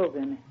چٹے ہو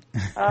گئے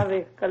نے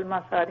کلمہ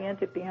ساریاں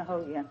چٹیاں ہو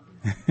گیا.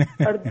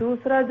 اور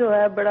دوسرا جو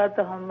ہے بڑا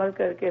تحمل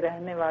کر کے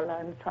رہنے والا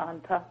انسان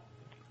تھا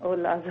وہ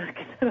لازر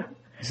کی طرح.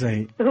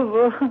 صحیح.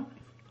 تو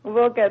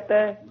وہ کہتا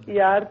ہے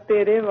یار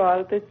تیرے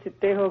وال تو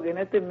چٹے ہو گئے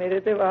نا تو میرے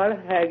تو وال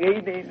ہے گے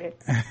ہی نہیں نے.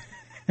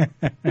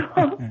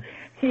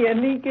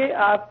 یعنی کہ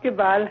آپ کے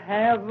بال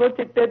ہیں اب وہ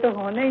چٹے تو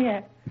ہونے ہی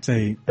ہیں.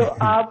 صحیح. تو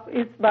آپ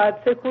اس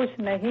بات سے خوش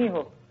نہیں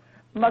ہو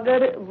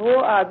مگر وہ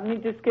آدمی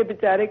جس کے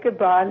بیچارے کے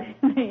بال ہی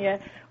نہیں ہے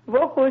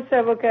وہ خوش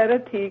ہے. وہ کہہ رہے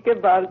ٹھیک ہے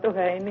بال تو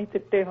ہے ہی نہیں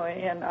چٹے ہوئے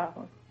یا نہ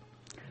ہو.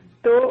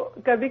 تو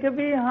کبھی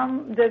کبھی ہم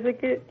جیسے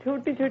کہ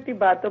چھوٹی چھوٹی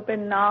باتوں پہ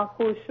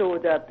ناخوش ہو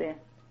جاتے ہیں.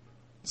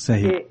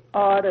 صحیح.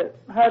 اور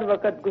ہر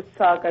وقت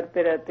غصہ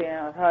کرتے رہتے ہیں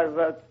اور ہر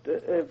وقت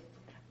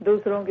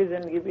دوسروں کی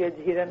زندگی بھی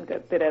اجیرن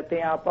کرتے رہتے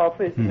ہیں. آپ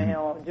آفس میں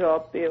ہو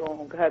جاب پہ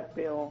ہو گھر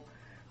پہ ہو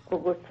کو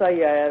غصہ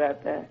ہی آیا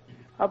رہتا ہے.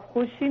 اب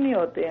خوش ہی نہیں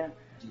ہوتے ہیں.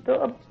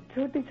 تو اب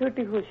چھوٹی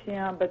چھوٹی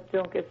خوشیاں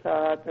بچوں کے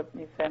ساتھ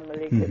اپنی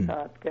فیملی کے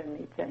ساتھ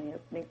کرنی چاہیے.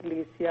 اپنی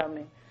کلیسیا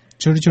میں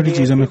چھوٹی چھوٹی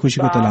چیزوں میں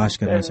خوشی کو تلاش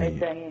کرنا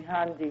چاہیے.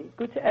 ہاں جی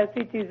کچھ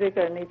ایسی چیزیں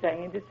کرنی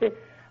چاہیے جس سے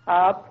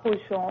آپ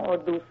خوش ہوں اور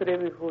دوسرے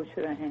بھی خوش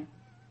رہیں.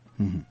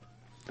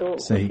 تو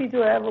خوشی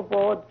جو ہے وہ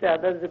بہت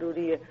زیادہ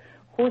ضروری ہے.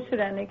 خوش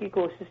رہنے کی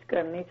کوشش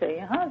کرنی چاہیے.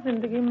 ہاں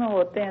زندگی میں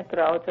ہوتے ہیں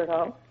اتراؤ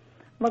چڑھاؤ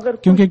مگر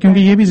کیونکہ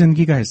یہ بھی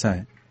زندگی کا حصہ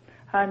ہے.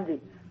 ہاں جی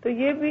تو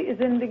یہ بھی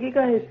زندگی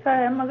کا حصہ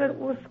ہے مگر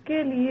اس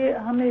کے لیے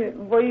ہمیں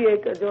وہی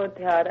ایک جو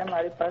ہتھیار ہے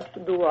ہمارے پاس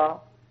دعا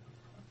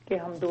کہ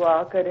ہم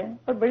دعا کریں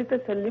اور بڑی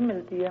تسلی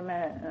ملتی ہے.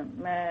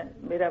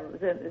 میرا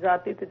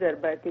ذاتی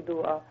تجربہ ہے کہ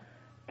دعا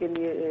کے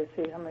لیے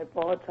سے ہمیں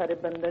بہت سارے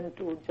بندھن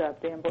ٹوٹ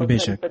جاتے ہیں بہت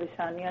ساری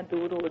پریشانیاں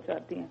دور ہو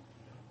جاتی ہیں.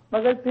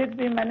 مگر پھر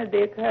بھی میں نے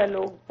دیکھا ہے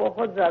لوگ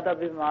بہت زیادہ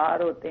بیمار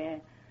ہوتے ہیں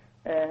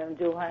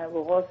جو ہیں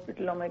وہ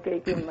ہاسپٹلوں میں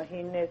کئی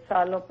مہینے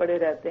سالوں پڑے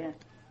رہتے ہیں.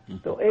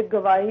 تو ایک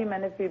گواہی میں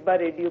نے فیبا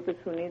ریڈیو پہ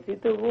سنی تھی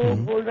تو وہ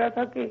بول رہا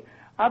تھا کہ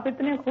آپ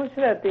اتنے خوش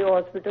رہتے ہو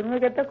ہاسپٹل میں.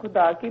 کہتا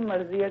خدا کی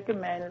مرضی ہے کہ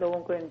میں ان لوگوں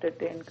کو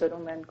انٹرٹین کروں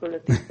میں ان کو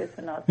لطیفے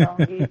سناتا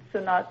ہوں گیت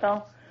سناتا ہوں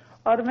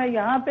اور میں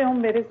یہاں پہ ہوں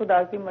میرے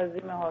خدا کی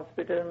مرضی میں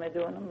ہاسپٹل میں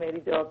جو نا میری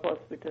جاب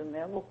ہاسپٹل میں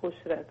ہے وہ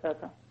خوش رہتا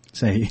تھا.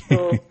 صحیح.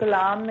 تو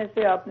کلام میں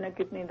سے آپ نے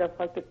کتنی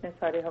دفعہ کتنے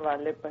سارے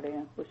حوالے پڑھے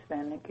ہیں خوش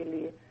رہنے کے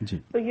لیے.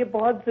 تو یہ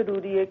بہت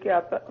ضروری ہے کہ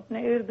آپ اپنے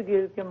ارد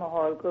گرد کے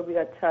ماحول کو بھی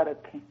اچھا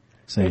رکھیں.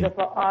 کئی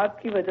دفعہ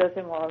آپ کی وجہ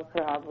سے ماحول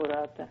خراب ہو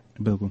رہا تھا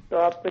بالکل تو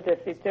آپ کو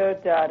جیسے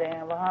چرچ جا رہے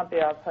ہیں وہاں پہ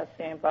آپ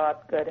ہنسیں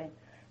بات کریں.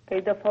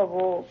 کئی دفعہ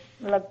وہ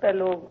لگتا ہے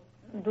لوگ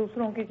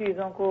دوسروں کی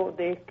چیزوں کو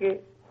دیکھ کے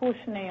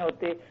خوش نہیں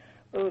ہوتے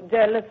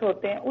جیلس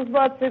ہوتے ہیں اس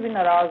بات سے بھی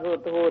ناراض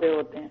ہو رہے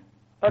ہوتے ہیں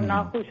اور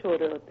ناخوش ہو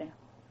رہے ہوتے ہیں.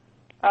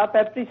 آپ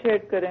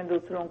اپریشیٹ کریں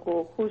دوسروں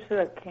کو خوش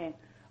رکھیں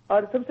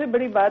اور سب سے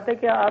بڑی بات ہے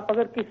کہ آپ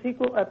اگر کسی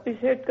کو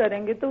اپریشیٹ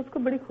کریں گے تو اس کو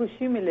بڑی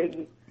خوشی ملے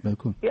گی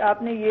کہ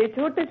آپ نے یہ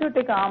چھوٹے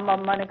چھوٹے کام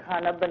اما نے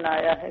کھانا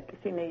بنایا ہے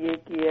کسی نے یہ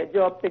کیا ہے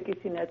جاب پہ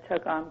کسی نے اچھا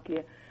کام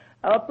کیا.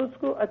 آپ اس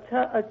کو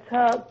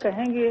اچھا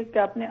کہیں گے کہ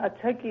آپ نے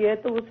اچھا کیا ہے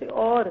تو اسے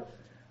اور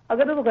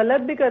اگر وہ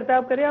غلط بھی کرتا ہے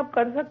آپ کریں آپ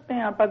کر سکتے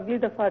ہیں آپ اگلی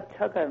دفعہ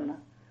اچھا کرنا.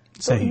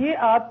 تو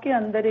یہ آپ کے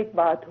اندر ایک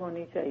بات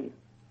ہونی چاہیے.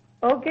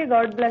 Okay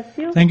God bless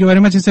you. Thank you very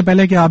much. اس سے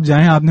پہلے کہ آپ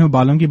جائیں آپ نے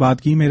بالوں کی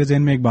بات کی میرے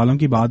ذہن میں ایک بالوں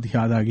کی بات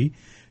یاد آ گئی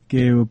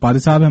کہ پادری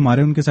صاحب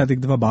ہمارے ان کے ساتھ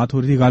ایک دفعہ بات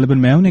ہو رہی تھی غالباً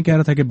میں انہیں کہہ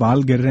رہا تھا کہ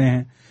بال گر رہے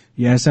ہیں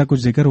یا ایسا کچھ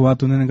ذکر ہوا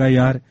تو انہوں نے کہا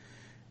یار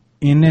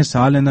انہیں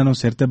سال انہوں نے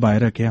سر تے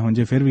باہر رکھے ہوں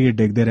جی پھر بھی یہ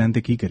ڈگتے رہن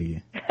تے کی کریے.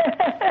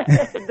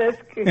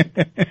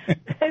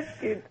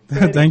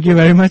 Thank you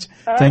very much.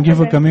 Thank you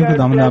for coming.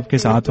 خداوند آپ کے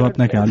ساتھ ہو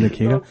اپنا خیال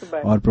رکھیے گا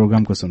اور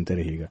پروگرام کو سنتے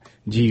رہیے گا.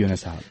 جی یونس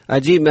صاحب.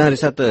 جی ہمارے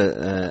ساتھ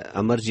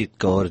امرجیت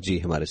کور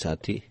جی ہمارے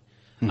ساتھ تھی.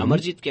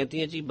 امرجیت کہتی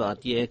ہیں جی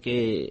بات یہ ہے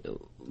کہ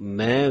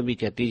میں بھی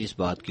کہتی جس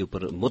بات کے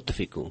اوپر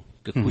متفق ہوں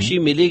کہ خوشی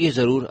ملے گی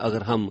ضرور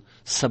اگر ہم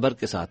صبر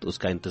کے ساتھ اس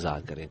کا انتظار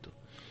کریں تو.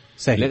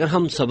 لیکن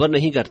ہم صبر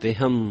نہیں کرتے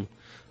ہم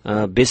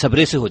بے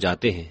صبرے سے ہو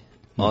جاتے ہیں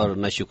اور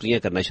نہ شکریہ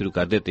کرنا شروع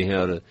کر دیتے ہیں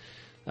اور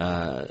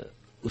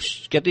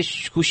کہتے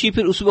خوشی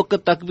پھر اس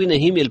وقت تک بھی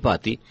نہیں مل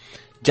پاتی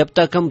جب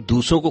تک ہم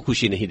دوسروں کو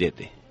خوشی نہیں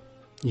دیتے.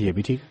 یہ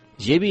بھی ٹھیک.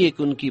 یہ بھی ایک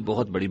ان کی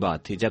بہت بڑی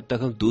بات تھی. جب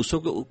تک ہم دوسروں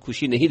کو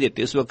خوشی نہیں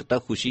دیتے اس وقت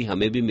تک خوشی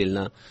ہمیں بھی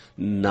ملنا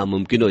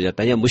ناممکن ہو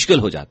جاتا ہے یا مشکل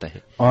ہو جاتا ہے.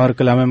 اور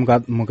کلام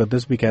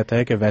مقدس بھی کہتا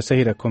ہے کہ ویسے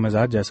ہی رکھو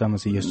مزاج جیسا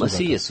مسیح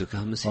یسوع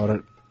کا اور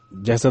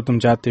جیسا تم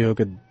چاہتے ہو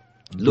کہ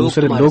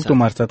دوسرے لوگ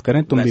تمہارے ساتھ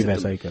کریں تم بھی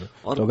ویسا ہی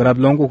کرو. تو اگر آپ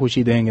لوگوں کو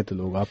خوشی دیں گے تو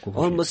لوگ آپ کو.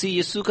 اور مسیح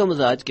یسوع کا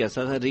مزاج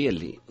کیسا تھا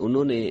ریئلی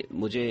انہوں نے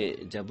مجھے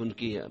جب ان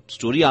کی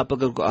سٹوری آپ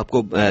اگر آپ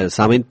کو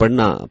سامعین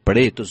پڑھنا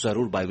پڑے تو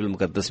ضرور بائبل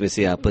مقدس میں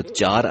سے آپ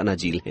 4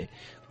 اناجیل ہیں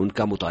ان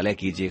کا مطالعہ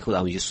کیجئے. خدا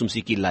یسوع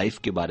مسیح کی لائف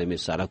کے بارے میں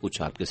سارا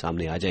کچھ آپ کے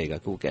سامنے آ جائے گا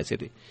کہ وہ کیسے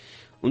تھے.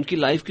 ان کی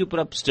لائف کے اوپر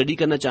آپ اسٹڈی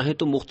کرنا چاہیں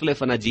تو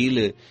مختلف اناجیل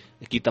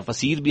کی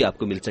تفاسیر بھی آپ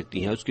کو مل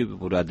سکتی ہیں اس کے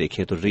پورا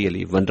دیکھیں تو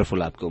ریئلی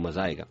ونڈرفل آپ کو مزہ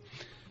آئے گا.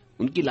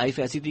 ان کی لائف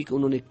ایسی تھی کہ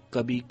انہوں نے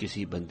کبھی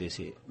کسی بندے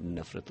سے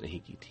نفرت نہیں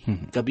کی تھی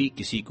کبھی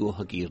کسی کو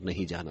حقیر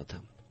نہیں جانا تھا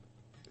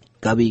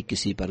کبھی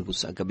کسی پر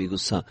غصہ کبھی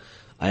غصہ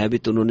آیا بھی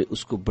تو انہوں نے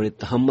اس کو بڑے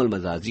تحمل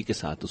مزاجی کے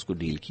ساتھ اس کو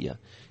ڈیل کیا.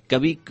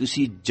 کبھی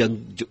کسی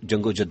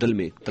جنگ و جدل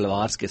میں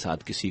تلوار کے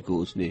ساتھ کسی کو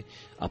اس نے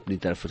اپنی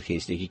طرف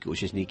کھینچنے کی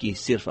کوشش نہیں کی.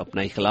 صرف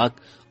اپنا اخلاق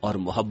اور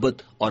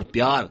محبت اور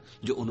پیار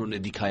جو انہوں نے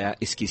دکھایا,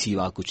 اس کی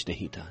سوا کچھ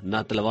نہیں تھا. نہ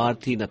تلوار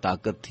تھی, نہ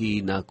طاقت تھی,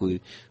 نہ کوئی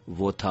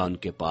وہ تھا ان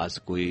کے پاس,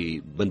 کوئی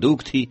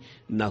بندوق تھی,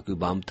 نہ کوئی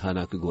بم تھا,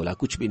 نہ کوئی گولا,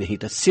 کچھ بھی نہیں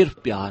تھا.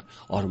 صرف پیار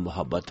اور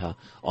محبت تھا.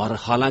 اور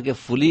حالانکہ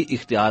فلی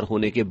اختیار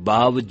ہونے کے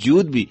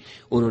باوجود بھی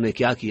انہوں نے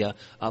کیا کیا,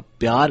 اب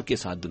پیار کے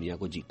ساتھ دنیا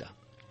کو جیتا.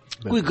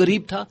 کوئی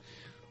غریب تھا,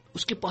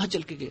 اس کے پاس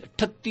چل کے گئے.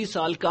 38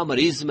 سال کا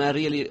مریض, میں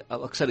ریئلی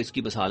اکثر اس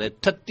کی مثال ہے,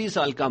 38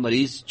 سال کا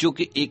مریض جو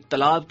کہ ایک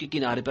تالاب کے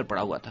کنارے پر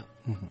پڑا ہوا تھا,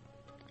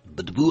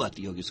 بدبو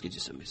آتی ہوگی اس کے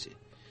جسم میں سے.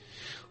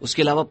 اس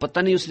کے علاوہ پتہ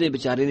نہیں اس نے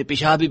بیچارے نے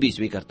پیشاب بھی بیچ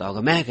میں کرتا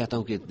ہوگا. میں کہتا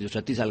ہوں کہ جو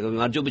 36 سال کا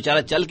بیمار, جو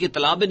بیچارہ چل کے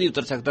تالاب میں نہیں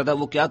اتر سکتا تھا,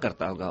 وہ کیا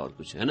کرتا ہوگا اور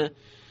کچھ, ہے نا.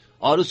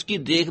 اور اس کی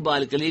دیکھ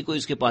بھال کے لیے کوئی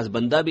اس کے پاس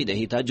بندہ بھی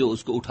نہیں تھا جو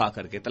اس کو اٹھا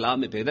کر کے تالاب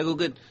میں پھینکتا,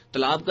 کیونکہ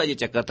تالاب کا یہ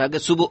چکر تھا کہ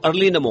صبح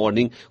ارلی ان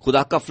مارننگ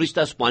خدا کا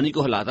فرشتہ اس پانی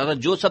کو ہلاتا تھا,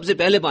 جو سب سے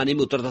پہلے پانی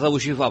میں اترتا تھا وہ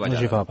شفا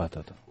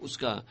پاتا تھا. اس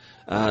کا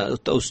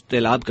اس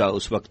تالاب کا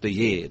اس وقت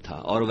یہ تھا,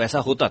 اور ویسا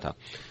ہوتا تھا.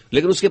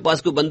 لیکن اس کے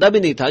پاس کوئی بندہ بھی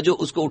نہیں تھا جو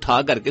اس کو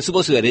اٹھا کر کے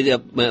صبح سویرے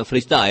جب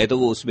فرشتہ آئے تو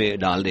وہ اس میں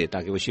ڈال دے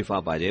تاکہ وہ شفا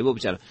پا جائے. وہ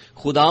بیچارہ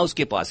خدا اس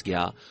کے پاس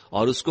گیا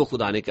اور اس کو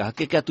خدا نے کہا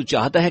کہ کیا تو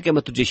چاہتا ہے کہ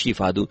میں تجھے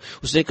شفا دوں؟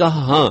 اس نے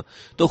کہا ہاں.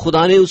 تو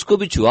خدا نے اس کو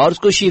بھی چھوا اور اس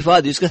کو شفا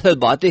دی, اس کے ساتھ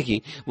باتیں کی.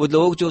 وہ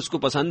لوگ جو اس کو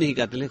پسند نہیں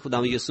کرتے, لیکن خدا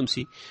یسوع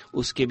مسیح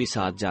اس کے بھی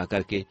ساتھ جا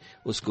کر کے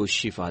اس کو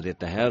شفا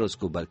دیتا ہے اور اس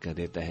کو برکت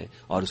دیتا ہے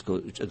اور اس کو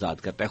آزاد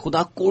کرتا ہے.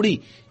 خدا کوڑی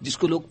جس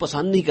کو لوگ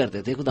پسند نہیں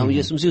کرتے تھے, خدا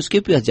یسوع مسیح اس کے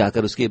پاس جا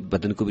کر اس کے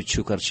بدن کو بھی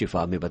چھو کر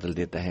شفا میں بدل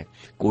دیتا ہے.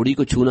 کوڑی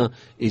کو چھونا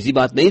ایزی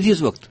بات نہیں تھی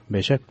اس وقت,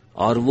 بے شک.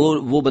 اور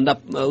وہ بندہ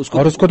اس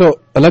کو تو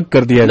الگ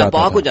کر دیا جاتا تھا,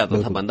 ناپاک ہو جاتا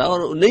تھا بندہ,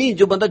 اور نہیں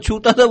جو بندہ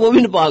چھوتا تھا وہ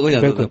بھی ناپاک ہو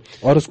جاتا تھا,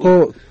 اور اس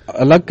کو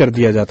الگ کر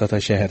دیا جاتا تھا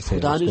شہر سے,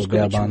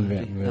 بیابان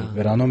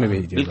ویرانوں میں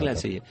بھیج دیا. بالکل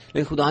ایسے ہی ہے.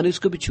 لیکن خدا نے اس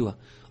کو بھی چھوا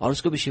اور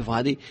اس کو بھی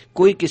شفا دی.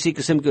 کوئی کسی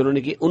قسم کی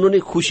انہوں نے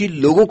خوشی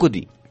لوگوں کو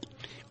دی,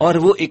 اور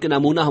وہ ایک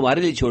نمونہ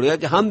ہمارے لیے چھوڑ گیا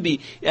کہ ہم بھی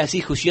ایسی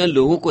خوشیاں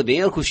لوگوں کو دیں,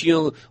 اور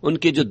خوشیوں ان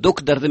کے جو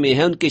دکھ درد میں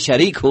ہیں ان کے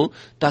شریک ہوں,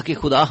 تاکہ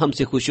خدا ہم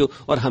سے خوش ہو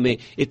اور ہمیں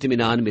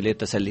اطمینان ملے,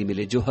 تسلی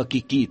ملے, جو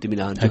حقیقی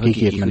اطمینان,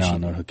 حقیقی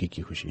اطمینان اور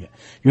حقیقی خوشی ہے.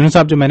 یونس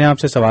صاحب, جو میں نے آپ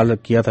سے سوال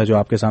کیا تھا, جو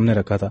آپ کے سامنے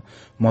رکھا تھا,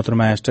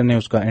 محترمہ ایسٹر نے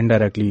اس کا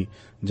انڈائریکٹلی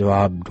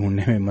جواب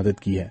ڈھونڈنے میں مدد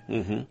کی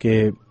ہے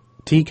کہ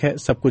ٹھیک ہے,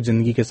 سب کچھ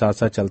زندگی کے ساتھ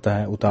ساتھ چلتا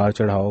ہے, اتار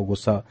چڑھاؤ,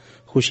 غصہ,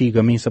 خوشی,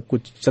 غمی, سب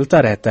کچھ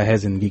چلتا رہتا ہے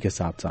زندگی کے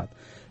ساتھ ساتھ.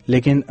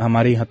 لیکن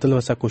ہماری حتی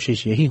الوسع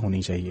کوشش یہی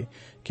ہونی چاہیے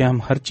کہ ہم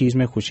ہر چیز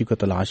میں خوشی کو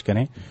تلاش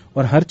کریں,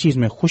 اور ہر چیز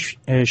میں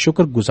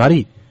شکر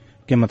گزاری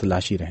کے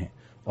متلاشی رہیں,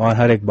 اور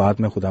ہر ایک بات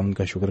میں خداوند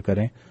کا شکر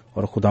کریں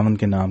اور خداوند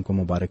کے نام کو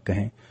مبارک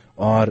کہیں.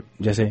 اور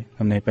جیسے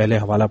ہم نے پہلے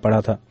حوالہ پڑھا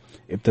تھا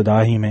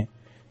ابتدا ہی میں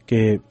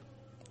کہ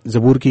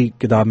زبور کی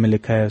کتاب میں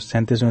لکھا ہے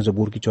 37ویں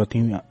زبور کی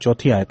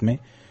چوتھی آیت میں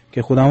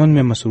کہ خداوند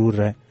میں مسرور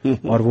رہے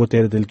اور وہ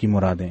تیرے دل کی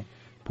مرادیں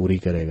پوری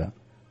کرے گا.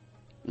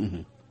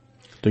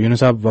 تو یونس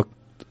صاحب, وقت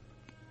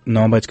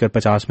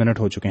 9:50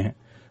 ہو چکے ہیں,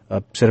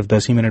 اب صرف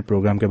 10 ہی منٹ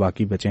پروگرام کے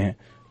باقی بچے ہیں.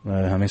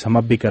 ہمیں سم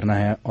اپ بھی کرنا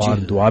ہے اور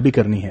دعا بھی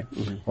کرنی ہے,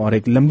 اور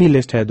ایک لمبی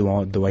لسٹ ہے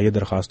دعائی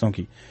درخواستوں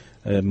کی.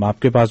 آپ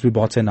کے پاس بھی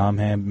بہت سے نام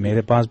ہیں,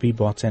 میرے پاس بھی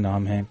بہت سے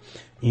نام ہیں,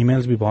 ای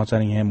میلز بھی بہت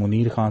ساری ہیں.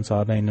 منیر خان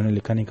صاحب ہیں, انہوں نے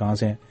لکھا نہیں کہاں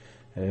سے,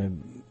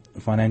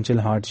 فائنینشیل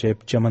ہارڈ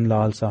شپ, چمن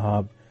لال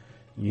صاحب,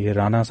 یہ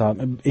رانا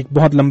صاحب, ایک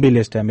بہت لمبی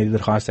لسٹ ہے. میری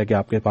درخواست ہے کہ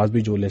آپ کے پاس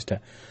بھی جو لسٹ ہے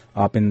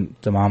آپ ان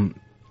تمام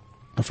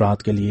افراد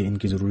کے لیے, ان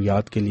کی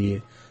ضروریات کے لیے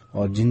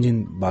اور جن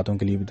جن باتوں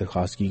کے لیے بھی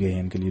درخواست کی گئی ہے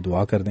ان کے لیے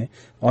دعا کر دیں.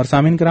 اور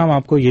سامعین کرام,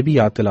 آپ کو یہ بھی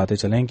یاد دلاتے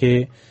چلیں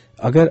کہ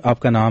اگر آپ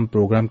کا نام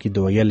پروگرام کی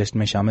دعائیہ لسٹ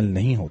میں شامل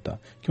نہیں ہوتا,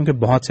 کیونکہ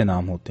بہت سے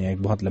نام ہوتے ہیں,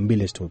 ایک بہت لمبی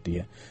لسٹ ہوتی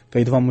ہے,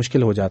 کئی دفعہ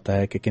مشکل ہو جاتا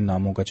ہے کہ کن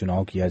ناموں کا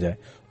چناؤ کیا جائے.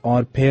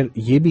 اور پھر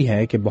یہ بھی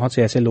ہے کہ بہت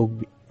سے ایسے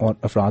لوگ اور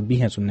افراد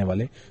بھی ہیں سننے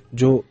والے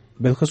جو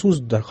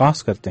بالخصوص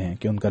درخواست کرتے ہیں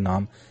کہ ان کا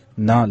نام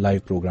نہ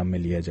لائیو پروگرام میں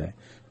لیا جائے.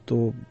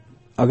 تو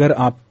اگر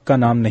آپ کا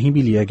نام نہیں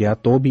بھی لیا گیا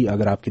تو بھی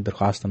اگر آپ کی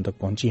درخواست ہم تک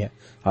پہنچی ہے,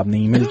 آپ نے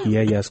ای میل کیا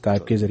ہے یا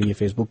اسکائپ کے ذریعے,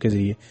 فیس بک کے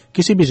ذریعے,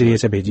 کسی بھی ذریعے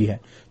سے بھیجی ہے,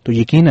 تو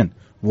یقیناً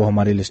وہ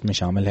ہماری لسٹ میں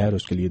شامل ہے اور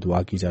اس کے لیے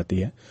دعا کی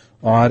جاتی ہے.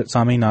 اور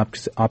سامعین,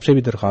 آپ سے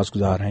بھی درخواست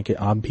گزار ہیں کہ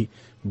آپ بھی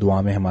دعا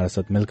میں ہمارے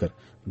ساتھ مل کر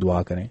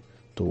دعا کریں.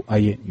 تو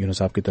آئیے یونس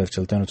صاحب کی طرف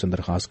چلتے ہیں اور ان سے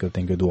درخواست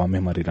کرتے ہیں کہ دعا میں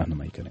ہماری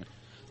رہنمائی کریں.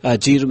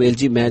 جی رمیل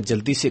جی, میں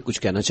جلدی سے کچھ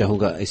کہنا چاہوں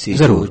گا اسی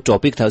جو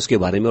ٹاپک تھا اس کے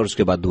بارے میں, اور اس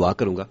کے بعد دعا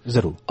کروں گا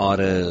ضرور. اور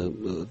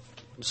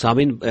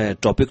سامعین,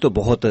 ٹاپک تو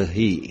بہت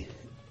ہی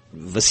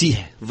وسیع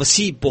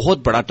ہے, بہت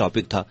بڑا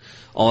ٹاپک تھا,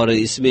 اور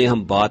اس میں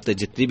ہم بات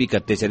جتنی بھی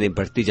کرتے چلیں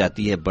بڑھتی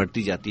جاتی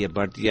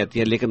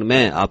ہے. لیکن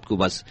میں آپ کو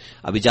بس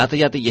ابھی جاتے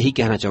جاتے یہی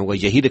کہنا چاہوں گا,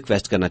 یہی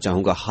ریکویسٹ کرنا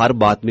چاہوں گا, ہر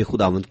بات میں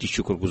خداوند کی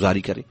شکر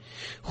گزاری کریں,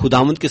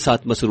 خداوند کے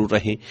ساتھ مسرور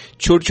رہیں,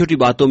 چھوٹی چھوٹی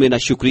باتوں میں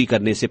ناشکری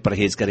کرنے سے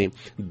پرہیز کریں,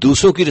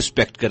 دوسروں کی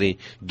رسپیکٹ کریں,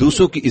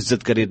 دوسروں کی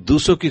عزت کریں,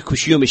 دوسروں کی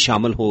خوشیوں میں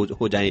شامل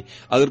ہو جائیں.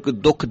 اگر کوئی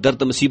دکھ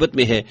درد مصیبت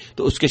میں ہے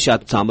تو اس کے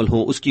ساتھ شامل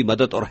ہوں, اس کی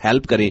مدد اور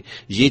ہیلپ کریں.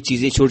 یہ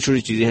چیزیں چھوٹی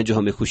چھوٹی چیزیں ہیں جو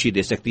ہمیں خوشی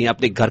دے سکتی सकती हैं।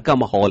 अपने घर का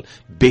माहौल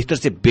बेहतर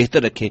से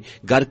बेहतर रखें,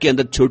 घर के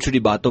अंदर छोटी छोटी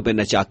बातों पर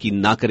नचाकी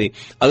ना करें।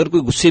 अगर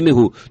कोई गुस्से में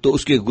हो तो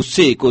उसके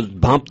गुस्से को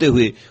भांपते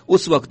हुए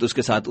उस वक्त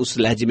उसके साथ उस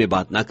लहजे में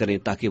बात ना करें,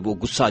 ताकि वो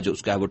गुस्सा जो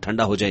उसका है वो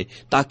ठंडा हो जाए,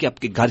 ताकि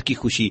आपके घर की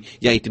खुशी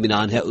या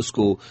इत्मीनान है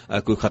उसको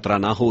कोई खतरा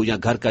ना हो, या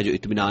घर का जो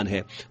इत्मीनान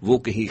है वो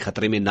कहीं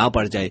खतरे में ना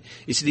पड़ जाए।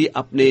 इसलिए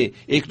अपने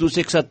एक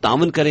दूसरे के साथ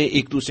तावन करें,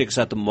 एक दूसरे के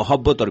साथ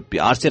मोहब्बत और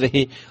प्यार से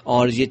रहें।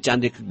 और ये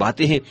चंद एक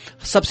बातें हैं,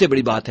 सबसे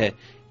बड़ी बात है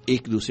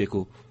एक दूसरे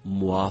को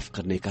मुआफ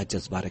करने का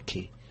जज्बा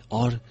रखें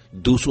और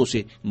दूसरों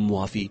से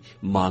मुआफी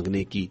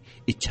मांगने की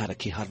इच्छा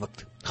रखें।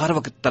 हर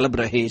वक्त तलब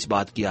रहे इस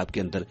बात की आपके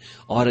अंदर।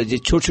 और ये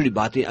छोटी छोटी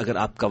बातें अगर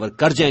आप कवर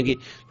कर जाएंगे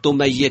तो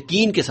मैं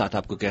यकीन के साथ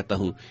आपको कहता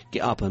हूं कि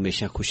आप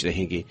हमेशा खुश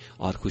रहेंगे,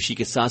 और खुशी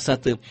के साथ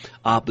साथ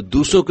आप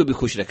दूसरों को भी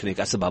खुश रखने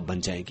का सबब बन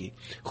जाएंगे।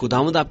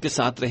 खुदावंद आपके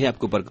साथ रहे,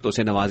 आपको बरकतों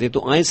से नवाजे।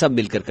 तो आए सब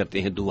मिलकर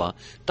करते हैं दुआ,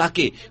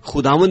 ताकि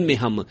खुदावंद में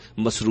हम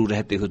मसरूर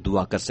रहते हुए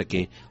दुआ कर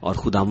सकें और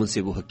खुदावंद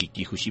से वो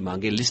हकीकी खुशी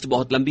मांगे। लिस्ट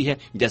बहुत लंबी है,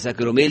 जैसा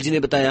कि रोमेल जी ने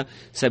बताया,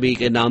 सभी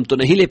के नाम तो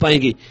नहीं ले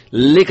पाएंगे,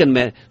 लेकिन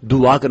मैं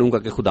दुआ करूंगा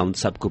कि खुदावंद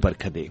सबको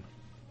बरकत दे।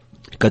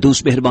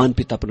 कदूस मेहरबान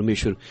पिता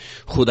परमेश्वर,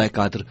 खुदा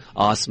कादर,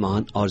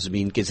 आसमान और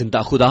जमीन के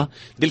जिंदा खुदा,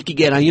 दिल की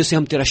गहराइयों से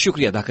हम तेरा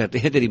शुक्रिया अदा करते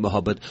हैं तेरी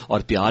मोहब्बत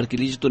और प्यार के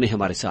लिए जो तूने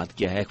हमारे साथ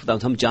किया है। खुदा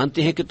हम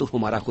जानते हैं कि तू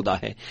हमारा खुदा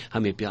है,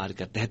 हमें प्यार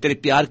करता है। तेरे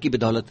प्यार की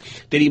बदौलत,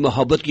 तेरी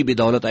मोहब्बत की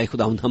बदौलत आए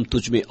खुदा हम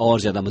तुझ में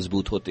और ज्यादा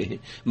मजबूत होते हैं।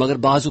 मगर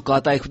बाज़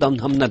औक़ात आए खुदा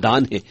हम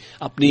नादान हैं,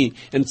 अपनी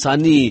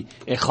इंसानी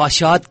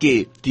ख्वाहिशात के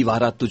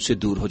दीवारा तुझसे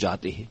दूर हो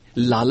जाते हैं,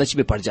 लालच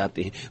में पड़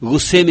जाते हैं,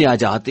 गुस्से में आ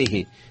जाते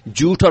हैं,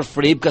 झूठ और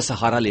फरेब का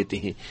सहारा लेते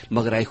हैं।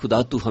 मगर ऐ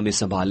खुदा तू हमें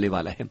संभालने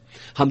वाला है।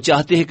 हम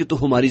चाहते हैं कि तू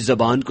हमारी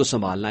जबान को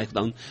संभालना है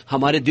खुदा,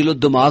 हमारे दिलो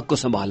दिमाग को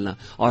संभालना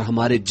और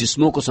हमारे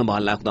जिस्मों को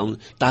संभालना है खुदा,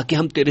 ताकि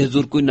हम तेरे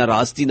हुजूर कोई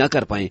नाराजगी ना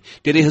कर पाएं,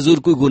 तेरे हुजूर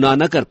कोई गुनाह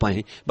ना कर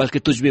पाएं, बल्कि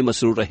तुझ में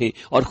मसरूर रहें।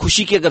 और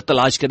खुशी की अगर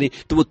तलाश करें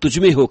तो वो तुझ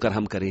में होकर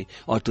हम करें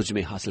और तुझ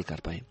में हासिल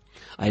कर पाएं।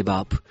 आए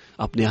बाप,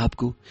 अपने आप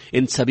को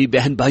इन सभी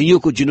बहन भाइयों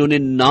को जिन्होंने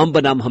नाम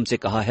बनाम हमसे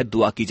कहा है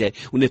दुआ की जाए,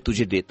 उन्हें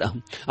तुझे देता हूं।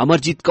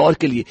 अमरजीत कौर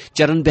के लिए,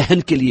 चरण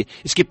बहन के लिए,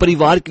 इसके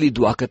परिवार के लिए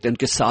दुआ करते हैं।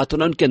 उनके साथ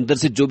होना, उनके अंदर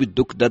से जो भी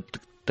दुख दर्द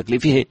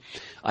तकलीफें हैं,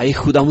 आए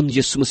खुदावंद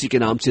यीशु मसीह के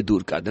नाम से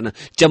दूर कर देना।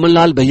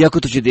 चमनलाल भैया को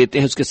तुझे देते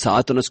हैं, उसके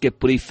साथ होना, उसके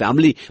पूरी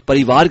फैमिली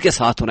परिवार के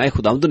साथ होना है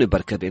खुदावंद, उन्हें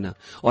बरकत देना।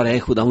 और आए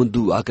खुदावंद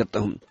दुआ करता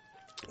हूं,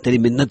 तेरी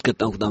मिन्नत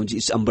करता हूं खुदावंद जी,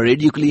 इस अंबर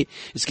रेडियो के लिए,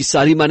 इसकी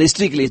सारी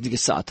मिनिस्ट्री के लिए, इनके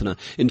साथ ना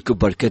इनको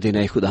बरकत देना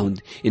है खुदावंद,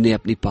 इन्हें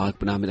अपनी पाक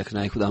पनाह में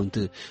रखना है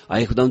खुदावंद।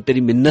 आए खुदावंद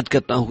तेरी मिन्नत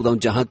करता हूं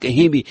खुदावंद, जहां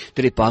कहीं भी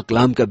तेरे पाक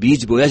कलाम का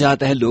बीज बोया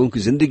जाता है, लोगों की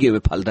जिंदगी में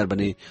फलदार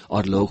बने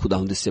और लोग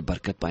खुदावंद इससे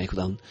बरकत पाए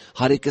खुदावंद।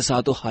 हर एक के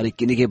साथ हो, हर एक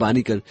की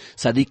निगहबानी कर।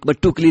 सदीक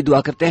मट्टू के लिए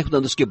दुआ करते हैं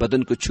खुदावंद, उसके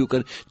बदन को छू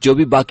कर जो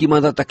भी बाकी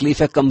मादा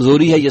तकलीफ है,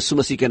 कमजोरी है, यीशु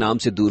मसीह के नाम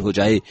से दूर हो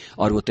जाए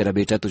और वो तेरा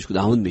बेटा तुझ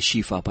खुदावंद में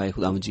शीफा पाए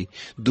खुदावंद जी।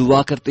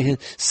 दुआ करते हैं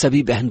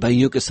सभी बहन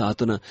भाइयों के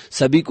साथ होना,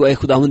 सभी को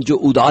खुदावंद जो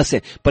उदास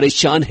है,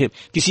 परेशान है,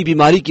 किसी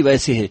बीमारी की वजह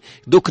से है,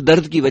 दुख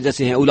दर्द की वजह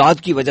से है, औलाद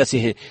की वजह से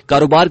है,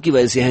 कारोबार की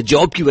वजह से है,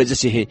 जॉब की वजह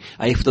से है,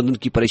 आए खुदावंद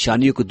उनकी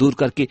परेशानियों को दूर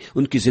करके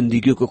उनकी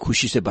जिंदगियों को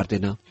खुशी से भर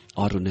देना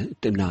और उन्हें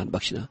इत्मीनान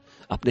बख्शना,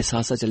 अपने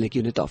साथ साथ चलने की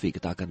उन्हें तौफीक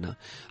अता करना।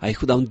 आए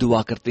खुदावंद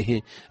दुआ करते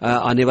हैं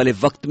आने वाले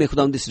वक्त में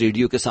खुदावंद इस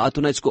रेडियो के साथ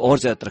होना, इसको और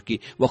ज्यादा तरक्की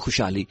व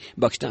खुशहाली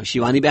बख्शना।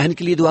 शिवानी बहन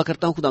के लिए दुआ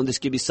करता हूं खुदावंद,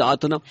 इसके भी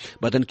साथ होना,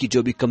 बदन की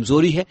जो भी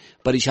कमजोरी है,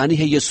 परेशानी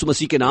है, यीशु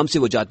मसीह के नाम से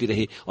वो जाती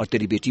रहे और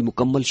तेरी बेटी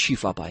मुकम्मल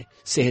शिफा पाए,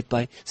 सेहत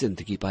पाए,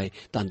 जिंदगी पाए,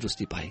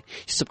 तंदुरुस्ती पाए।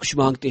 सब कुछ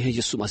मांगते हैं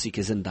यीशु मसीह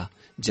के जिंदा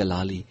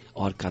जलाली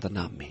और कादर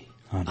नाम में,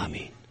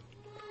 आमीन।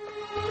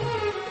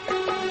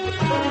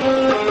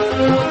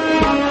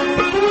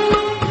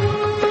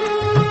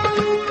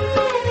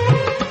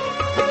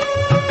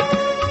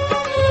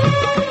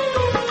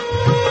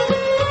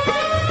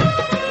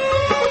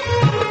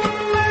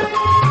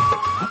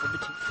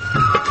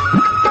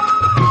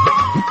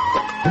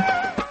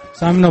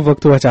 सामने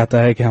वक्त हुआ चाहता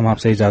है कि हम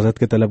आपसे इजाजत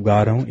के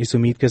तलबगार हों, इस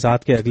उम्मीद के साथ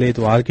कि अगले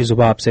इतवार की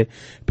सुबह आपसे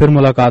फिर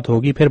मुलाकात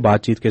होगी, फिर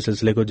बातचीत के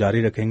सिलसिले को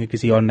जारी रखेंगे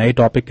किसी और नए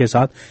टॉपिक के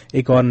साथ,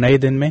 एक और नए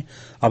दिन में।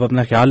 आप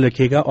अपना ख्याल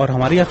रखिएगा और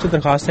हमारी आपसे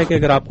दरखास्त है कि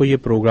अगर आपको ये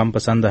प्रोग्राम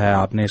पसंद है,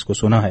 आपने इसको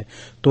सुना है,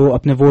 तो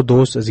अपने वो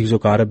दोस्त अजीज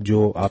कारब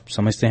जो आप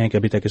समझते हैं कि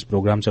अभी तक इस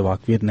प्रोग्राम से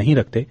वाकफियत नहीं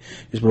रखते,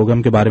 इस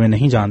प्रोग्राम के बारे में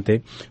नहीं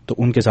जानते, तो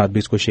उनके साथ भी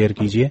इसको शेयर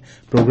कीजिए।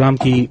 प्रोग्राम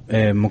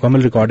की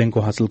मुकम्मल रिकॉर्डिंग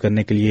को हासिल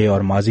करने के लिए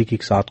और माजी की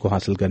साथ को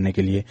हासिल करने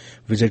के लिए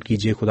विजिट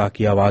कीजिए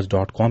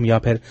खुदाकीआवाज.com, या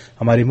फिर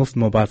हमारी मुफ्त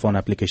मोबाइल फोन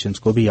एप्लीकेशंस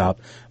को भी आप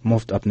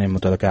मुफ्त अपने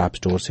मुतल्लिका ऐप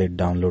स्टोर से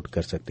डाउनलोड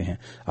कर सकते हैं।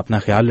 अपना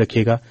ख्याल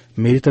रखिएगा।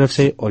 मेरी तरफ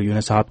से और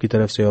यूनुस साहब की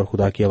तरफ से और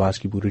खुदा की आवाज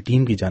की पूरी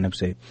टीम की जानिब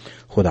से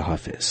खुदा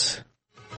हाफिज।